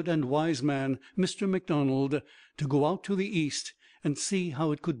appointed a good and wise man, Mr. Macdonald, to go out to the East and see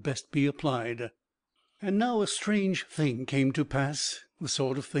how it could best be applied. And now a strange thing came to pass, the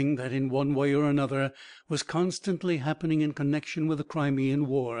sort of thing that in one way or another was constantly happening in connection with the Crimean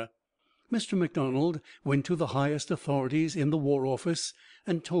War. Mr. Macdonald went to the highest authorities in the War Office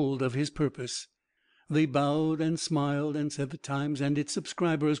and told of his purpose. They bowed and smiled and said the Times and its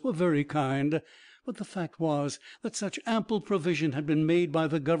subscribers were very kind, but the fact was that such ample provision had been made by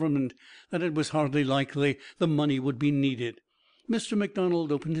the government that it was hardly likely the money would be needed. Mr.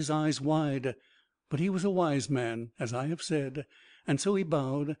 Macdonald opened his eyes wide, but he was a wise man, as I have said, and so he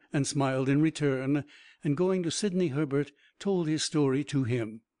bowed and smiled in return, and going to Sidney Herbert, told his story to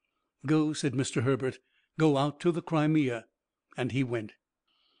him. "Go," said Mr. Herbert, "go out to the Crimea," and he went.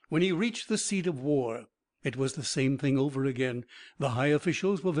 When he reached the seat of war, it was the same thing over again. The high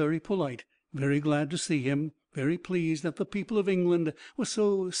officials were very polite, very glad to see him, very pleased that the people of England were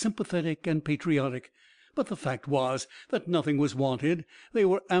so sympathetic and patriotic. But the fact was that nothing was wanted. They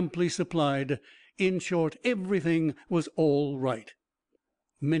were amply supplied. In short, everything was all right.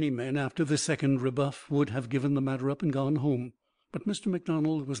 Many men, after the second rebuff, would have given the matter up and gone home. But Mr.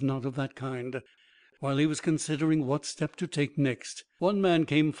 Macdonald was not of that kind. While he was considering what step to take next, one man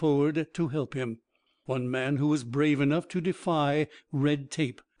came forward to help him, one man who was brave enough to defy red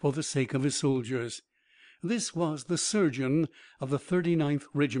tape for the sake of his soldiers. This was the surgeon of the 39th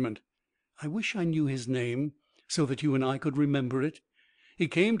Regiment. I wish I knew his name, so that you and I could remember it. He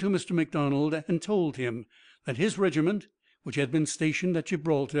came to Mr. Macdonald and told him that his regiment, which had been stationed at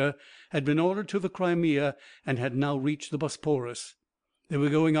Gibraltar, had been ordered to the Crimea and had now reached the Bosporus. They were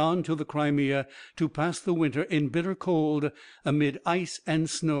going on to the Crimea to pass the winter in bitter cold amid ice and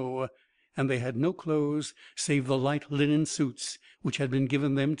snow, and they had no clothes save the light linen suits which had been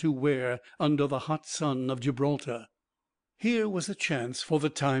given them to wear under the hot sun of Gibraltar. Here was a chance for the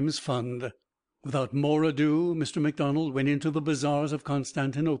Times Fund. Without more ado, Mr. MacDonald went into the bazaars of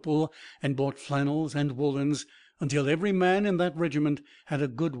Constantinople and bought flannels and woolens, until every man in that regiment had a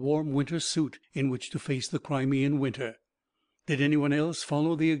good warm winter suit in which to face the Crimean winter. Did anyone else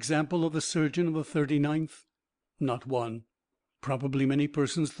follow the example of the surgeon of the 39th? Not one. Probably many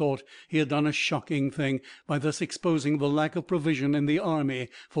persons thought he had done a shocking thing by thus exposing the lack of provision in the army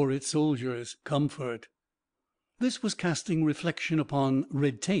for its soldiers' comfort. This was casting reflection upon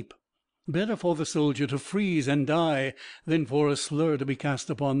red tape. Better for the soldier to freeze and die than for a slur to be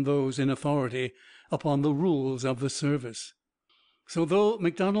cast upon those in authority, upon the rules of the service. So though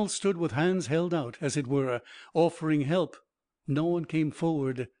MacDonald stood with hands held out, as it were, offering help, no one came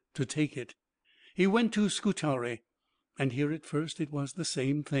forward to take it. He went to Scutari, and here at first it was the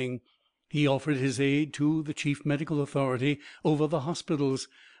same thing. He offered his aid to the chief medical authority over the hospitals.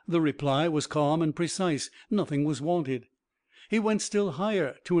 The reply was calm and precise. Nothing was wanted. He went still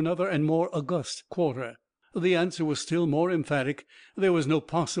higher, to another and more august quarter. The answer was still more emphatic. There was no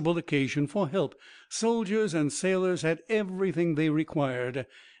possible occasion for help. Soldiers and sailors had everything they required.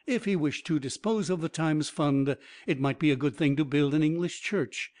 If he wished to dispose of the Times Fund, it might be a good thing to build an English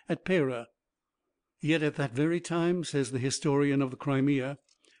church at Pera. Yet at that very time, says the historian of the Crimea,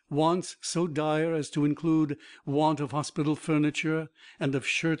 wants so dire as to include want of hospital furniture, and of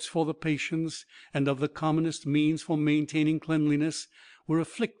shirts for the patients, and of the commonest means for maintaining cleanliness, were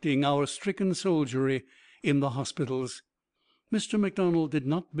afflicting our stricken soldiery in the hospitals. Mr. MacDonald did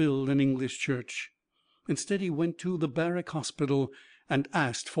not build an English church. Instead, he went to the barrack hospital and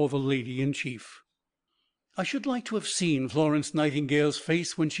asked for the Lady-in-Chief. I should like to have seen Florence Nightingale's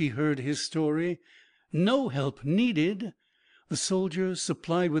face when she heard his story. No help needed. The soldiers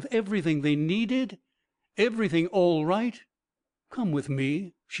supplied with everything they needed. Everything all right. Come with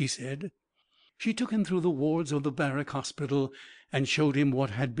me, she said. She took him through the wards of the barrack hospital, and showed him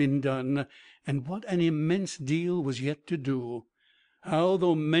what had been done, and what an immense deal was yet to do. How,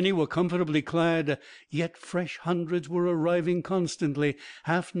 though many were comfortably clad, yet fresh hundreds were arriving constantly,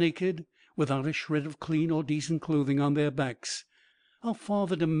 half naked, without a shred of clean or decent clothing on their backs. How far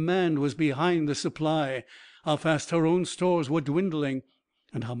the demand was behind the supply, how fast her own stores were dwindling,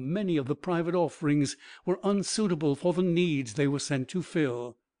 and how many of the private offerings were unsuitable for the needs they were sent to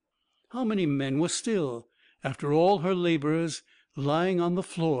fill. How many men were still, after all her labors, lying on the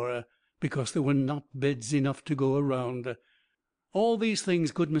floor because there were not beds enough to go around. All these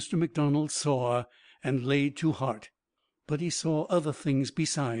things good Mr. MacDonald saw and laid to heart, but he saw other things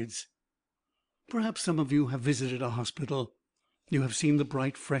besides. Perhaps some of you have visited a hospital. You have seen the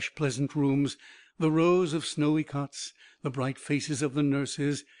bright, fresh, pleasant rooms, the rows of snowy cots, the bright faces of the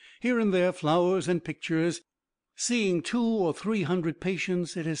nurses, here and there flowers and pictures. Seeing 200 or 300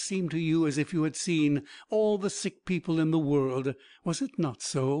 patients, it has seemed to you as if you had seen all the sick people in the world. Was it not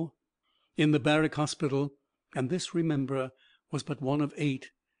so? In the barrack hospital, and this, remember, was but one of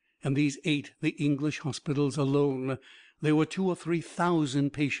 8, and these 8 the English hospitals alone, there were 2,000 or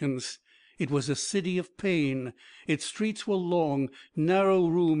 3,000 patients. It was a city of pain. Its streets were long, narrow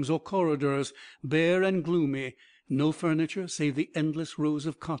rooms or corridors, bare and gloomy, no furniture save the endless rows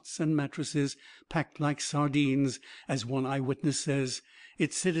of cots and mattresses, packed like sardines, as one eyewitness says,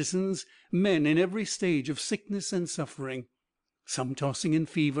 its citizens, men in every stage of sickness and suffering, some tossing in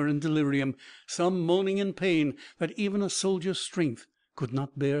fever and delirium, some moaning in pain that even a soldier's strength could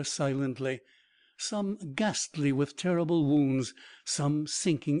not bear silently, some ghastly with terrible wounds, some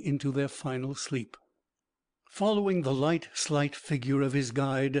sinking into their final sleep. Following the light, slight figure of his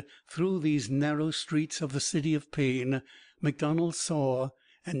guide through these narrow streets of the city of pain, MacDonald saw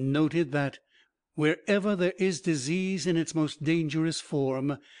and noted that wherever there is disease in its most dangerous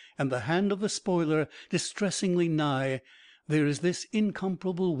form, and the hand of the spoiler distressingly nigh, there is this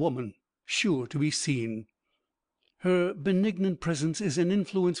incomparable woman sure to be seen. Her benignant presence is an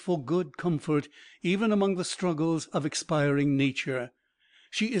influence for good comfort even among the struggles of expiring nature.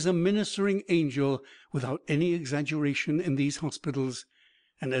 She is a ministering angel without any exaggeration in these hospitals,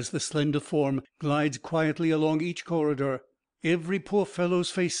 and as the slender form glides quietly along each corridor, every poor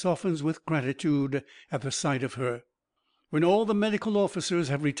fellow's face softens with gratitude at the sight of her. When all the medical officers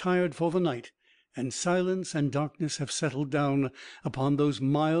have retired for the night, and silence and darkness have settled down upon those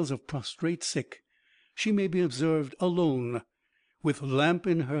miles of prostrate sick, she may be observed alone, with lamp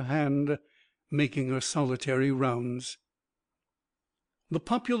in her hand, making her solitary rounds. The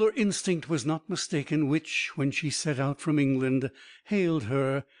popular instinct was not mistaken which, when she set out from England, hailed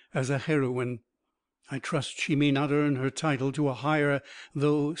her as a heroine. I trust she may not earn her title to a higher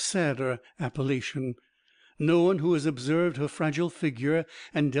though sadder appellation. No one who has observed her fragile figure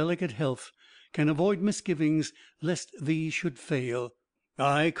and delicate health can avoid misgivings lest these should fail.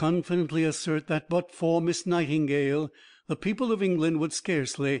 I confidently assert that but for Miss Nightingale, the people of England would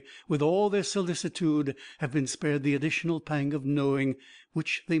scarcely, with all their solicitude, have been spared the additional pang of knowing,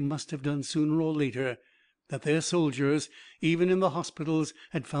 which they must have done sooner or later, that their soldiers, even in the hospitals,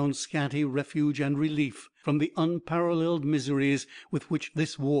 had found scanty refuge and relief from the unparalleled miseries with which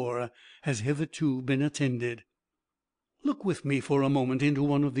this war has hitherto been attended. Look with me for a moment into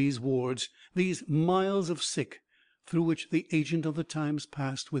one of these wards, these miles of sick, through which the agent of the Times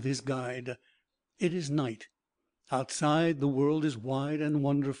passed with his guide. It is night. Outside, the world is wide and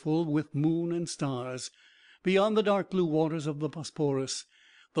wonderful with moon and stars. Beyond the dark blue waters of the Bosporus,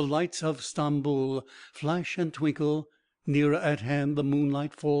 the lights of Stamboul flash and twinkle. Nearer at hand, the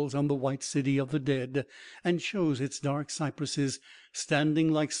moonlight falls on the white city of the dead, and shows its dark cypresses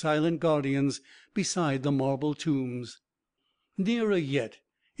standing like silent guardians beside the marble tombs. Nearer yet,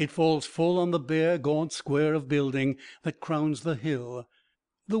 it falls full on the bare, gaunt square of building that crowns the hill.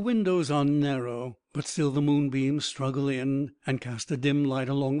 The windows are narrow, but still the moonbeams struggle in and cast a dim light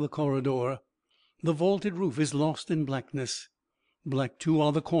along the corridor. The vaulted roof is lost in blackness. Black, too,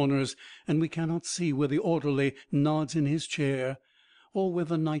 are the corners, and we cannot see where the orderly nods in his chair, or where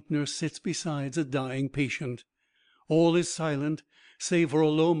the night nurse sits beside a dying patient. All is silent, save for a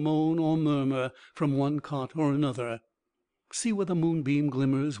low moan or murmur from one cot or another. See where the moonbeam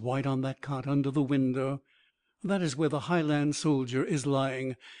glimmers white on that cot under the window. That is where the Highland soldier is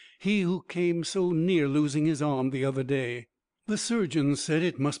lying, he who came so near losing his arm the other day. The surgeons said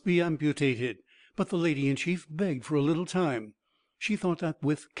it must be amputated, but the Lady in Chief begged for a little time. She thought that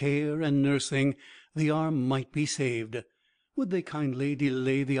with care and nursing the arm might be saved. Would they kindly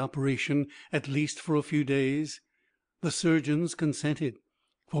delay the operation at least for a few days? The surgeons consented,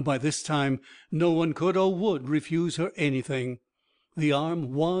 for by this time no one could or would refuse her anything. The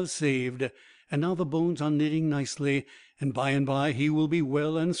arm was saved, and now the bones are knitting nicely, and by he will be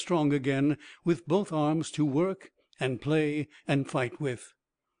well and strong again, with both arms to work and play and fight with.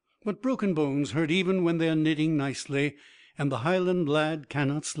 But broken bones hurt even when they are knitting nicely, and the Highland lad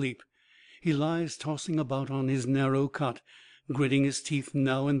cannot sleep. He lies tossing about on his narrow cot, gritting his teeth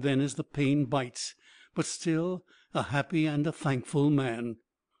now and then as the pain bites, but still a happy and a thankful man.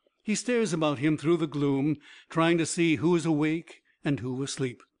 He stares about him through the gloom, trying to see who is awake and who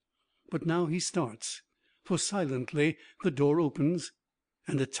asleep. But now he starts, for silently the door opens,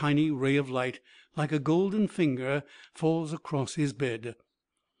 and a tiny ray of light, like a golden finger, falls across his bed.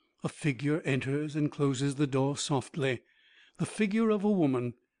 A figure enters and closes the door softly. The figure of a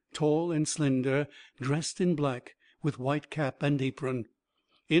woman, tall and slender, dressed in black, with white cap and apron.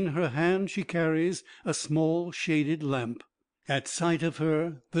 In her hand she carries a small shaded lamp. At sight of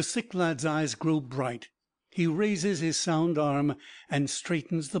her, the sick lad's eyes grow bright. He raises his sound arm and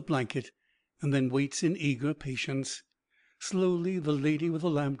straightens the blanket, and then waits in eager patience. Slowly the lady with the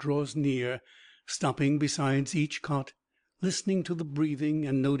lamp draws near, stopping beside each cot, listening to the breathing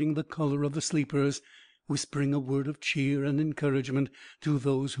and noting the color of the sleepers, whispering a word of cheer and encouragement to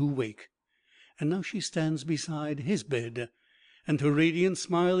those who wake. And now she stands beside his bed, and her radiant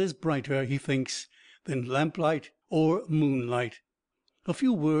smile is brighter, he thinks, than lamplight or moonlight. A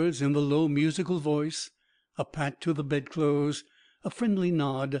few words in the low musical voice, a pat to the bedclothes, a friendly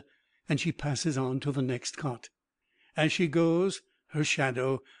nod, and she passes on to the next cot. As she goes, her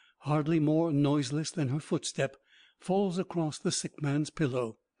shadow, hardly more noiseless than her footstep, falls across the sick man's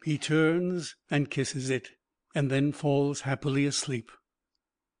pillow. He turns and kisses it, and then falls happily asleep.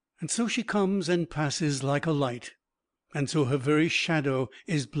 And so she comes and passes like a light, and so her very shadow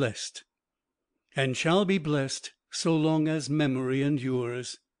is blessed, and shall be blessed so long as memory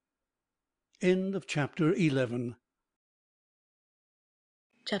endures. End of chapter 11.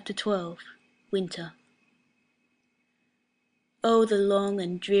 Chapter 12. Winter. Oh, the long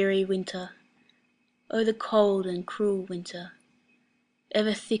and dreary winter! Oh, the cold and cruel winter!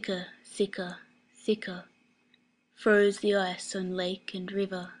 Ever thicker, thicker, thicker froze the ice on lake and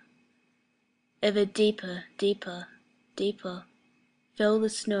river. Ever deeper, deeper, deeper fell the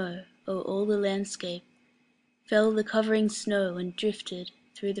snow o'er all the landscape, fell the covering snow and drifted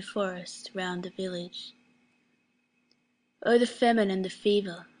through the forest round the village. Oh, the famine and the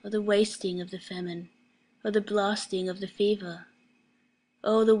fever! Oh, the wasting of the famine! Oh, the blasting of the fever!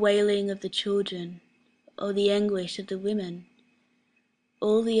 Oh, the wailing of the children! Oh, the anguish of the women!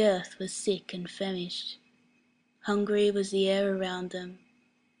 All the earth was sick and famished. Hungry was the air around them,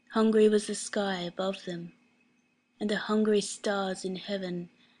 hungry was the sky above them, and the hungry stars in heaven,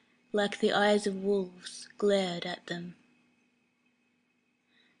 like the eyes of wolves, glared at them.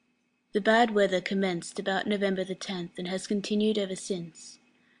 The bad weather commenced about November the 10th and has continued ever since.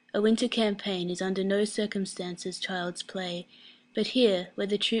 A winter campaign is under no circumstances child's play, But here, where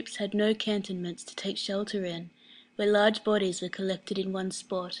the troops had no cantonments to take shelter in, where large bodies were collected in one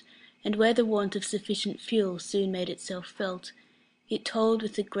spot, and where the want of sufficient fuel soon made itself felt, it told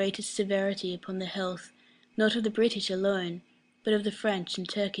with the greatest severity upon the health, not of the British alone, but of the French and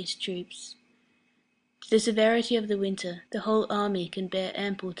Turkish troops. To the severity of the winter the whole army can bear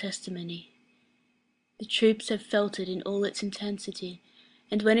ample testimony. The troops have felt it in all its intensity,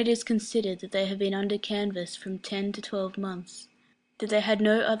 and when it is considered that they have been under canvas from 10 to 12 months, that they had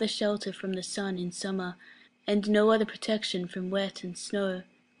no other shelter from the sun in summer, and no other protection from wet and snow,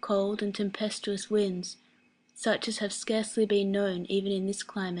 cold and tempestuous winds, such as have scarcely been known even in this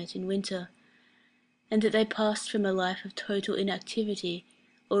climate in winter, and that they passed from a life of total inactivity,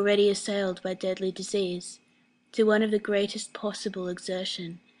 already assailed by deadly disease, to one of the greatest possible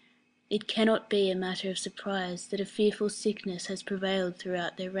exertion, it cannot be a matter of surprise that a fearful sickness has prevailed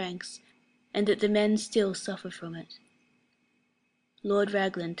throughout their ranks, and that the men still suffer from it. Lord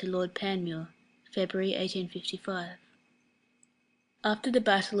Raglan to Lord Panmure, February 1855. After the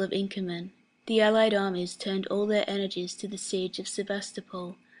Battle of Inkerman, the Allied armies turned all their energies to the siege of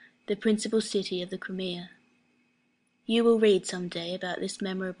Sevastopol, the principal city of the Crimea. You will read some day about this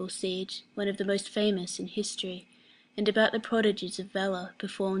memorable siege, one of the most famous in history, and about the prodigies of valour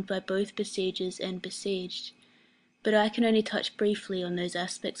performed by both besiegers and besieged, but I can only touch briefly on those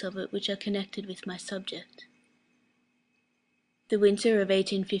aspects of it which are connected with my subject. The winter of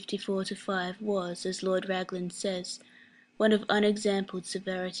 1854–5 was, as Lord Raglan says, one of unexampled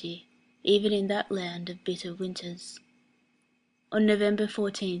severity, even in that land of bitter winters. On November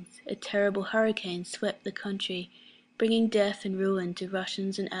 14th, a terrible hurricane swept the country, bringing death and ruin to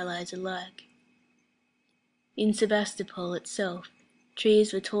Russians and Allies alike. In Sevastopol itself,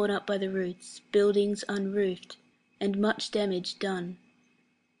 trees were torn up by the roots, buildings unroofed, and much damage done.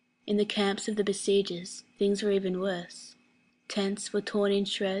 In the camps of the besiegers, things were even worse. Tents were torn in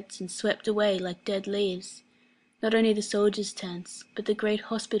shreds and swept away like dead leaves. Not only the soldiers' tents, but the great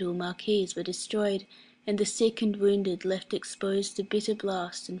hospital marquees were destroyed, and the sick and wounded left exposed to bitter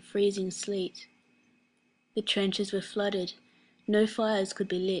blast and freezing sleet. The trenches were flooded, no fires could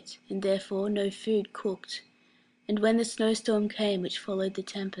be lit, and therefore no food cooked. And when the snowstorm came which followed the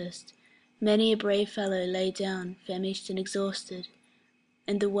tempest, many a brave fellow lay down, famished and exhausted,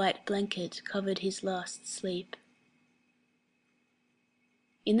 and the white blanket covered his last sleep.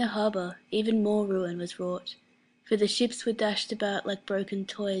 In the harbour even more ruin was wrought, for the ships were dashed about like broken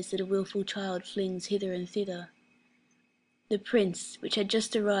toys that a wilful child flings hither and thither. The Prince, which had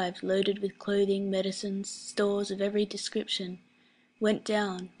just arrived loaded with clothing, medicines, stores of every description, went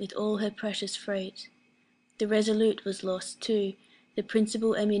down with all her precious freight. The Resolute was lost too, the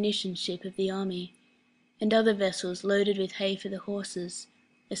principal ammunition ship of the army, and other vessels loaded with hay for the horses,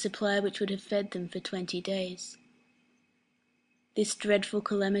 a supply which would have fed them for 20 days. This dreadful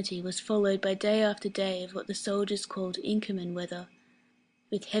calamity was followed by day after day of what the soldiers called Inkerman weather,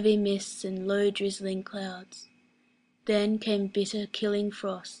 with heavy mists and low drizzling clouds. Then came bitter killing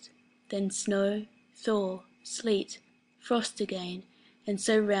frost, then snow, thaw, sleet, frost again, and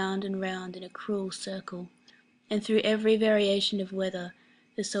so round and round in a cruel circle. And through every variation of weather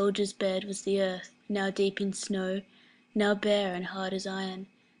the soldier's bed was the earth, now deep in snow, now bare and hard as iron,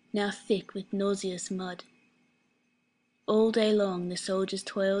 now thick with nauseous mud. All day long the soldiers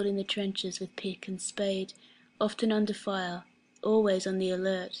toiled in the trenches with pick and spade, often under fire, always on the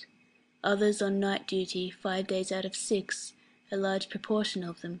alert, others on night duty 5 days out of 6, a large proportion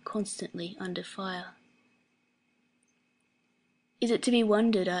of them constantly under fire. Is it to be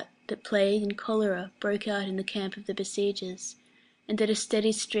wondered at that plague and cholera broke out in the camp of the besiegers, and that a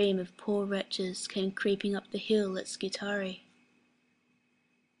steady stream of poor wretches came creeping up the hill at Scutari?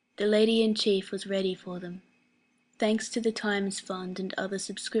 The Lady-in-Chief was ready for them. Thanks to the Times Fund and other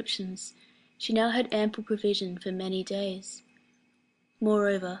subscriptions, she now had ample provision for many days.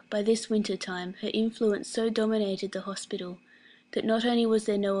 Moreover, by this winter time her influence so dominated the hospital that not only was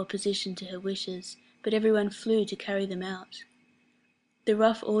there no opposition to her wishes, but everyone flew to carry them out. The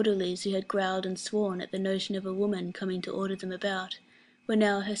rough orderlies who had growled and sworn at the notion of a woman coming to order them about were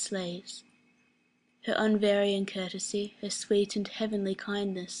now her slaves. Her unvarying courtesy, her sweet and heavenly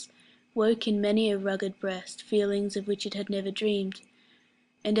kindness, woke in many a rugged breast feelings of which it had never dreamed,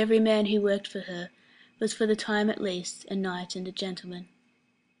 and every man who worked for her was for the time at least a knight and a gentleman.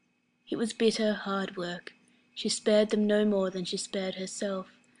 It was bitter, hard work. She spared them no more than she spared herself,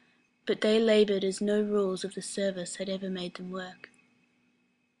 but they laboured as no rules of the service had ever made them work.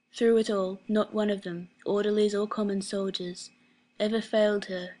 Through it all, not one of them, orderlies or common soldiers, ever failed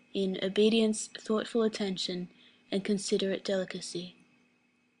her in obedience, thoughtful attention, and considerate delicacy.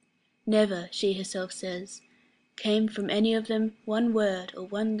 Never, she herself says, came from any of them one word or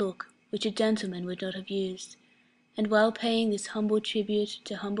one look which a gentleman would not have used, and while paying this humble tribute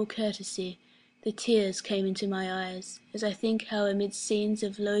to humble courtesy, the tears came into my eyes, as I think how amid scenes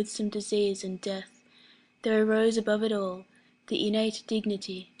of loathsome disease and death, there arose above it all the innate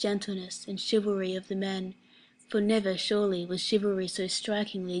dignity, gentleness, and chivalry of the men, for never surely was chivalry so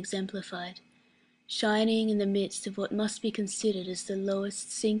strikingly exemplified, shining in the midst of what must be considered as the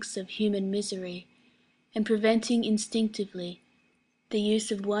lowest sinks of human misery, and preventing instinctively the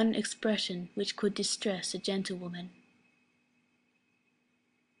use of one expression which could distress a gentlewoman.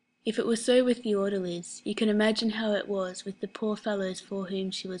 If it was so with the orderlies, you can imagine how it was with the poor fellows for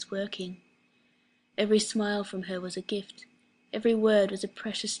whom she was working. Every smile from her was a gift, every word was a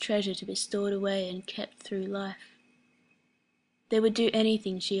precious treasure to be stored away and kept through life. They would do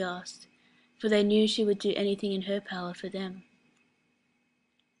anything she asked, for they knew she would do anything in her power for them.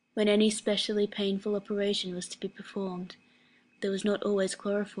 When any specially painful operation was to be performed, there was not always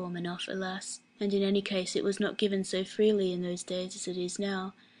chloroform enough, alas, and in any case it was not given so freely in those days as it is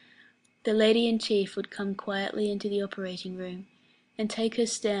now. The Lady-in-Chief would come quietly into the operating room, and take her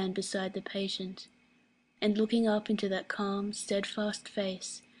stand beside the patient, and looking up into that calm, steadfast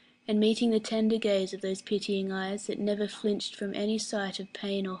face, and meeting the tender gaze of those pitying eyes that never flinched from any sight of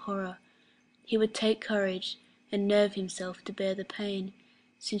pain or horror, he would take courage and nerve himself to bear the pain,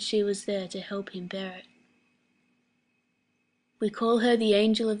 since she was there to help him bear it. "We call her the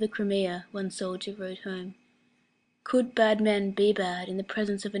Angel of the Crimea," one soldier wrote home. Could bad men be bad in the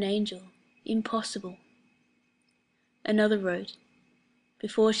presence of an angel? Impossible. Another wrote,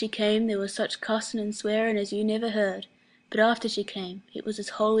 "Before she came there was such cussin' and swearin' as you never heard, but after she came it was as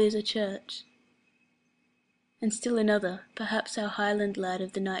holy as a church." And still another, perhaps our Highland lad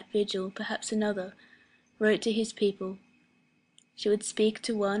of the night vigil, perhaps another, wrote to his people, "She would speak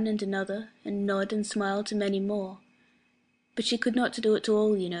to one and another, and nod and smile to many more. But she could not do it to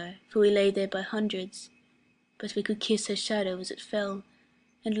all, you know, for we lay there by hundreds. But we could kiss her shadow as it fell,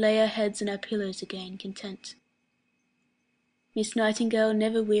 and lay our heads on our pillows again, content." Miss Nightingale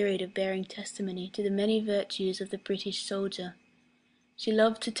never wearied of bearing testimony to the many virtues of the British soldier. She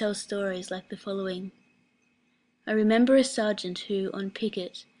loved to tell stories like the following. "I remember a sergeant who, on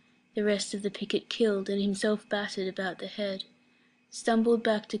picket, the rest of the picket killed and himself battered about the head, stumbled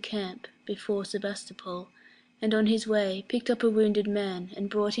back to camp before Sebastopol, and on his way picked up a wounded man and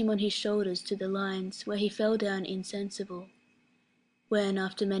brought him on his shoulders to the lines, where he fell down insensible. When,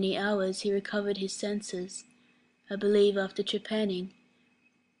 after many hours, he recovered his senses, I believe after trepanning,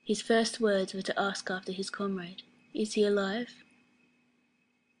 his first words were to ask after his comrade, 'Is he alive?'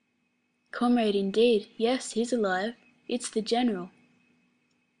 'Comrade indeed, yes, he's alive. It's the General.'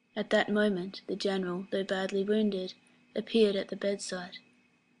 At that moment the General, though badly wounded, appeared at the bedside.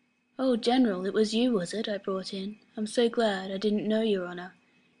 'Oh, General, it was you, was it, I brought in? I'm so glad, I didn't know, your honour.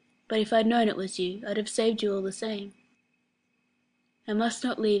 But if I'd known it was you, I'd have saved you all the same.' I must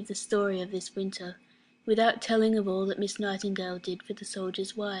not leave the story of this winter without telling of all that Miss Nightingale did for the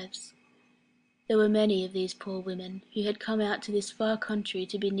soldiers' wives. There were many of these poor women who had come out to this far country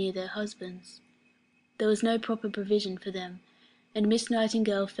to be near their husbands. There was no proper provision for them, and Miss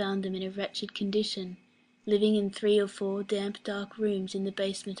Nightingale found them in a wretched condition, living in 3 or 4 damp dark rooms in the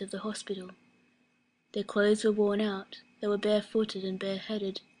basement of the hospital. Their clothes were worn out, they were barefooted and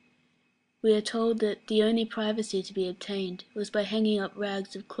bareheaded. We are told that the only privacy to be obtained was by hanging up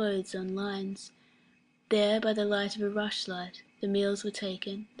rags of clothes on lines. There, by the light of a rushlight, the meals were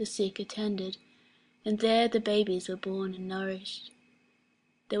taken, the sick attended, and there the babies were born and nourished.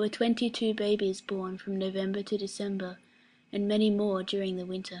 There were 22 babies born from November to December, and many more during the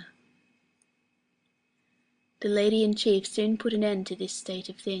winter. The Lady-in-Chief soon put an end to this state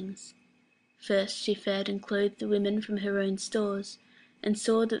of things. First she fed and clothed the women from her own stores, and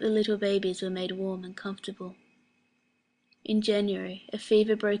saw that the little babies were made warm and comfortable. In January a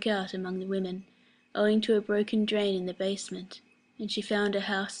fever broke out among the women, owing to a broken drain in the basement, and she found a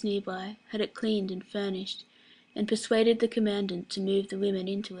house near by, had it cleaned and furnished, and persuaded the commandant to move the women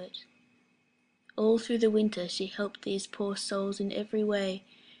into it. All through the winter she helped these poor souls in every way,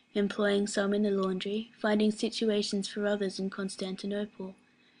 employing some in the laundry, finding situations for others in Constantinople,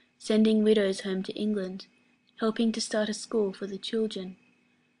 sending widows home to England, helping to start a school for the children.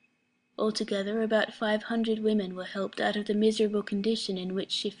 Altogether about 500 women were helped out of the miserable condition in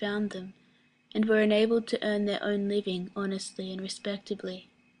which she found them, and were enabled to earn their own living honestly and respectably.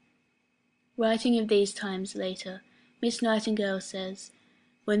 Writing of these times later, Miss Nightingale says,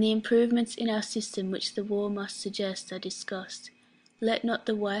 "When the improvements in our system which the war must suggest are discussed, let not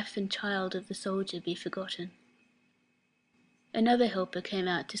the wife and child of the soldier be forgotten." Another helper came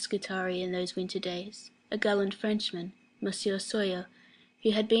out to Scutari in those winter days, a gallant Frenchman, Monsieur Sawyer,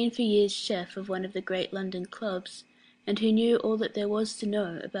 who had been for years chef of one of the great London clubs, and who knew all that there was to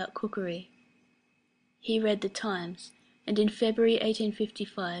know about cookery. He read the Times, and in February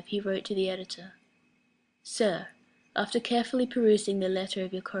 1855 he wrote to the editor, "Sir, after carefully perusing the letter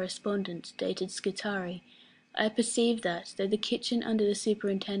of your correspondent, dated Scutari, I perceive that, though the kitchen under the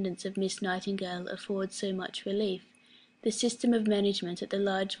superintendence of Miss Nightingale affords so much relief, the system of management at the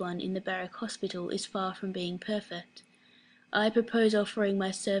large one in the Barrack Hospital is far from being perfect. I propose offering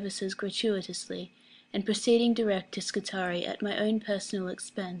my services gratuitously, and proceeding direct to Scutari at my own personal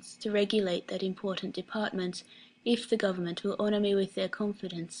expense to regulate that important department, if the Government will honour me with their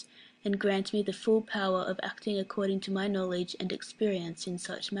confidence, and grant me the full power of acting according to my knowledge and experience in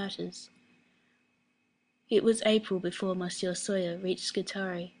such matters." It was April before Monsieur Sawyer reached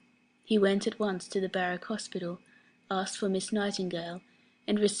Scutari. He went at once to the Barrack Hospital, asked for Miss Nightingale,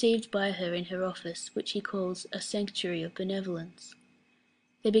 and received by her in her office, which he calls a sanctuary of benevolence.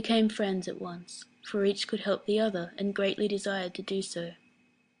 They became friends at once, for each could help the other, and greatly desired to do so.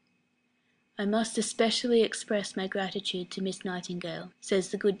 "I must especially express my gratitude to Miss Nightingale," says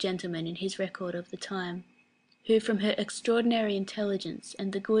the good gentleman in his record of the time, "who, from her extraordinary intelligence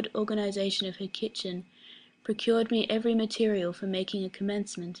and the good organisation of her kitchen, procured me every material for making a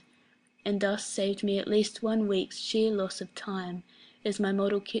commencement, and thus saved me at least 1 week's sheer loss of time, as my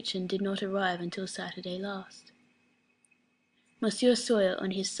model kitchen did not arrive until Saturday last." Monsieur Sawyer,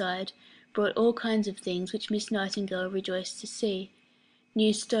 on his side, brought all kinds of things which Miss Nightingale rejoiced to see: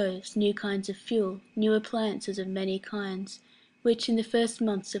 new stoves, new kinds of fuel, new appliances of many kinds, which in the first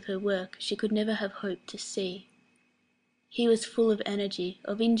months of her work she could never have hoped to see. He was full of energy,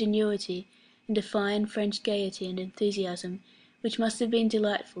 of ingenuity, and a fine French gaiety and enthusiasm, which must have been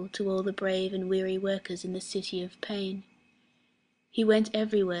delightful to all the brave and weary workers in the city of pain. He went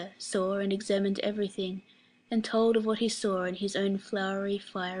everywhere, saw and examined everything, and told of what he saw in his own flowery,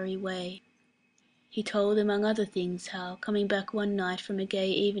 fiery way. He told, among other things, how, coming back one night from a gay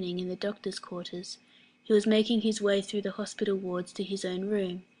evening in the doctor's quarters, he was making his way through the hospital wards to his own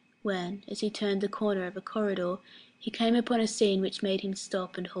room, when, as he turned the corner of a corridor, he came upon a scene which made him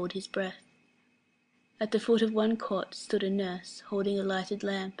stop and hold his breath. At the foot of one cot stood a nurse, holding a lighted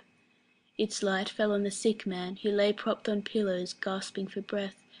lamp. Its light fell on the sick man, who lay propped on pillows, gasping for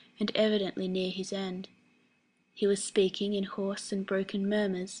breath, and evidently near his end. He was speaking in hoarse and broken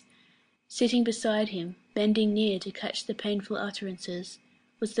murmurs. Sitting beside him, bending near to catch the painful utterances,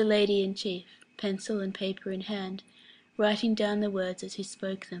 was the Lady-in-Chief, pencil and paper in hand, writing down the words as he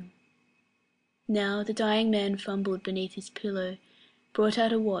spoke them. Now the dying man fumbled beneath his pillow, brought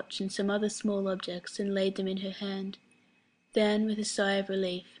out a watch and some other small objects, and laid them in her hand. Then, with a sigh of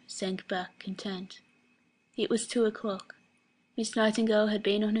relief, sank back content. It was 2 o'clock. Miss Nightingale had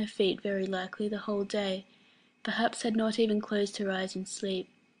been on her feet very likely the whole day, perhaps had not even closed her eyes in sleep.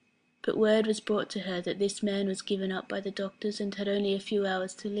 But word was brought to her that this man was given up by the doctors and had only a few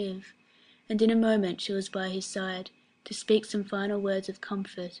hours to live, and in a moment she was by his side, to speak some final words of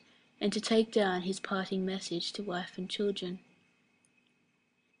comfort, and to take down his parting message to wife and children.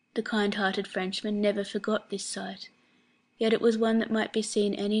 The kind-hearted Frenchman never forgot this sight, yet it was one that might be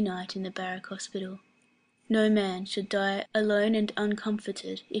seen any night in the Barrack Hospital. No man should die alone and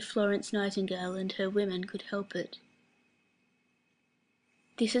uncomforted if Florence Nightingale and her women could help it.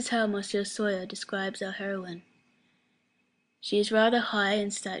 This is how Monsieur Sawyer describes our heroine. She is rather high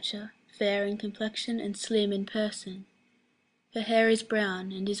in stature, fair in complexion, and slim in person. Her hair is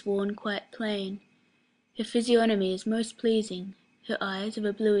brown, and is worn quite plain. Her physiognomy is most pleasing. Her eyes, of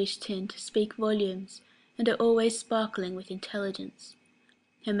a bluish tint, speak volumes, and are always sparkling with intelligence.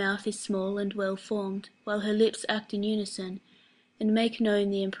 Her mouth is small and well formed, while her lips act in unison, and make known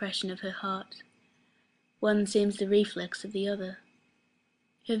the impression of her heart. One seems the reflex of the other.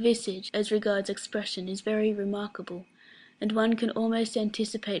 Her visage, as regards expression, is very remarkable, and one can almost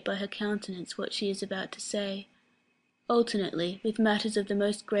anticipate by her countenance what she is about to say. Alternately, with matters of the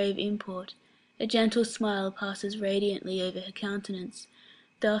most grave import, a gentle smile passes radiantly over her countenance,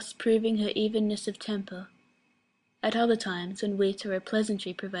 thus proving her evenness of temper. At other times, when wit or a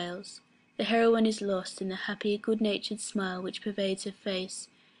pleasantry prevails, the heroine is lost in the happy, good-natured smile which pervades her face,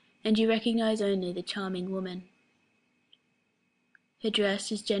 and you recognize only the charming woman. Her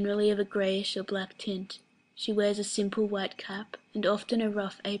dress is generally of a greyish or black tint. She wears a simple white cap, and often a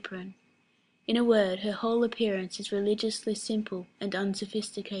rough apron. In a word, her whole appearance is religiously simple and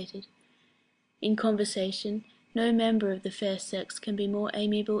unsophisticated. In conversation, no member of the fair sex can be more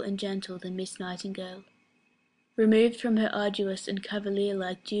amiable and gentle than Miss Nightingale. Removed from her arduous and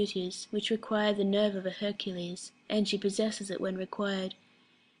cavalier-like duties, which require the nerve of a Hercules, and she possesses it when required,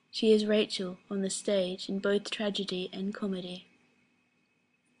 She is Rachel on the stage in both tragedy and comedy.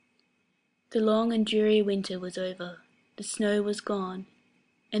 The long and dreary winter was over, the snow was gone,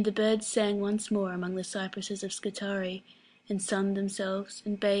 and the birds sang once more among the cypresses of Scutari, and sunned themselves,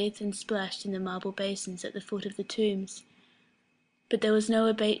 and bathed and splashed in the marble basins at the foot of the tombs. But there was no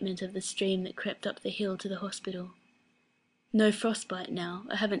abatement of the stream that crept up the hill to the hospital. No frostbite now,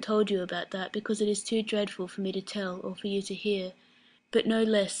 I haven't told you about that because it is too dreadful for me to tell or for you to hear, but no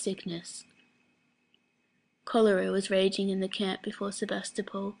less sickness. Cholera was raging in the camp before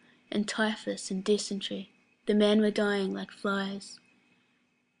Sebastopol, and typhus and dysentery. The men were dying like flies.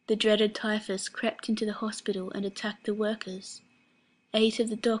 The dreaded typhus crept into the hospital and attacked the workers. 8 of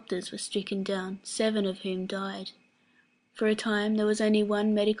the doctors were stricken down, 7 of whom died. For a time there was only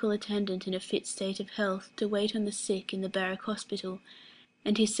one medical attendant in a fit state of health to wait on the sick in the barrack hospital,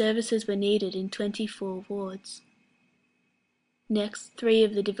 and his services were needed in 24 wards. Next, 3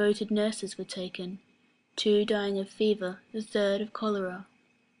 of the devoted nurses were taken, 2 dying of fever, the 3rd of cholera.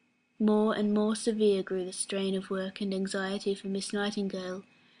 More and more severe grew the strain of work and anxiety for Miss Nightingale,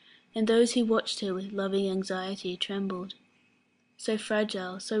 and those who watched her with loving anxiety trembled. So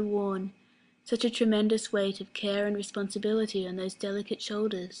fragile, so worn, such a tremendous weight of care and responsibility on those delicate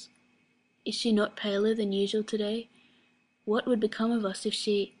shoulders. Is she not paler than usual today? What would become of us if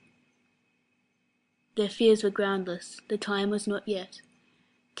she— Their fears were groundless. The time was not yet.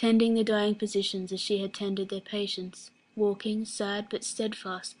 Tending the dying physicians as she had tended their patients, walking, sad but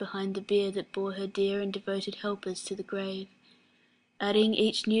steadfast, behind the bier that bore her dear and devoted helpers to the grave, adding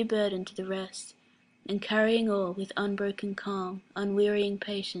each new burden to the rest, and carrying all with unbroken calm, unwearying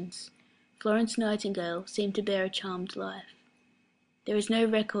patience, Florence Nightingale seemed to bear a charmed life. There is no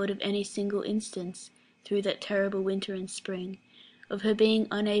record of any single instance, through that terrible winter and spring, of her being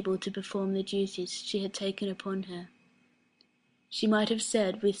unable to perform the duties she had taken upon her. She might have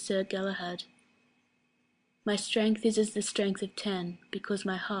said with Sir Galahad, "My strength is as the strength of 10, because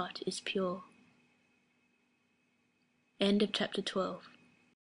my heart is pure." End of chapter 12.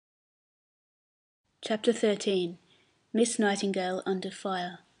 Chapter 13. Miss Nightingale under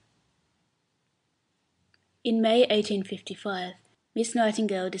fire. In May 1855, Miss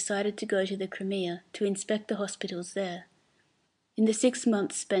Nightingale decided to go to the Crimea to inspect the hospitals there. In the 6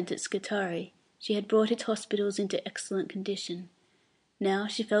 months spent at Scutari, she had brought its hospitals into excellent condition. Now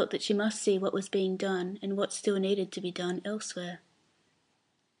she felt that she must see what was being done and what still needed to be done elsewhere.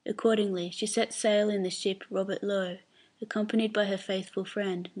 Accordingly, she set sail in the ship Robert Lowe, accompanied by her faithful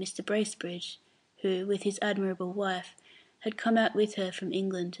friend, Mr. Bracebridge, who, with his admirable wife, had come out with her from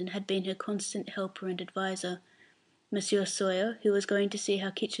England and had been her constant helper and adviser, Monsieur Sawyer, who was going to see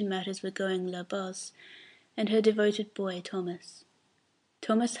how kitchen matters were going là bas, and her devoted boy Thomas.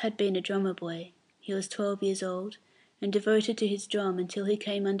 Thomas had been a drummer boy. He was 12 years old, and devoted to his drum until he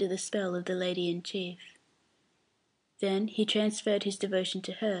came under the spell of the Lady-in-Chief. Then he transferred his devotion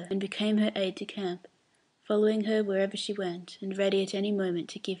to her, and became her aide-de-camp, following her wherever she went, and ready at any moment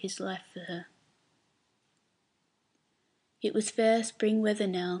to give his life for her. It was fair spring weather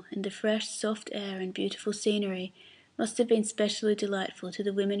now, and the fresh, soft air and beautiful scenery must have been specially delightful to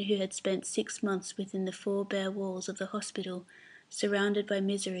the women who had spent 6 months within the 4 bare walls of the hospital, surrounded by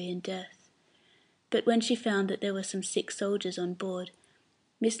misery and death. But when she found that there were some sick soldiers on board,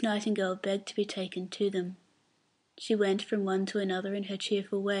 Miss Nightingale begged to be taken to them. She went from one to another in her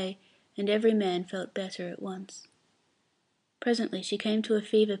cheerful way, and every man felt better at once. Presently she came to a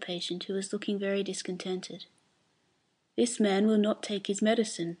fever patient who was looking very discontented. "This man will not take his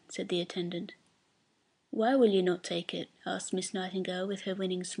medicine," said the attendant. "Why will you not take it?" asked Miss Nightingale with her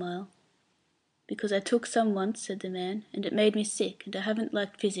winning smile. "Because I took some once," said the man, "and it made me sick, and I haven't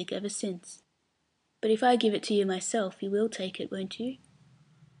liked physic ever since. But if I give it to you myself, you will take it, won't you?"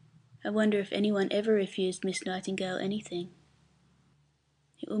 I wonder if anyone ever refused Miss Nightingale anything.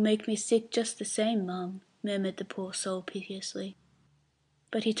 "It will make me sick just the same, ma'am," murmured the poor soul piteously.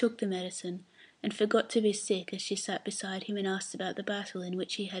 But he took the medicine, and forgot to be sick as she sat beside him and asked about the battle in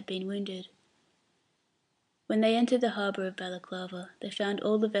which he had been wounded. When they entered the harbour of Balaclava, they found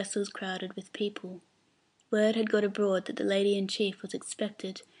all the vessels crowded with people. Word had got abroad that the Lady-in-Chief was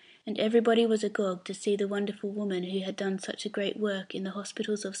expected, and everybody was agog to see the wonderful woman who had done such a great work in the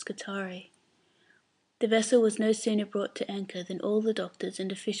hospitals of Scutari. The vessel was no sooner brought to anchor than all the doctors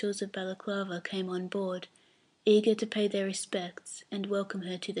and officials of Balaclava came on board, eager to pay their respects and welcome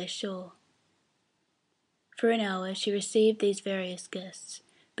her to their shore. For an hour she received these various guests,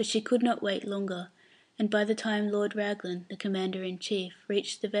 but she could not wait longer, and by the time Lord Raglan, the Commander-in-Chief,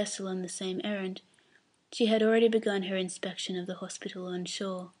 reached the vessel on the same errand, she had already begun her inspection of the hospital on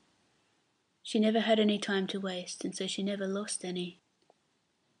shore. She never had any time to waste, and so she never lost any.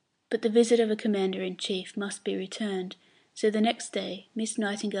 But the visit of a commander-in-chief must be returned, so the next day Miss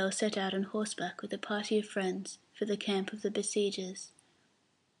Nightingale set out on horseback with a party of friends for the camp of the besiegers.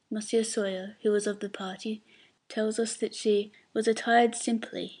 Monsieur Sawyer, who was of the party, tells us that she was attired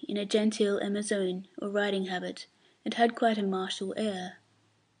simply in a genteel Amazone or riding habit, and had quite a martial air.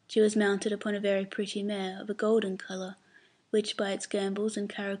 She was mounted upon a very pretty mare of a golden colour, which by its gambols and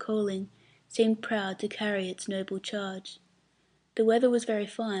caracoling seemed proud to carry its noble charge. The weather was very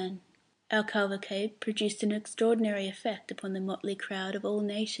fine. Our cavalcade produced an extraordinary effect upon the motley crowd of all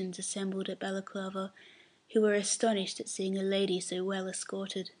nations assembled at Balaclava, who were astonished at seeing a lady so well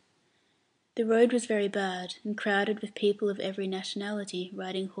escorted. The road was very bad, and crowded with people of every nationality,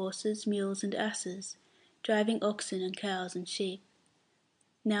 riding horses, mules, and asses, driving oxen and cows and sheep.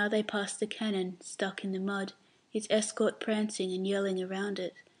 Now they passed the cannon, stuck in the mud, its escort prancing and yelling around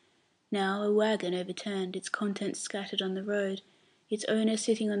it. Now a wagon overturned, its contents scattered on the road, its owner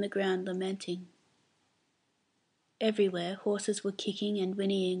sitting on the ground lamenting. Everywhere horses were kicking and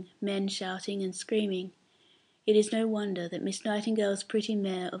whinnying, men shouting and screaming. It is no wonder that Miss Nightingale's pretty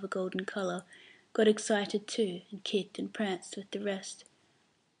mare of a golden colour got excited too, and kicked and pranced with the rest.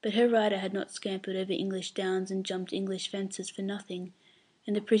 But her rider had not scampered over English downs and jumped English fences for nothing,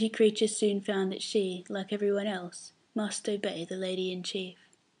 and the pretty creature soon found that she, like everyone else, must obey the Lady-in-Chief.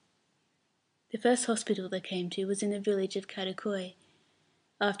 The first hospital they came to was in the village of Kadikoi.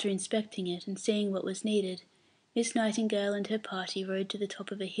 After inspecting it and seeing what was needed, Miss Nightingale and her party rode to the top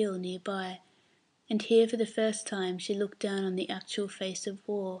of a hill near by, and here for the first time she looked down on the actual face of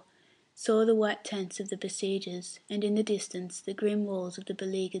war, saw the white tents of the besiegers, and in the distance the grim walls of the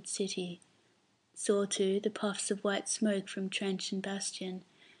beleaguered city, saw too the puffs of white smoke from trench and bastion,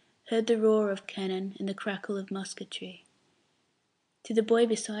 heard the roar of cannon and the crackle of musketry. To the boy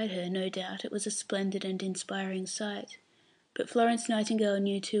beside her, no doubt, it was a splendid and inspiring sight, but Florence Nightingale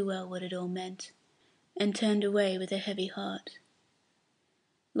knew too well what it all meant, and turned away with a heavy heart.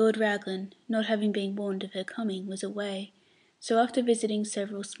 Lord Raglan, not having been warned of her coming, was away, so after visiting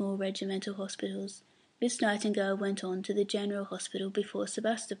several small regimental hospitals, Miss Nightingale went on to the General Hospital before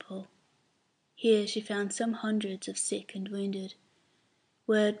Sebastopol. Here she found some hundreds of sick and wounded.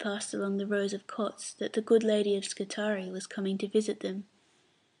 Word passed along the rows of cots that the good lady of Scutari was coming to visit them,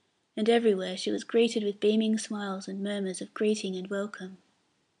 and everywhere she was greeted with beaming smiles and murmurs of greeting and welcome.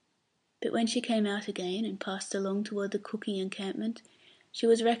 But when she came out again and passed along toward the cooking encampment, she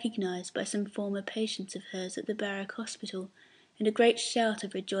was recognized by some former patients of hers at the barrack hospital, and a great shout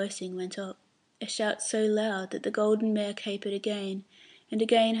of rejoicing went up, a shout so loud that the golden mare capered again, and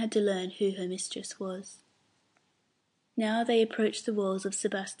again had to learn who her mistress was. Now they approached the walls of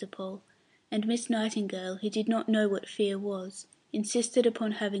Sebastopol, and Miss Nightingale, who did not know what fear was, insisted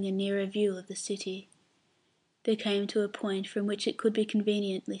upon having a nearer view of the city. They came to a point from which it could be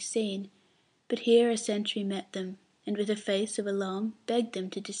conveniently seen, but here a sentry met them, and with a face of alarm begged them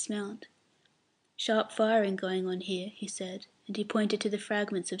to dismount. "Sharp firing going on here," he said, and he pointed to the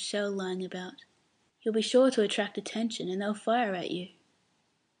fragments of shell lying about. "You'll be sure to attract attention, and they'll fire at you."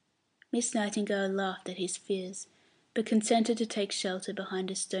 Miss Nightingale laughed at his fears, but consented to take shelter behind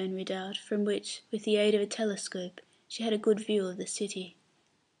a stone redoubt, from which, with the aid of a telescope, she had a good view of the city.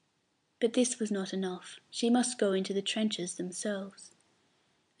 But this was not enough. She must go into the trenches themselves.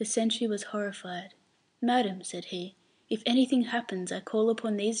 The sentry was horrified. "Madam," said he, "if anything happens, I call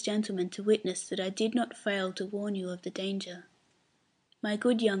upon these gentlemen to witness that I did not fail to warn you of the danger." "My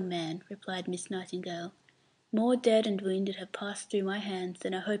good young man," replied Miss Nightingale, "more dead and wounded have passed through my hands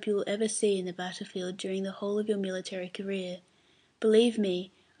than I hope you will ever see in the battlefield during the whole of your military career. Believe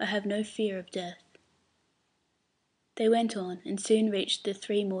me, I have no fear of death." They went on, and soon reached the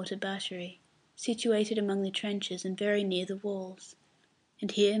 3-mortar battery, situated among the trenches and very near the walls.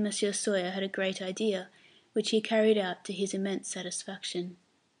 And here Monsieur Sawyer had a great idea, which he carried out to his immense satisfaction.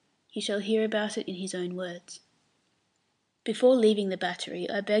 You shall hear about it in his own words. "Before leaving the battery,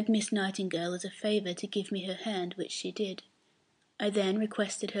 I begged Miss Nightingale as a favour to give me her hand, which she did. I then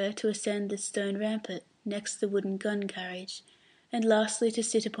requested her to ascend the stone rampart next the wooden gun carriage, and lastly to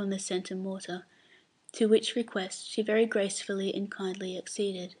sit upon the centre mortar, to which request she very gracefully and kindly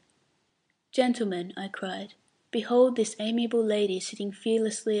acceded. 'Gentlemen,' I cried, 'behold this amiable lady sitting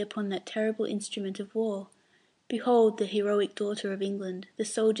fearlessly upon that terrible instrument of war. Behold the heroic daughter of England, the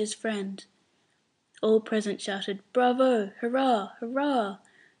soldier's friend.' All present shouted, 'Bravo! Hurrah! Hurrah!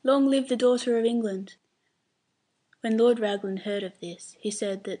 Long live the daughter of England!' When Lord Raglan heard of this, he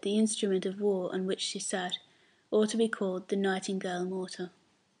said that the instrument of war on which she sat ought to be called the Nightingale mortar."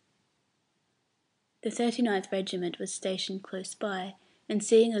 The 39th Regiment was stationed close by, and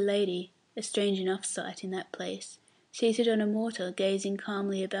seeing a lady, a strange enough sight in that place, seated on a mortar, gazing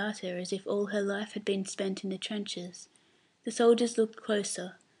calmly about her as if all her life had been spent in the trenches. The soldiers looked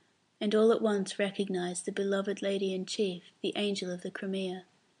closer, and all at once recognised the beloved lady in chief, the angel of the Crimea.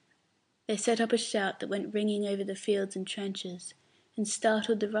 They set up a shout that went ringing over the fields and trenches, and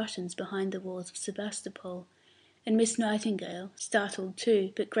startled the Russians behind the walls of Sebastopol, and Miss Nightingale, startled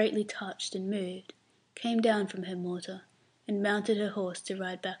too, but greatly touched and moved, came down from her mortar, and mounted her horse to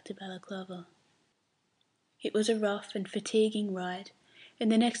ride back to Balaclava. It was a rough and fatiguing ride,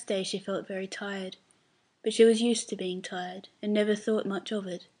 and the next day she felt very tired, but she was used to being tired, and never thought much of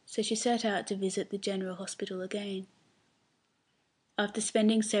it, so she set out to visit the General Hospital again. After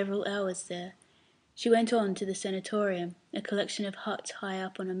spending several hours there, she went on to the sanatorium, a collection of huts high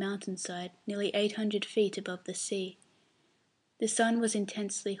up on a mountainside, nearly 800 feet above the sea. The sun was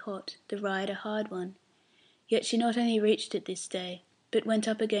intensely hot, the ride a hard one, yet she not only reached it this day, but went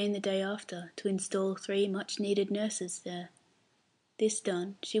up again the day after to install 3 much-needed nurses there. This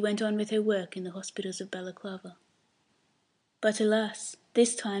done, she went on with her work in the hospitals of Balaclava. But alas,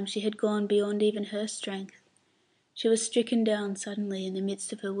 this time she had gone beyond even her strength. She was stricken down suddenly in the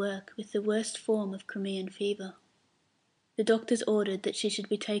midst of her work with the worst form of Crimean fever. The doctors ordered that she should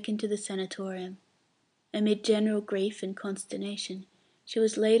be taken to the sanatorium. Amid general grief and consternation, she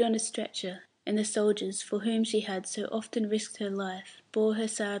was laid on a stretcher, and the soldiers, for whom she had so often risked her life, bore her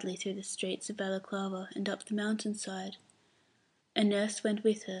sadly through the streets of Balaclava and up the mountainside. A nurse went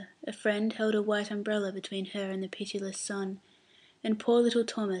with her, a friend held a white umbrella between her and the pitiless sun, and poor little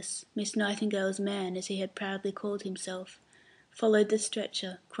Thomas, Miss Nightingale's man as he had proudly called himself, followed the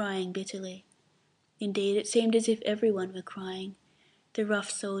stretcher, crying bitterly. Indeed, it seemed as if everyone were crying. The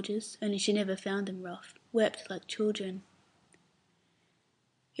rough soldiers, only she never found them rough, wept like children.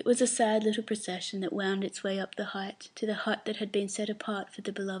 It was a sad little procession that wound its way up the height to the hut that had been set apart for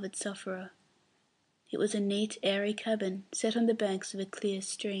the beloved sufferer. It was a neat, airy cabin set on the banks of a clear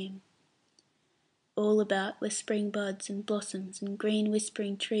stream. All about were spring buds and blossoms and green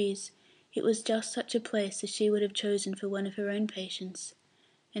whispering trees. It was just such a place as she would have chosen for one of her own patients,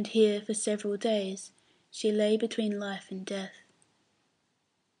 and here for several days she lay between life and death.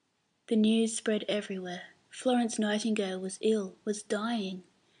 The news spread everywhere. Florence Nightingale was ill, was dying.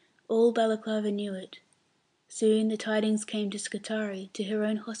 All Balaclava knew it. Soon the tidings came to Scutari, to her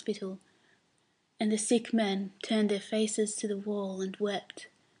own hospital, and the sick men turned their faces to the wall and wept,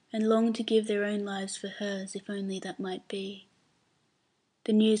 and longed to give their own lives for hers, if only that might be.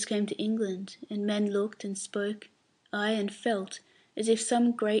 The news came to England, and men looked and spoke, aye, and felt, as if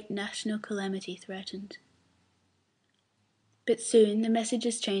some great national calamity threatened. But soon the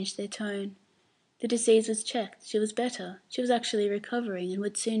messages changed their tone. The disease was checked, she was better, she was actually recovering, and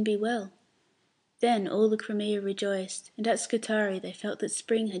would soon be well. Then all the Crimea rejoiced, and at Scutari they felt that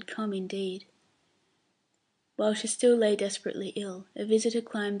spring had come indeed. While she still lay desperately ill, a visitor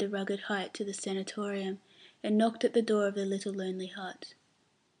climbed the rugged height to the sanatorium, and knocked at the door of the little lonely hut.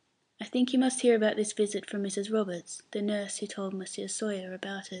 "I think you must hear about this visit from Mrs. Roberts," the nurse who told Monsieur Sawyer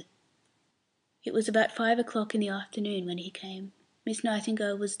about it. It was about 5 o'clock in the afternoon when he came. Miss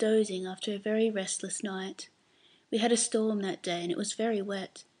Nightingale was dozing after a very restless night. We had a storm that day, and it was very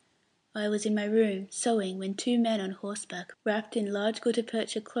wet. I was in my room, sewing, when 2 men on horseback, wrapped in large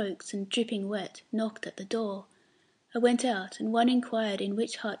gutta-percha cloaks and dripping wet, knocked at the door. I went out, and one inquired in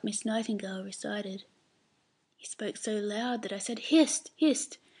which hut Miss Nightingale resided. He spoke so loud that I said, "Hist,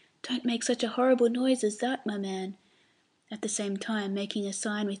 hist! Don't make such a horrible noise as that, my man," at the same time making a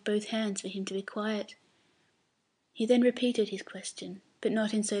sign with both hands for him to be quiet. He then repeated his question, but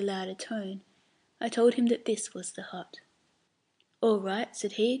not in so loud a tone. I told him that this was the hut. "All right,"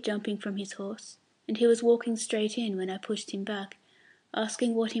 said he, jumping from his horse, and he was walking straight in when I pushed him back,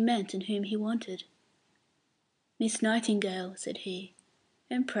 asking what he meant and whom he wanted. "Miss Nightingale," said he.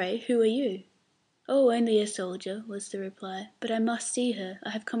 "And pray, who are you?" "Oh, only a soldier," was the reply, "but I must see her. I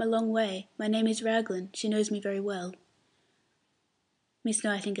have come a long way. My name is Raglan. She knows me very well." Miss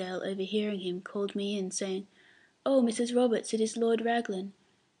Nightingale, overhearing him, called me in, saying, "Oh, Mrs. Roberts, it is Lord Raglan.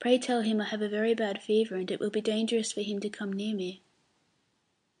 Pray tell him I have a very bad fever, and it will be dangerous for him to come near me."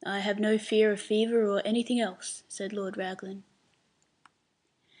 "I have no fear of fever or anything else," said Lord Raglan.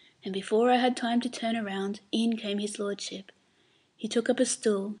 And before I had time to turn around, in came his lordship. He took up a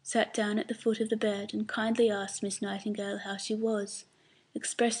stool, sat down at the foot of the bed, and kindly asked Miss Nightingale how she was,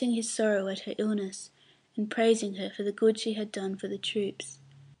 expressing his sorrow at her illness, and praising her for the good she had done for the troops.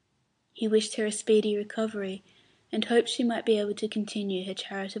 He wished her a speedy recovery, and hoped she might be able to continue her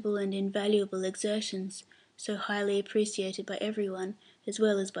charitable and invaluable exertions, so highly appreciated by everyone, as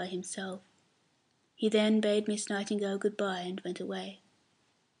well as by himself. He then bade Miss Nightingale good-bye and went away.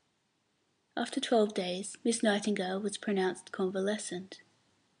 After 12 days, Miss Nightingale was pronounced convalescent.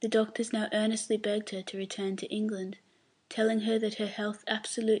 The doctors now earnestly begged her to return to England, telling her that her health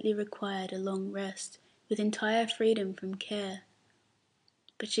absolutely required a long rest, with entire freedom from care.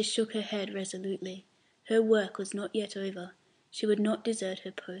 But she shook her head resolutely. Her work was not yet over. She would not desert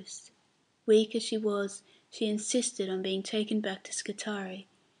her post. Weak as she was, she insisted on being taken back to Scutari.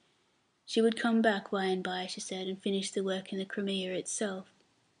 She would come back by and by, she said, and finish the work in the Crimea itself.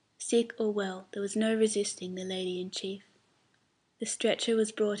 Sick or well, there was no resisting the Lady-in-Chief. The stretcher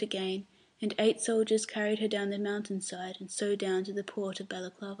was brought again, and 8 soldiers carried her down the mountainside and so down to the port of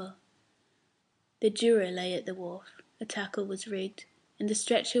Balaclava. The Jura lay at the wharf, a tackle was rigged, and the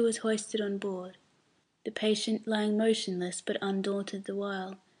stretcher was hoisted on board, the patient lying motionless but undaunted the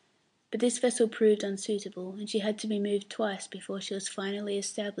while. But this vessel proved unsuitable, and she had to be moved twice before she was finally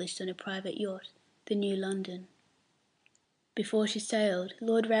established on a private yacht, the New London. Before she sailed,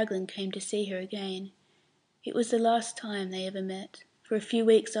 Lord Raglan came to see her again. It was the last time they ever met, for a few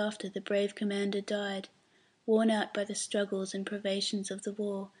weeks after the brave commander died, worn out by the struggles and privations of the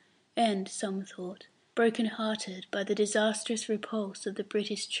war, and, some thought, broken-hearted by the disastrous repulse of the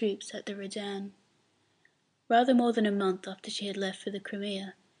British troops at the Redan. Rather more than a month after she had left for the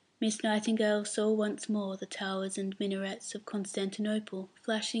Crimea, Miss Nightingale saw once more the towers and minarets of Constantinople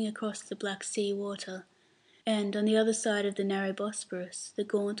flashing across the Black Sea water, and, on the other side of the narrow Bosporus, the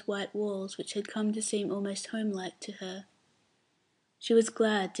gaunt white walls which had come to seem almost homelike to her. She was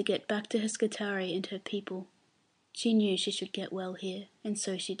glad to get back to her Scutari and her people. She knew she should get well here, and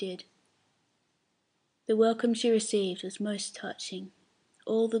so she did. The welcome she received was most touching.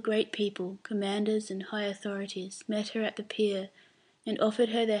 All the great people, commanders and high authorities, met her at the pier and offered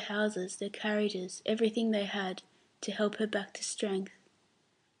her their houses, their carriages, everything they had, to help her back to strength.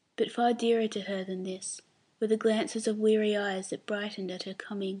 But far dearer to her than this were the glances of weary eyes that brightened at her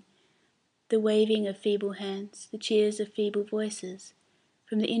coming, the waving of feeble hands, the cheers of feeble voices,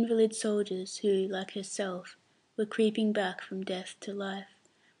 from the invalid soldiers who, like herself, were creeping back from death to life,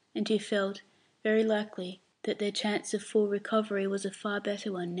 and who felt, very likely, that their chance of full recovery was a far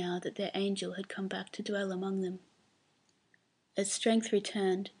better one now that their angel had come back to dwell among them. As strength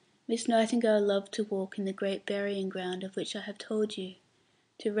returned, Miss Nightingale loved to walk in the great burying ground of which I have told you,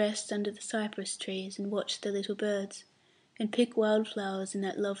 to rest under the cypress trees and watch the little birds, and pick wildflowers in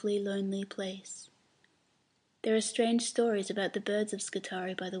that lovely lonely place. There are strange stories about the birds of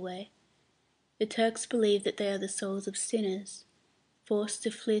Scutari, by the way. The Turks believe that they are the souls of sinners, forced to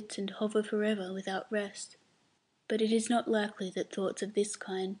flit and hover forever without rest. But it is not likely that thoughts of this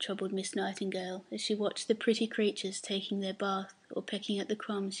kind troubled Miss Nightingale as she watched the pretty creatures taking their bath or pecking at the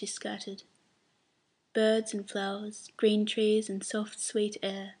crumbs she scattered. Birds and flowers, green trees and soft sweet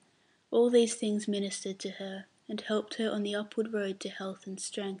air, all these things ministered to her and helped her on the upward road to health and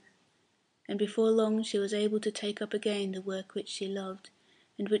strength, and before long she was able to take up again the work which she loved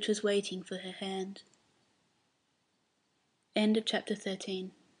and which was waiting for her hand. End of chapter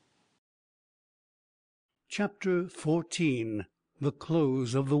 13. Chapter 14. The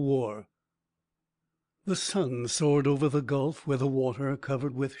Close of the War. The sun soared over the gulf where the water,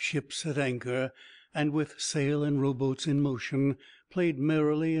 covered with ships at anchor, and with sail and rowboats in motion, played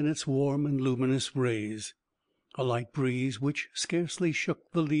merrily in its warm and luminous rays. A light breeze, which scarcely shook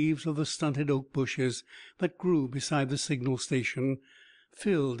the leaves of the stunted oak bushes that grew beside the signal station,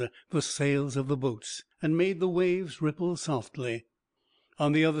 filled the sails of the boats, and made the waves ripple softly.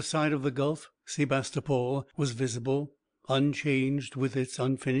 On the other side of the gulf Sebastopol was visible, unchanged, with its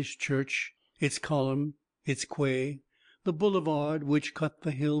unfinished church, its column, its quay, the boulevard which cut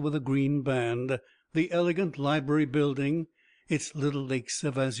the hill with a green band, the elegant library building, its little lakes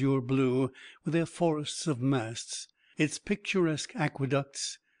of azure blue with their forests of masts, its picturesque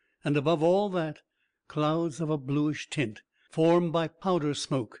aqueducts, and above all that, clouds of a bluish tint, formed by powder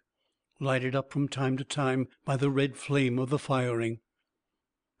smoke, lighted up from time to time by the red flame of the firing.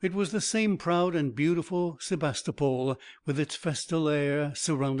 It was the same proud and beautiful Sebastopol, with its festal air,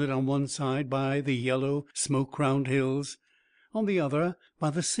 surrounded on one side by the yellow smoke-crowned hills, on the other by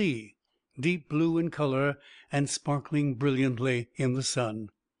the sea, deep blue in color and sparkling brilliantly in the sun.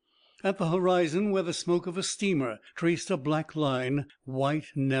 At the horizon, where the smoke of a steamer traced a black line, white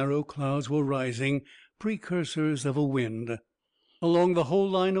narrow clouds were rising, precursors of a wind. Along the whole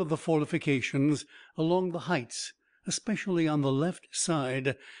line of the fortifications, along the heights, especially on the left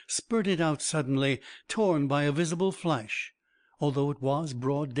side, spurted out suddenly, torn by a visible flash, although it was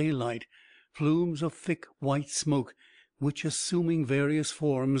broad daylight, plumes of thick white smoke, which, assuming various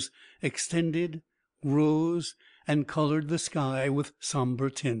forms, extended, rose, and colored the sky with somber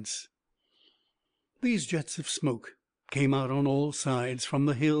tints. These jets of smoke came out on all sides, from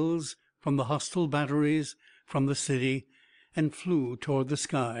the hills, from the hostile batteries, from the city, and flew toward the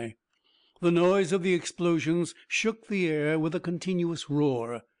sky. The noise of the explosions shook the air with a continuous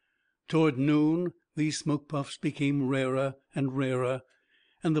roar. Toward noon these smoke puffs became rarer and rarer,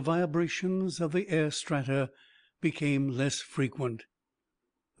 and the vibrations of the air strata became less frequent.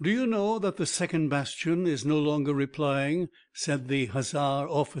 "Do you know that the second bastion is no longer replying?" said the hussar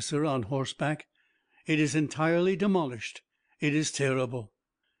officer on horseback. "It is entirely demolished. It is terrible."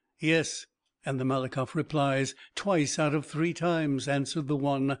 "Yes, and the Malakoff replies twice out of 3 times," answered the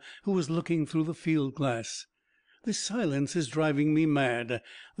one who was looking through the field glass. "This silence is driving me mad.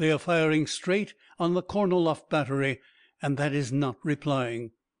 They are firing straight on the Korniloff battery, and that is not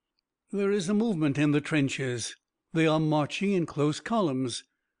replying. There is a movement in the trenches. They are marching in close columns."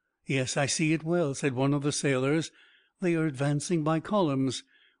 "Yes, I see it well," said one of the sailors. "They are advancing by columns.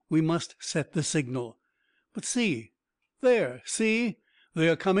 We must set the signal. But see, there, see! They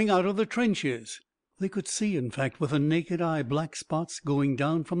are coming out of the trenches." They could see, in fact, with the naked eye, black spots going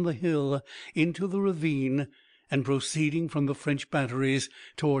down from the hill into the ravine and proceeding from the French batteries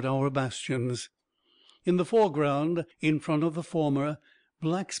toward our bastions. In the foreground, in front of the former,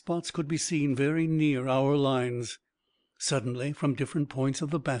 black spots could be seen very near our lines. Suddenly, from different points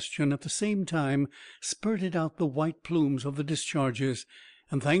of the bastion at the same time, spurted out the white plumes of the discharges,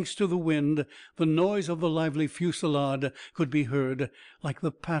 and thanks to the wind, the noise of the lively fusillade could be heard, like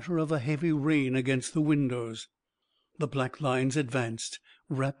the patter of a heavy rain against the windows. The black lines advanced,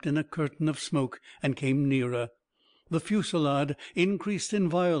 wrapped in a curtain of smoke, and came nearer. The fusillade increased in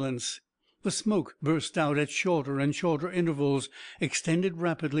violence. The smoke burst out at shorter and shorter intervals, extended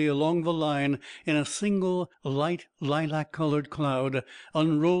rapidly along the line in a single light lilac-colored cloud,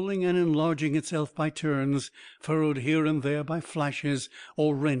 unrolling and enlarging itself by turns, furrowed here and there by flashes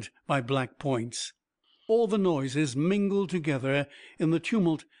or rent by black points. All the noises mingled together in the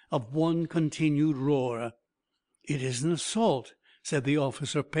tumult of one continued roar. "It is an assault," said the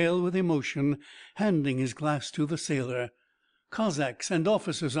officer, pale with emotion, handing his glass to the sailor. Cossacks and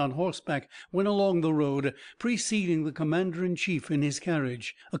officers on horseback went along the road, preceding the commander-in-chief in his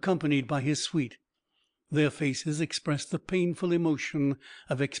carriage, accompanied by his suite. Their faces expressed the painful emotion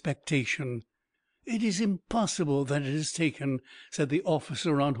of expectation. "It is impossible that it is taken," said the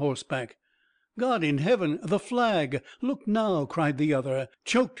officer on horseback. "God in heaven, the flag! Look now!" cried the other,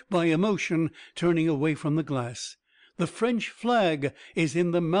 choked by emotion, turning away from the glass. "The French flag is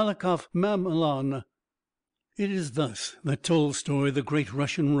in the Malakoff mamelon." It is thus that Tolstoy, the great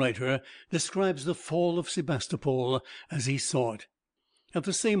Russian writer, describes the fall of Sebastopol as he saw it. At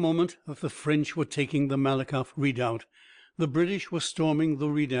the same moment that the French were taking the Malakoff redoubt, the British were storming the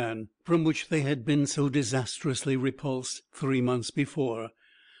Redan, from which they had been so disastrously repulsed 3 months before.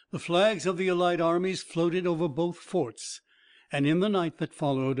 The flags of the allied armies floated over both forts, and in the night that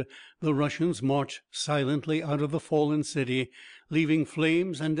followed, the Russians marched silently out of the fallen city, leaving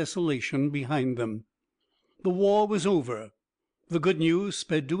flames and desolation behind them. The war was over. The good news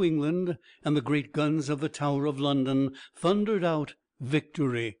sped to England, and the great guns of the Tower of London thundered out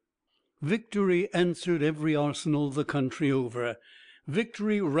victory. Victory answered every arsenal the country over.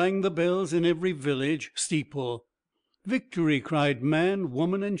 Victory rang the bells in every village steeple. Victory, cried man,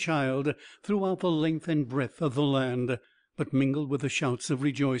 woman, and child throughout the length and breadth of the land. But mingled with the shouts of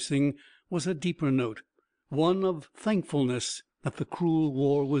rejoicing was a deeper note, one of thankfulness that the cruel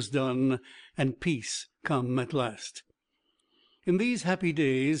war was done, and peace come at last. In these happy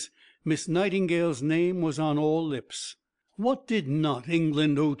days Miss Nightingale's name was on all lips. What did not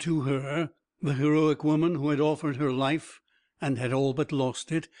England owe to her, the heroic woman who had offered her life, and had all but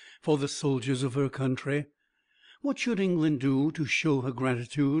lost it, for the soldiers of her country? What should England do to show her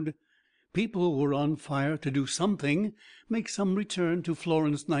gratitude? People were on fire to do something, make some return to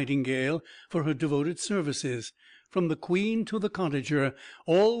Florence Nightingale for her devoted services. From the Queen to the cottager,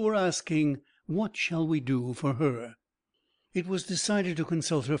 all were asking, "What shall we do for her?" It was decided to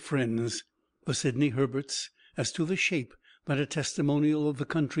consult her friends, the Sidney Herberts, as to the shape that a testimonial of the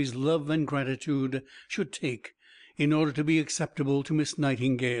country's love and gratitude should take, in order to be acceptable to Miss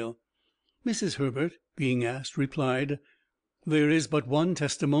Nightingale. Mrs. Herbert, being asked, replied, "There is but one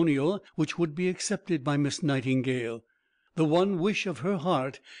testimonial which would be accepted by Miss Nightingale. The one wish of her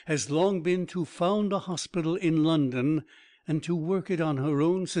heart has long been to found a hospital in London, and to work it on her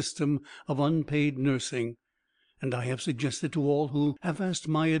own system of unpaid nursing. And I have suggested to all who have asked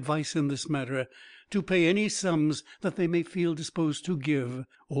my advice in this matter, to pay any sums that they may feel disposed to give,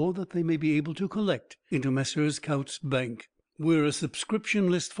 or that they may be able to collect, into Messrs. Coutts' Bank, where a subscription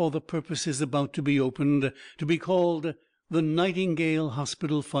list for the purpose is about to be opened, to be called the Nightingale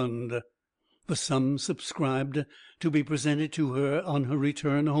Hospital Fund. the sum subscribed, to be presented to her on her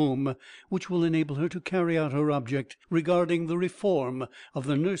return home, which will enable her to carry out her object regarding the reform of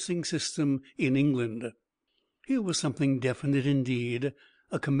the nursing system in England. Here was something definite indeed.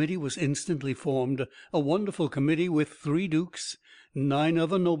 A committee was instantly formed, a wonderful committee with 3 dukes, 9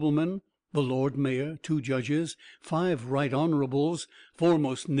 other noblemen, the Lord Mayor, 2 judges, 5 right honourables,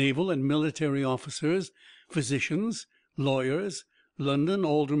 foremost naval and military officers, physicians, lawyers, London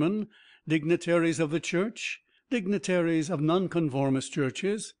aldermen, dignitaries of the church, dignitaries of nonconformist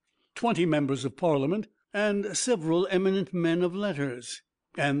churches, 20 members of Parliament, and several eminent men of letters.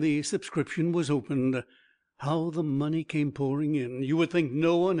 And the subscription was opened. How the money came pouring in! You would think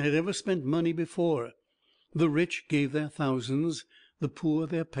no one had ever spent money before. The rich gave their thousands, the poor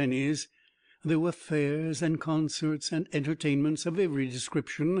their pennies. There were fairs and concerts and entertainments of every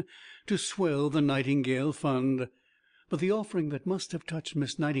description to swell the Nightingale Fund. But the offering that must have touched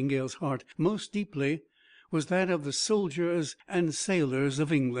Miss Nightingale's heart most deeply was that of the soldiers and sailors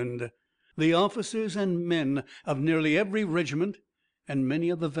of England. The officers and men of nearly every regiment and many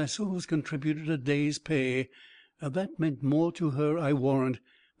of the vessels contributed a day's pay. That meant more to her, I warrant,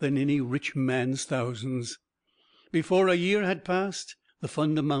 than any rich man's thousands. Before a year had passed, the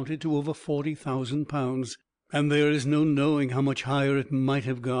fund amounted to over £40,000, and there is no knowing how much higher it might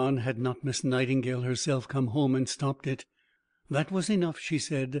have gone had not Miss Nightingale herself come home and stopped it. That was enough, she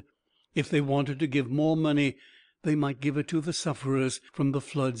said. If they wanted to give more money, they might give it to the sufferers from the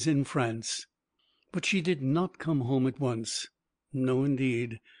floods in France. But she did not come home at once. No,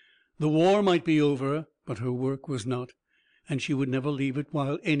 indeed. The war might be over, but her work was not, and she would never leave it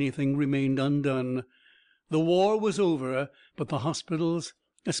while anything remained undone. The war was over, but the hospitals,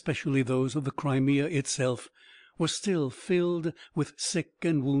 especially those of the Crimea itself, were still filled with sick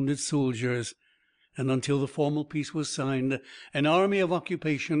and wounded soldiers, and until the formal peace was signed, an army of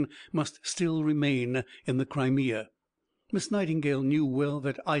occupation must still remain in the Crimea. Miss Nightingale knew well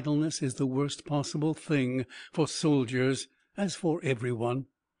that idleness is the worst possible thing for soldiers, as for everyone,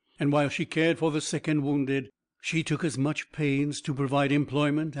 and while she cared for the sick and wounded, she took as much pains to provide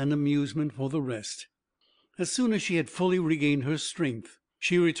employment and amusement for the rest. As soon as she had fully regained her strength,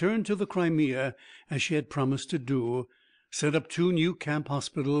 she returned to the Crimea, as she had promised to do, set up 2 new camp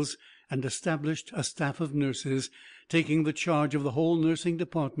hospitals, and established a staff of nurses, taking the charge of the whole nursing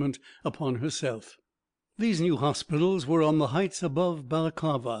department upon herself. These new hospitals were on the heights above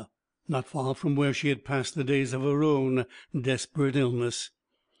Balaclava, not far from where she had passed the days of her own desperate illness.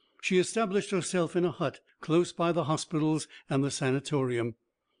 She established herself in a hut close by the hospitals and the sanatorium,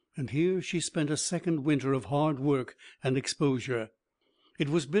 and here she spent a second winter of hard work and exposure. It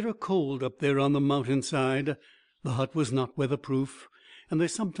was bitter cold up there on the mountain side. The hut was not weatherproof, and they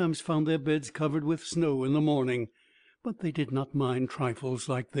sometimes found their beds covered with snow in the morning, but they did not mind trifles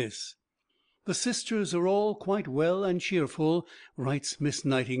like this. "The sisters are all quite well and cheerful," writes Miss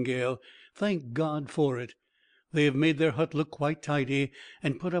Nightingale. "Thank God for it. They have made their hut look quite tidy,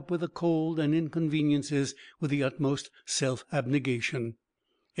 and put up with the cold and inconveniences with the utmost self-abnegation.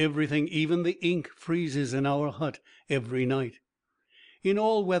 Everything, even the ink, freezes in our hut every night." In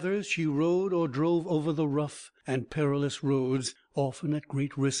all weathers she rode or drove over the rough and perilous roads, often at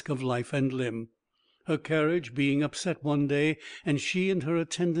great risk of life and limb. Her carriage being upset one day, and she and her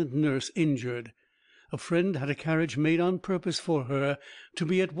attendant nurse injured, a friend had a carriage made on purpose for her to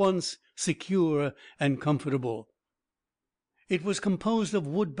be at once secure and comfortable. It was composed of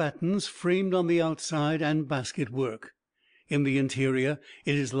wood battens framed on the outside and basket work. In the interior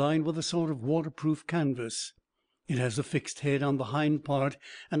it is lined with a sort of waterproof canvas. It has a fixed head on the hind part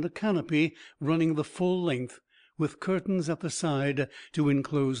and a canopy running the full length, with curtains at the side to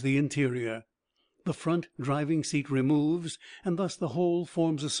enclose the interior. The front driving seat removes, and thus the whole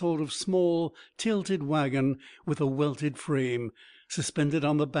forms a sort of small tilted wagon with a welted frame, suspended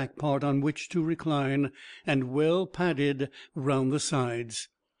on the back part on which to recline, and well padded round the sides.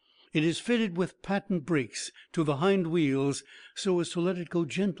 It is fitted with patent brakes to the hind wheels, so as to let it go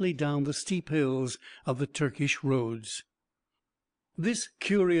gently down the steep hills of the Turkish roads. This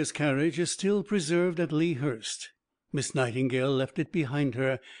curious carriage is still preserved at Lea Hurst. Miss Nightingale left it behind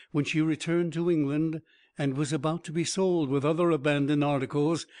her when she returned to England, and was about to be sold with other abandoned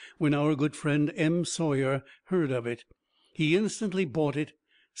articles, when our good friend M. Sawyer heard of it. He instantly bought it,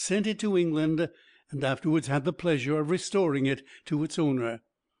 sent it to England, and afterwards had the pleasure of restoring it to its owner.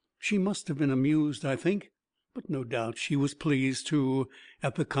 She must have been amused, I think, but no doubt she was pleased too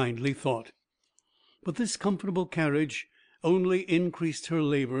at the kindly thought. But this comfortable carriage only increased her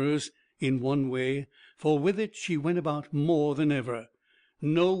labours in one way, for with it she went about more than ever.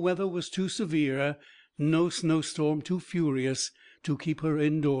 No weather was too severe, no snowstorm too furious, to keep her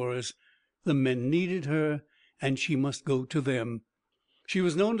indoors. The men needed her, and she must go to them. She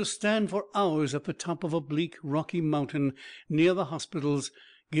was known to stand for hours at the top of a bleak, rocky mountain near the hospitals,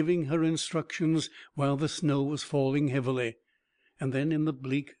 giving her instructions while the snow was falling heavily. And then in the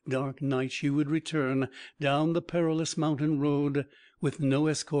bleak, dark night she would return down the perilous mountain road with no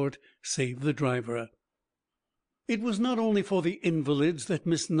escort save the driver. It was not only for the invalids that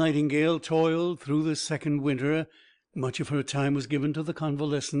Miss Nightingale toiled through this second winter. Much of her time was given to the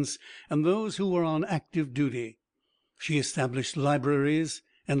convalescents and those who were on active duty. She established libraries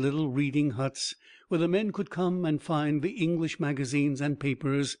and little reading huts, where the men could come and find the English magazines and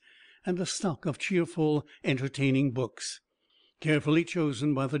papers, and a stock of cheerful, entertaining books, carefully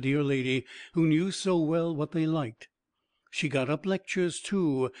chosen by the dear lady who knew so well what they liked. She got up lectures,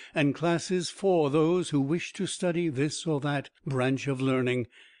 too, and classes for those who wished to study this or that branch of learning,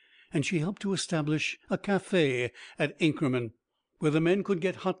 and she helped to establish a café at Inkerman, where the men could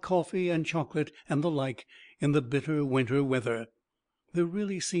get hot coffee and chocolate and the like in the bitter winter weather. There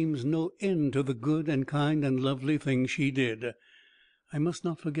really seems no end to the good and kind and lovely things she did. I must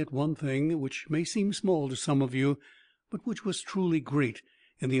not forget one thing, which may seem small to some of you, but which was truly great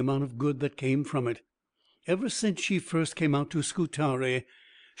in the amount of good that came from it. Ever since she first came out to Scutari,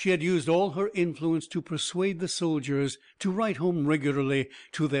 she had used all her influence to persuade the soldiers to write home regularly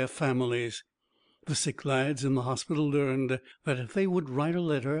to their families. The sick lads in the hospital learned that if they would write a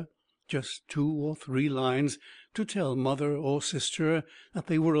letter, just 2 or 3 lines, to tell mother or sister that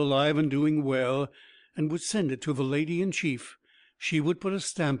they were alive and doing well, and would send it to the Lady in Chief, she would put a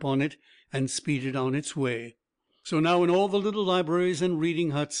stamp on it and speed it on its way. So now in all the little libraries and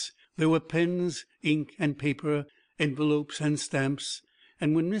reading huts there were pens, ink and paper, envelopes and stamps,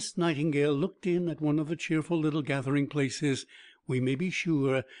 and when Miss Nightingale looked in at one of the cheerful little gathering places, we may be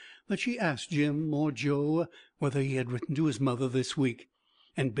sure that she asked Jim or Joe whether he had written to his mother this week,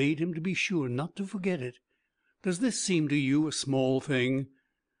 and bade him to be sure not to forget it. Does this seem to you a small thing?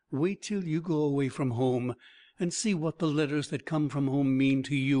 Wait till you go away from home, and see what the letters that come from home mean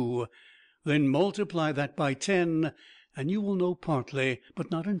to you. Then multiply that by 10, and you will know partly,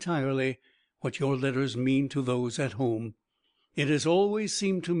 but not entirely, what your letters mean to those at home. It has always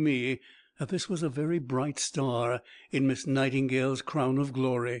seemed to me that this was a very bright star in Miss Nightingale's crown of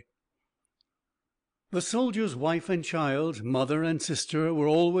glory. The soldier's wife and child, mother and sister, were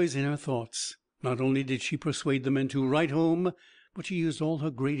always in her thoughts. Not only did she persuade the men to write home, but she used all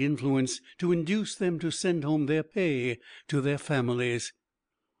her great influence to induce them to send home their pay to their families.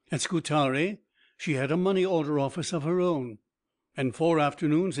 At Scutari she had a money order office of her own, and 4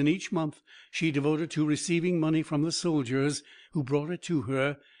 afternoons in each month she devoted to receiving money from the soldiers who brought it to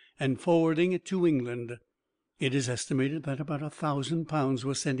her and forwarding it to England. It is estimated that about £1,000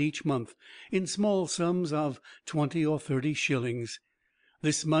 was sent each month, in small sums of 20 or 30 shillings.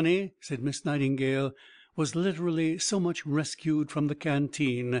 This money, said Miss Nightingale, was literally so much rescued from the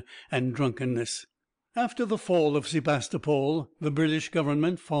canteen and drunkenness. After the fall of Sebastopol, the British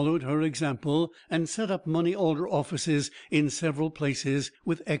government followed her example and set up money order offices in several places,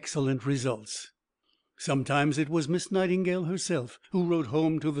 with excellent results. Sometimes it was Miss Nightingale herself who wrote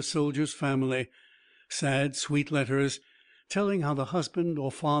home to the soldier's family sad, sweet letters, telling how the husband or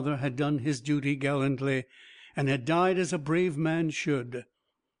father had done his duty gallantly, and had died as a brave man should,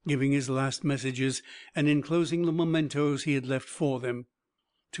 giving his last messages and enclosing the mementos he had left for them.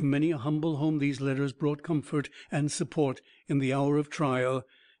 To many a humble home these letters brought comfort and support in the hour of trial,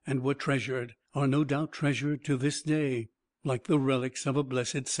 and were treasured, are no doubt treasured to this day, like the relics of a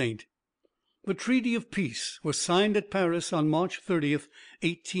blessed saint. The Treaty of Peace was signed at Paris on March 30th,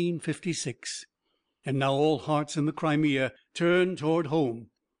 1856. And now all hearts in the Crimea turned toward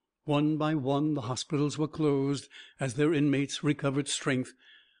home. One by one the hospitals were closed as their inmates recovered strength.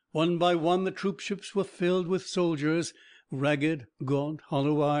 One by one the troop ships were filled with soldiers, ragged, gaunt,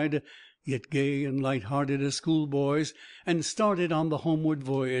 hollow-eyed, yet gay and light-hearted as schoolboys, and started on the homeward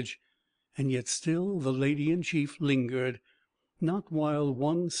voyage. And yet still the Lady in Chief lingered. Not while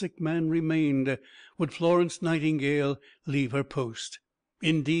one sick man remained would Florence Nightingale leave her post.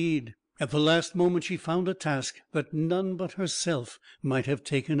 Indeed, at the last moment she found a task that none but herself might have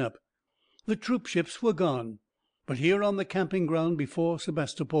taken up. The troop ships were gone, but here on the camping ground before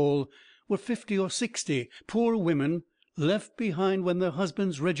Sebastopol were 50 or 60 poor women left behind when their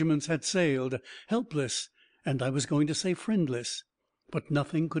husbands' regiments had sailed, helpless, and I was going to say friendless, but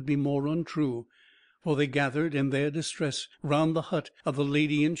nothing could be more untrue, for they gathered in their distress round the hut of the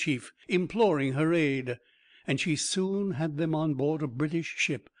Lady in Chief, imploring her aid, and she soon had them on board a British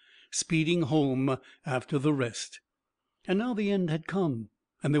ship, speeding home after the rest. And now the end had come,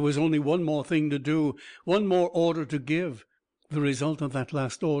 and there was only one more thing to do, one more order to give. The result of that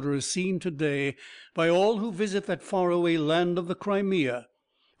last order is seen today by all who visit that faraway land of the Crimea.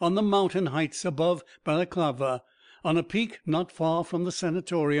 On the mountain heights above Balaclava, on a peak not far from the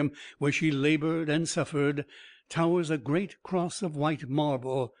sanatorium where she labored and suffered, towers a great cross of white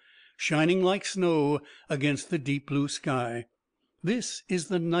marble, shining like snow against the deep blue sky. This is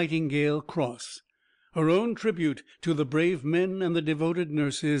the Nightingale Cross, her own tribute to the brave men and the devoted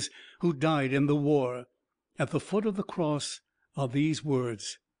nurses who died in the war. At the foot of the cross are these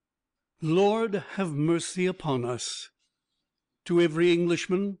words: "Lord, have mercy upon us." To every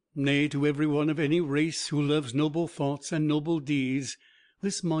Englishman, nay, to every one of any race who loves noble thoughts and noble deeds,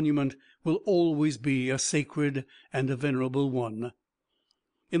 this monument will always be a sacred and a venerable one.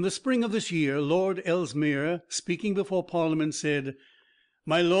 In the spring of this year, Lord Ellesmere, speaking before Parliament, said: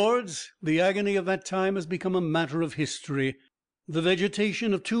 "My lords, the agony of that time has become a matter of history. The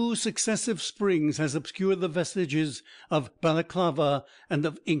vegetation of 2 successive springs has obscured the vestiges of Balaclava and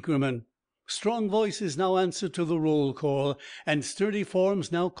of Inkerman. Strong voices now answer to the roll call, and sturdy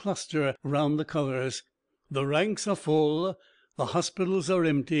forms now cluster round the colors. The ranks are full, the hospitals are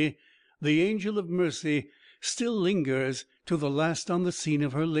empty. The angel of mercy still lingers to the last on the scene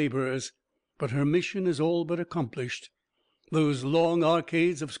of her labors, but her mission is all but accomplished. Those long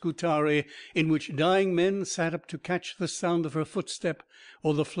arcades of Scutari, in which dying men sat up to catch the sound of her footstep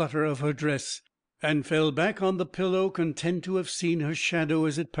or the flutter of her dress, and fell back on the pillow content to have seen her shadow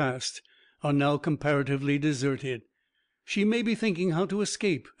as it passed, are now comparatively deserted. She may be thinking how to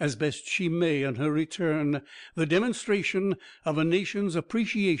escape, as best she may, on her return, the demonstration of a nation's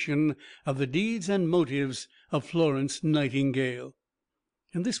appreciation of the deeds and motives of Florence Nightingale."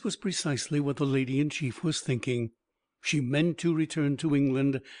 And this was precisely what the Lady in Chief was thinking. She meant to return to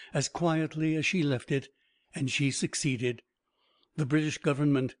England as quietly as she left it, and she succeeded. The British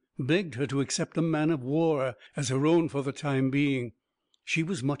government begged her to accept a man of war as her own for the time being. She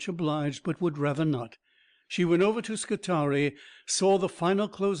was much obliged, but would rather not. She went over to Scutari, saw the final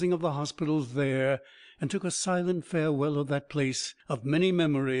closing of the hospitals there, and took a silent farewell of that place of many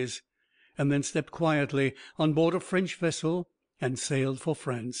memories, and then stepped quietly on board a French vessel and sailed for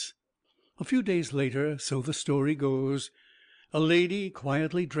France. A few days later, so the story goes, a lady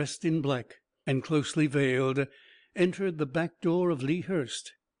quietly dressed in black and closely veiled entered the back door of Lea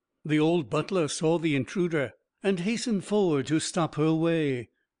Hurst. The old butler saw the intruder and hastened forward to stop her way,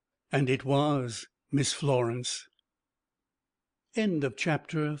 and it was Miss Florence. End of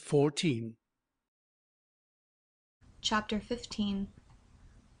chapter 14. Chapter 15.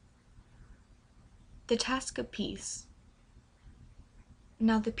 The Task of Peace.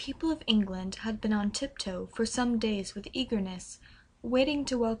 Now the people of England had been on tiptoe for some days with eagerness, waiting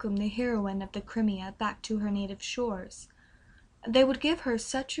to welcome the heroine of the Crimea back to her native shores. They would give her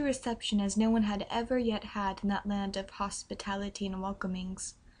such a reception as no one had ever yet had in that land of hospitality and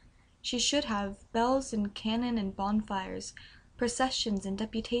welcomings. She should have bells and cannon and bonfires, processions and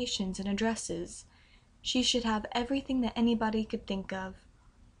deputations and addresses. She should have everything that anybody could think of.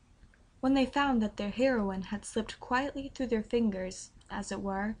 When they found that their heroine had slipped quietly through their fingers, as it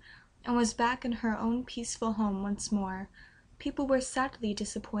were, and was back in her own peaceful home once more, people were sadly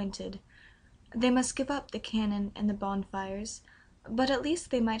disappointed. They must give up the cannon and the bonfires, but at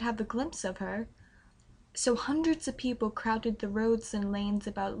least they might have a glimpse of her. So hundreds of people crowded the roads and lanes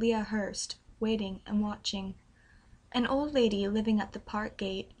about Lea Hurst, waiting and watching. An old lady living at the park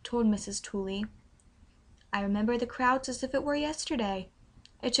gate told Mrs. Tooley, "I remember the crowds as if it were yesterday.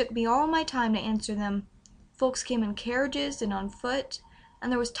 It took me all my time to answer them. Folks came in carriages and on foot,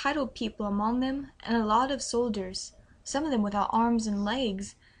 and there was titled people among them, and a lot of soldiers, some of them without arms and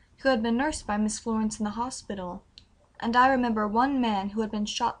legs, who had been nursed by Miss Florence in the hospital. And I remember one man who had been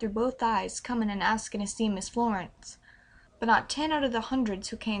shot through both eyes coming and asking to see Miss Florence. But not 10 out of the hundreds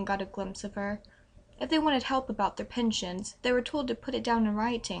who came got a glimpse of her. If they wanted help about their pensions, they were told to put it down in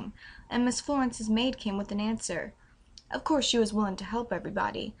writing, and Miss Florence's maid came with an answer. Of course she was willing to help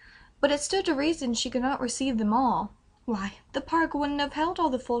everybody, but it stood to reason she could not receive them all. Why, the park wouldn't have held all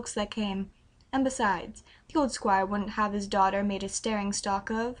the folks that came, and besides, the old squire wouldn't have his daughter made a staring stock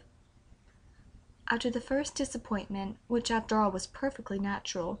of." After the first disappointment, which after all was perfectly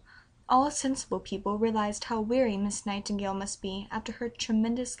natural, all sensible people realized how weary Miss Nightingale must be after her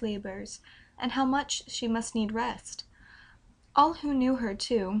tremendous labors, and how much she must need rest. All who knew her,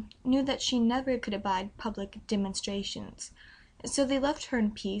 too, knew that she never could abide public demonstrations, so they left her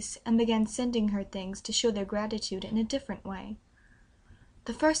in peace and began sending her things to show their gratitude in a different way.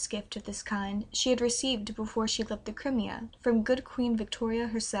 The first gift of this kind she had received before she left the Crimea from good Queen Victoria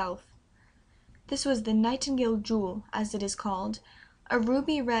herself. This was the Nightingale jewel, as it is called, a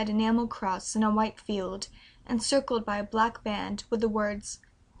ruby red enamel cross in a white field, encircled by a black band with the words,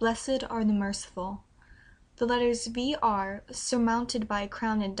 "Blessed are the merciful." The letters V.R., surmounted by a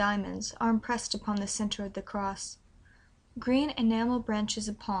crown in diamonds, are impressed upon the center of the cross. Green enamel branches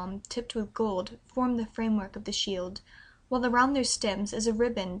of palm, tipped with gold, form the framework of the shield, while around their stems is a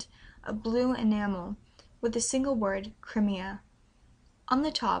riband of blue enamel, with the single word Crimea. On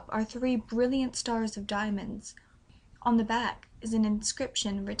the top are 3 brilliant stars of diamonds. On the back is an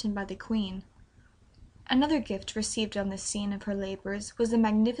inscription written by the Queen. Another gift received on the scene of her labors was a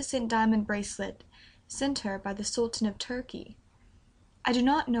magnificent diamond bracelet sent her by the Sultan of Turkey. I do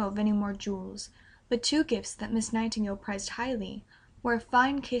not know of any more jewels, but 2 gifts that Miss Nightingale prized highly were a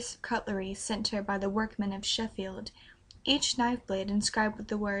fine case of cutlery sent her by the workmen of Sheffield, each knife blade inscribed with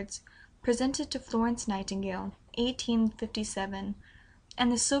the words, "Presented to Florence Nightingale, 1857,"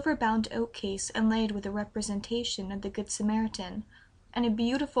 and the silver-bound oak case inlaid with a representation of the Good Samaritan, and a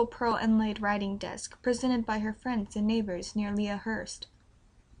beautiful pearl-inlaid writing desk presented by her friends and neighbors near Lea Hurst.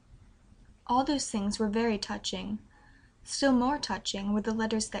 All those things were very touching. Still more touching were the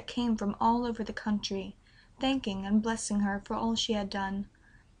letters that came from all over the country, thanking and blessing her for all she had done.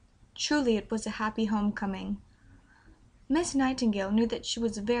 Truly it was a happy homecoming. Miss Nightingale knew that she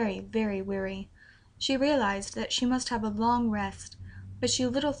was very, very weary. She realized that she must have a long rest, but she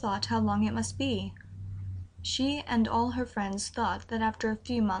little thought how long it must be. She and all her friends thought that after a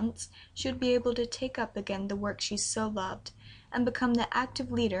few months she would be able to take up again the work she so loved, and become the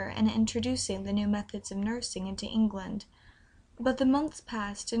active leader in introducing the new methods of nursing into England. But the months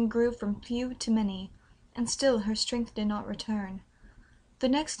passed and grew from few to many, and still her strength did not return. The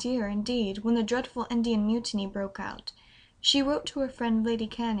next year, indeed, when the dreadful Indian Mutiny broke out, she wrote to her friend Lady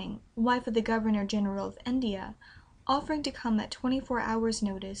Canning, wife of the Governor-General of India, offering to come at 24 hours'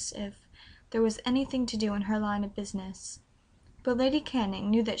 notice if there was anything to do in her line of business. But Lady Canning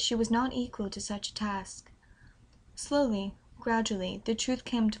knew that she was not equal to such a task. Slowly, gradually, the truth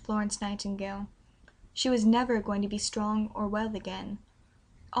came to Florence Nightingale. She was never going to be strong or well again.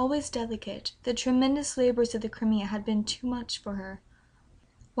 Always delicate, the tremendous labors of the Crimea had been too much for her.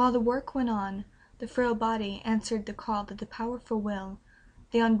 While the work went on, the frail body answered the call of the powerful will,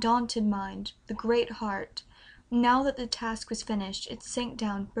 the undaunted mind, the great heart. Now that the task was finished, it sank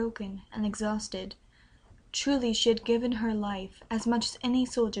down broken and exhausted. Truly she had given her life, as much as any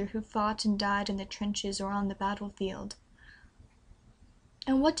soldier who fought and died in the trenches or on the battlefield.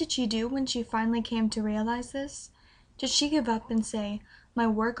 And what did she do when she finally came to realize this? Did she give up and say, "My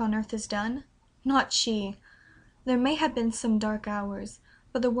work on earth is done"? Not she! There may have been some dark hours,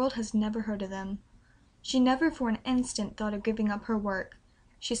 but the world has never heard of them. She never for an instant thought of giving up her work.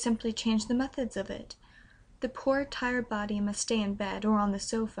 She simply changed the methods of it. The poor tired body must stay in bed or on the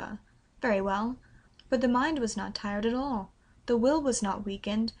sofa. Very well. But the mind was not tired at all. The will was not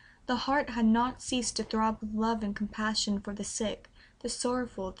weakened. The heart had not ceased to throb with love and compassion for the sick, the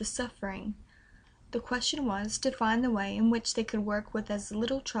sorrowful, the suffering. The question was to find the way in which they could work with as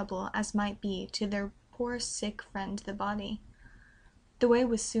little trouble as might be to their poor sick friend the body. The way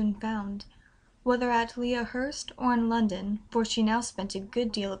was soon found. Whether at Lea Hurst or in London, for she now spent a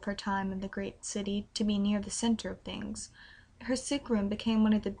good deal of her time in the great city to be near the centre of things, her sick room became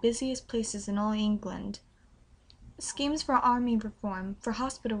one of the busiest places in all England. Schemes for army reform, for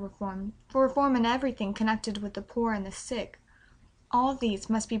hospital reform, for reform in everything connected with the poor and the sick, all these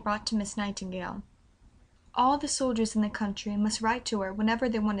must be brought to Miss Nightingale. All the soldiers in the country must write to her whenever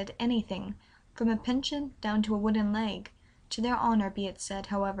they wanted anything, from a pension down to a wooden leg. To their honour be it said,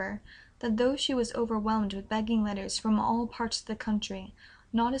 however, that though she was overwhelmed with begging letters from all parts of the country,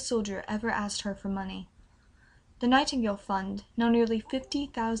 not a soldier ever asked her for money. The Nightingale Fund, now nearly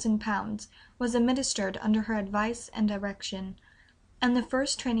 £50,000, was administered under her advice and direction, and the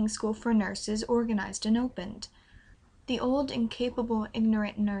first training school for nurses organized and opened. The old incapable,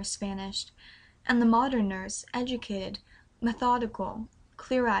 ignorant nurse vanished, and the modern nurse, educated, methodical,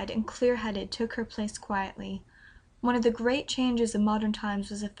 clear-eyed, and clear-headed, took her place quietly. One of the great changes of modern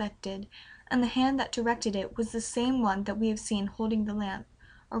times was effected, and the hand that directed it was the same one that we have seen holding the lamp,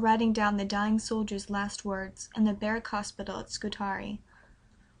 or writing down the dying soldier's last words in the barrack hospital at Scutari.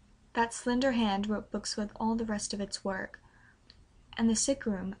 That slender hand wrote books with all the rest of its work. In the sick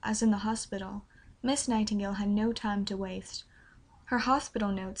room, as in the hospital, Miss Nightingale had no time to waste. Her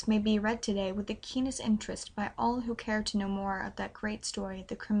hospital notes may be read today with the keenest interest by all who care to know more of that great story,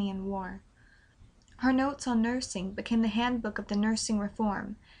 the Crimean War. Her notes on nursing became the handbook of the nursing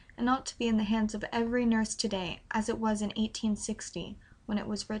reform, and ought to be in the hands of every nurse today as it was in 1860, when it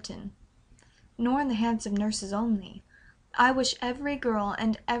was written. Nor in the hands of nurses only. I wish every girl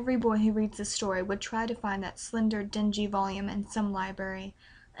and every boy who reads the story would try to find that slender, dingy volume in some library,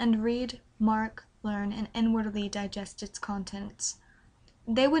 and read, mark, learn, and inwardly digest its contents.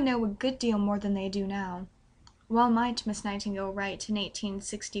 They would know a good deal more than they do now. Well might Miss Nightingale write in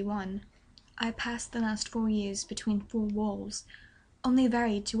 1861, "I passed the last 4 years between 4 walls, only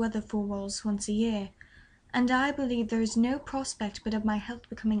varied to other 4 walls once a year, and I believe there is no prospect but of my health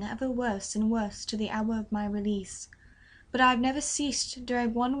becoming ever worse and worse to the hour of my release. But I have never ceased,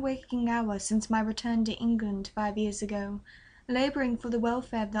 during one waking hour since my return to England 5 years ago, labouring for the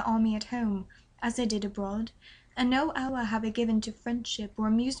welfare of the army at home, as I did abroad, and no hour have I given to friendship or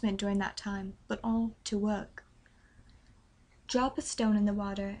amusement during that time, but all to work." Drop a stone in the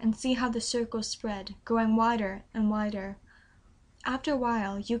water, and see how the circles spread, growing wider and wider. After a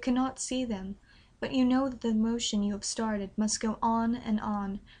while you cannot see them, but you know that the motion you have started must go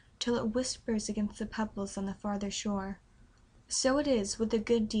on, till it whispers against the pebbles on the farther shore. So it is with a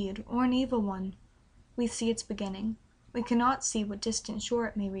good deed or an evil one. We see its beginning. We cannot see what distant shore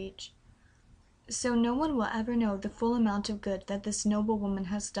it may reach. So no one will ever know the full amount of good that this noble woman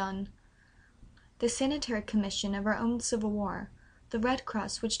has done. The Sanitary Commission of our own Civil War, the Red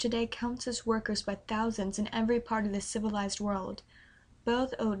Cross, which today counts its workers by thousands in every part of the civilized world,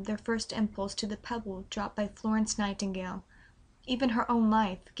 both owed their first impulse to the pebble dropped by Florence Nightingale, even her own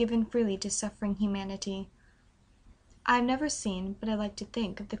life given freely to suffering humanity. I have never seen, but I like to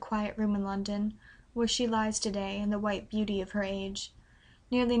think, of the quiet room in London, where she lies today in the white beauty of her age.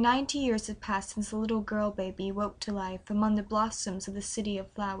 Nearly 90 years have passed since the little girl baby woke to life among the blossoms of the City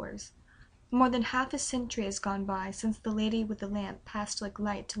of Flowers. More than half a century has gone by since the lady with the lamp passed like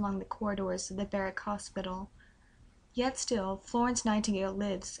light along the corridors of the Barrack Hospital. Yet still Florence Nightingale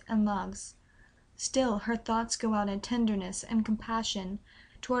lives and loves. Still her thoughts go out in tenderness and compassion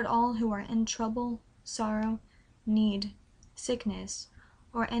toward all who are in trouble, sorrow, need, sickness,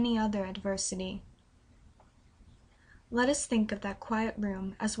 or any other adversity. Let us think of that quiet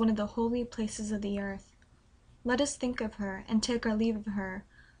room as one of the holy places of the earth. Let us think of her and take our leave of her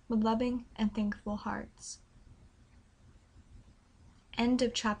with loving and thankful hearts. End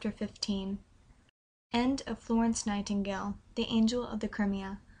of chapter 15. End of Florence Nightingale, the Angel of the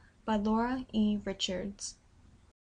Crimea, by Laura E. Richards.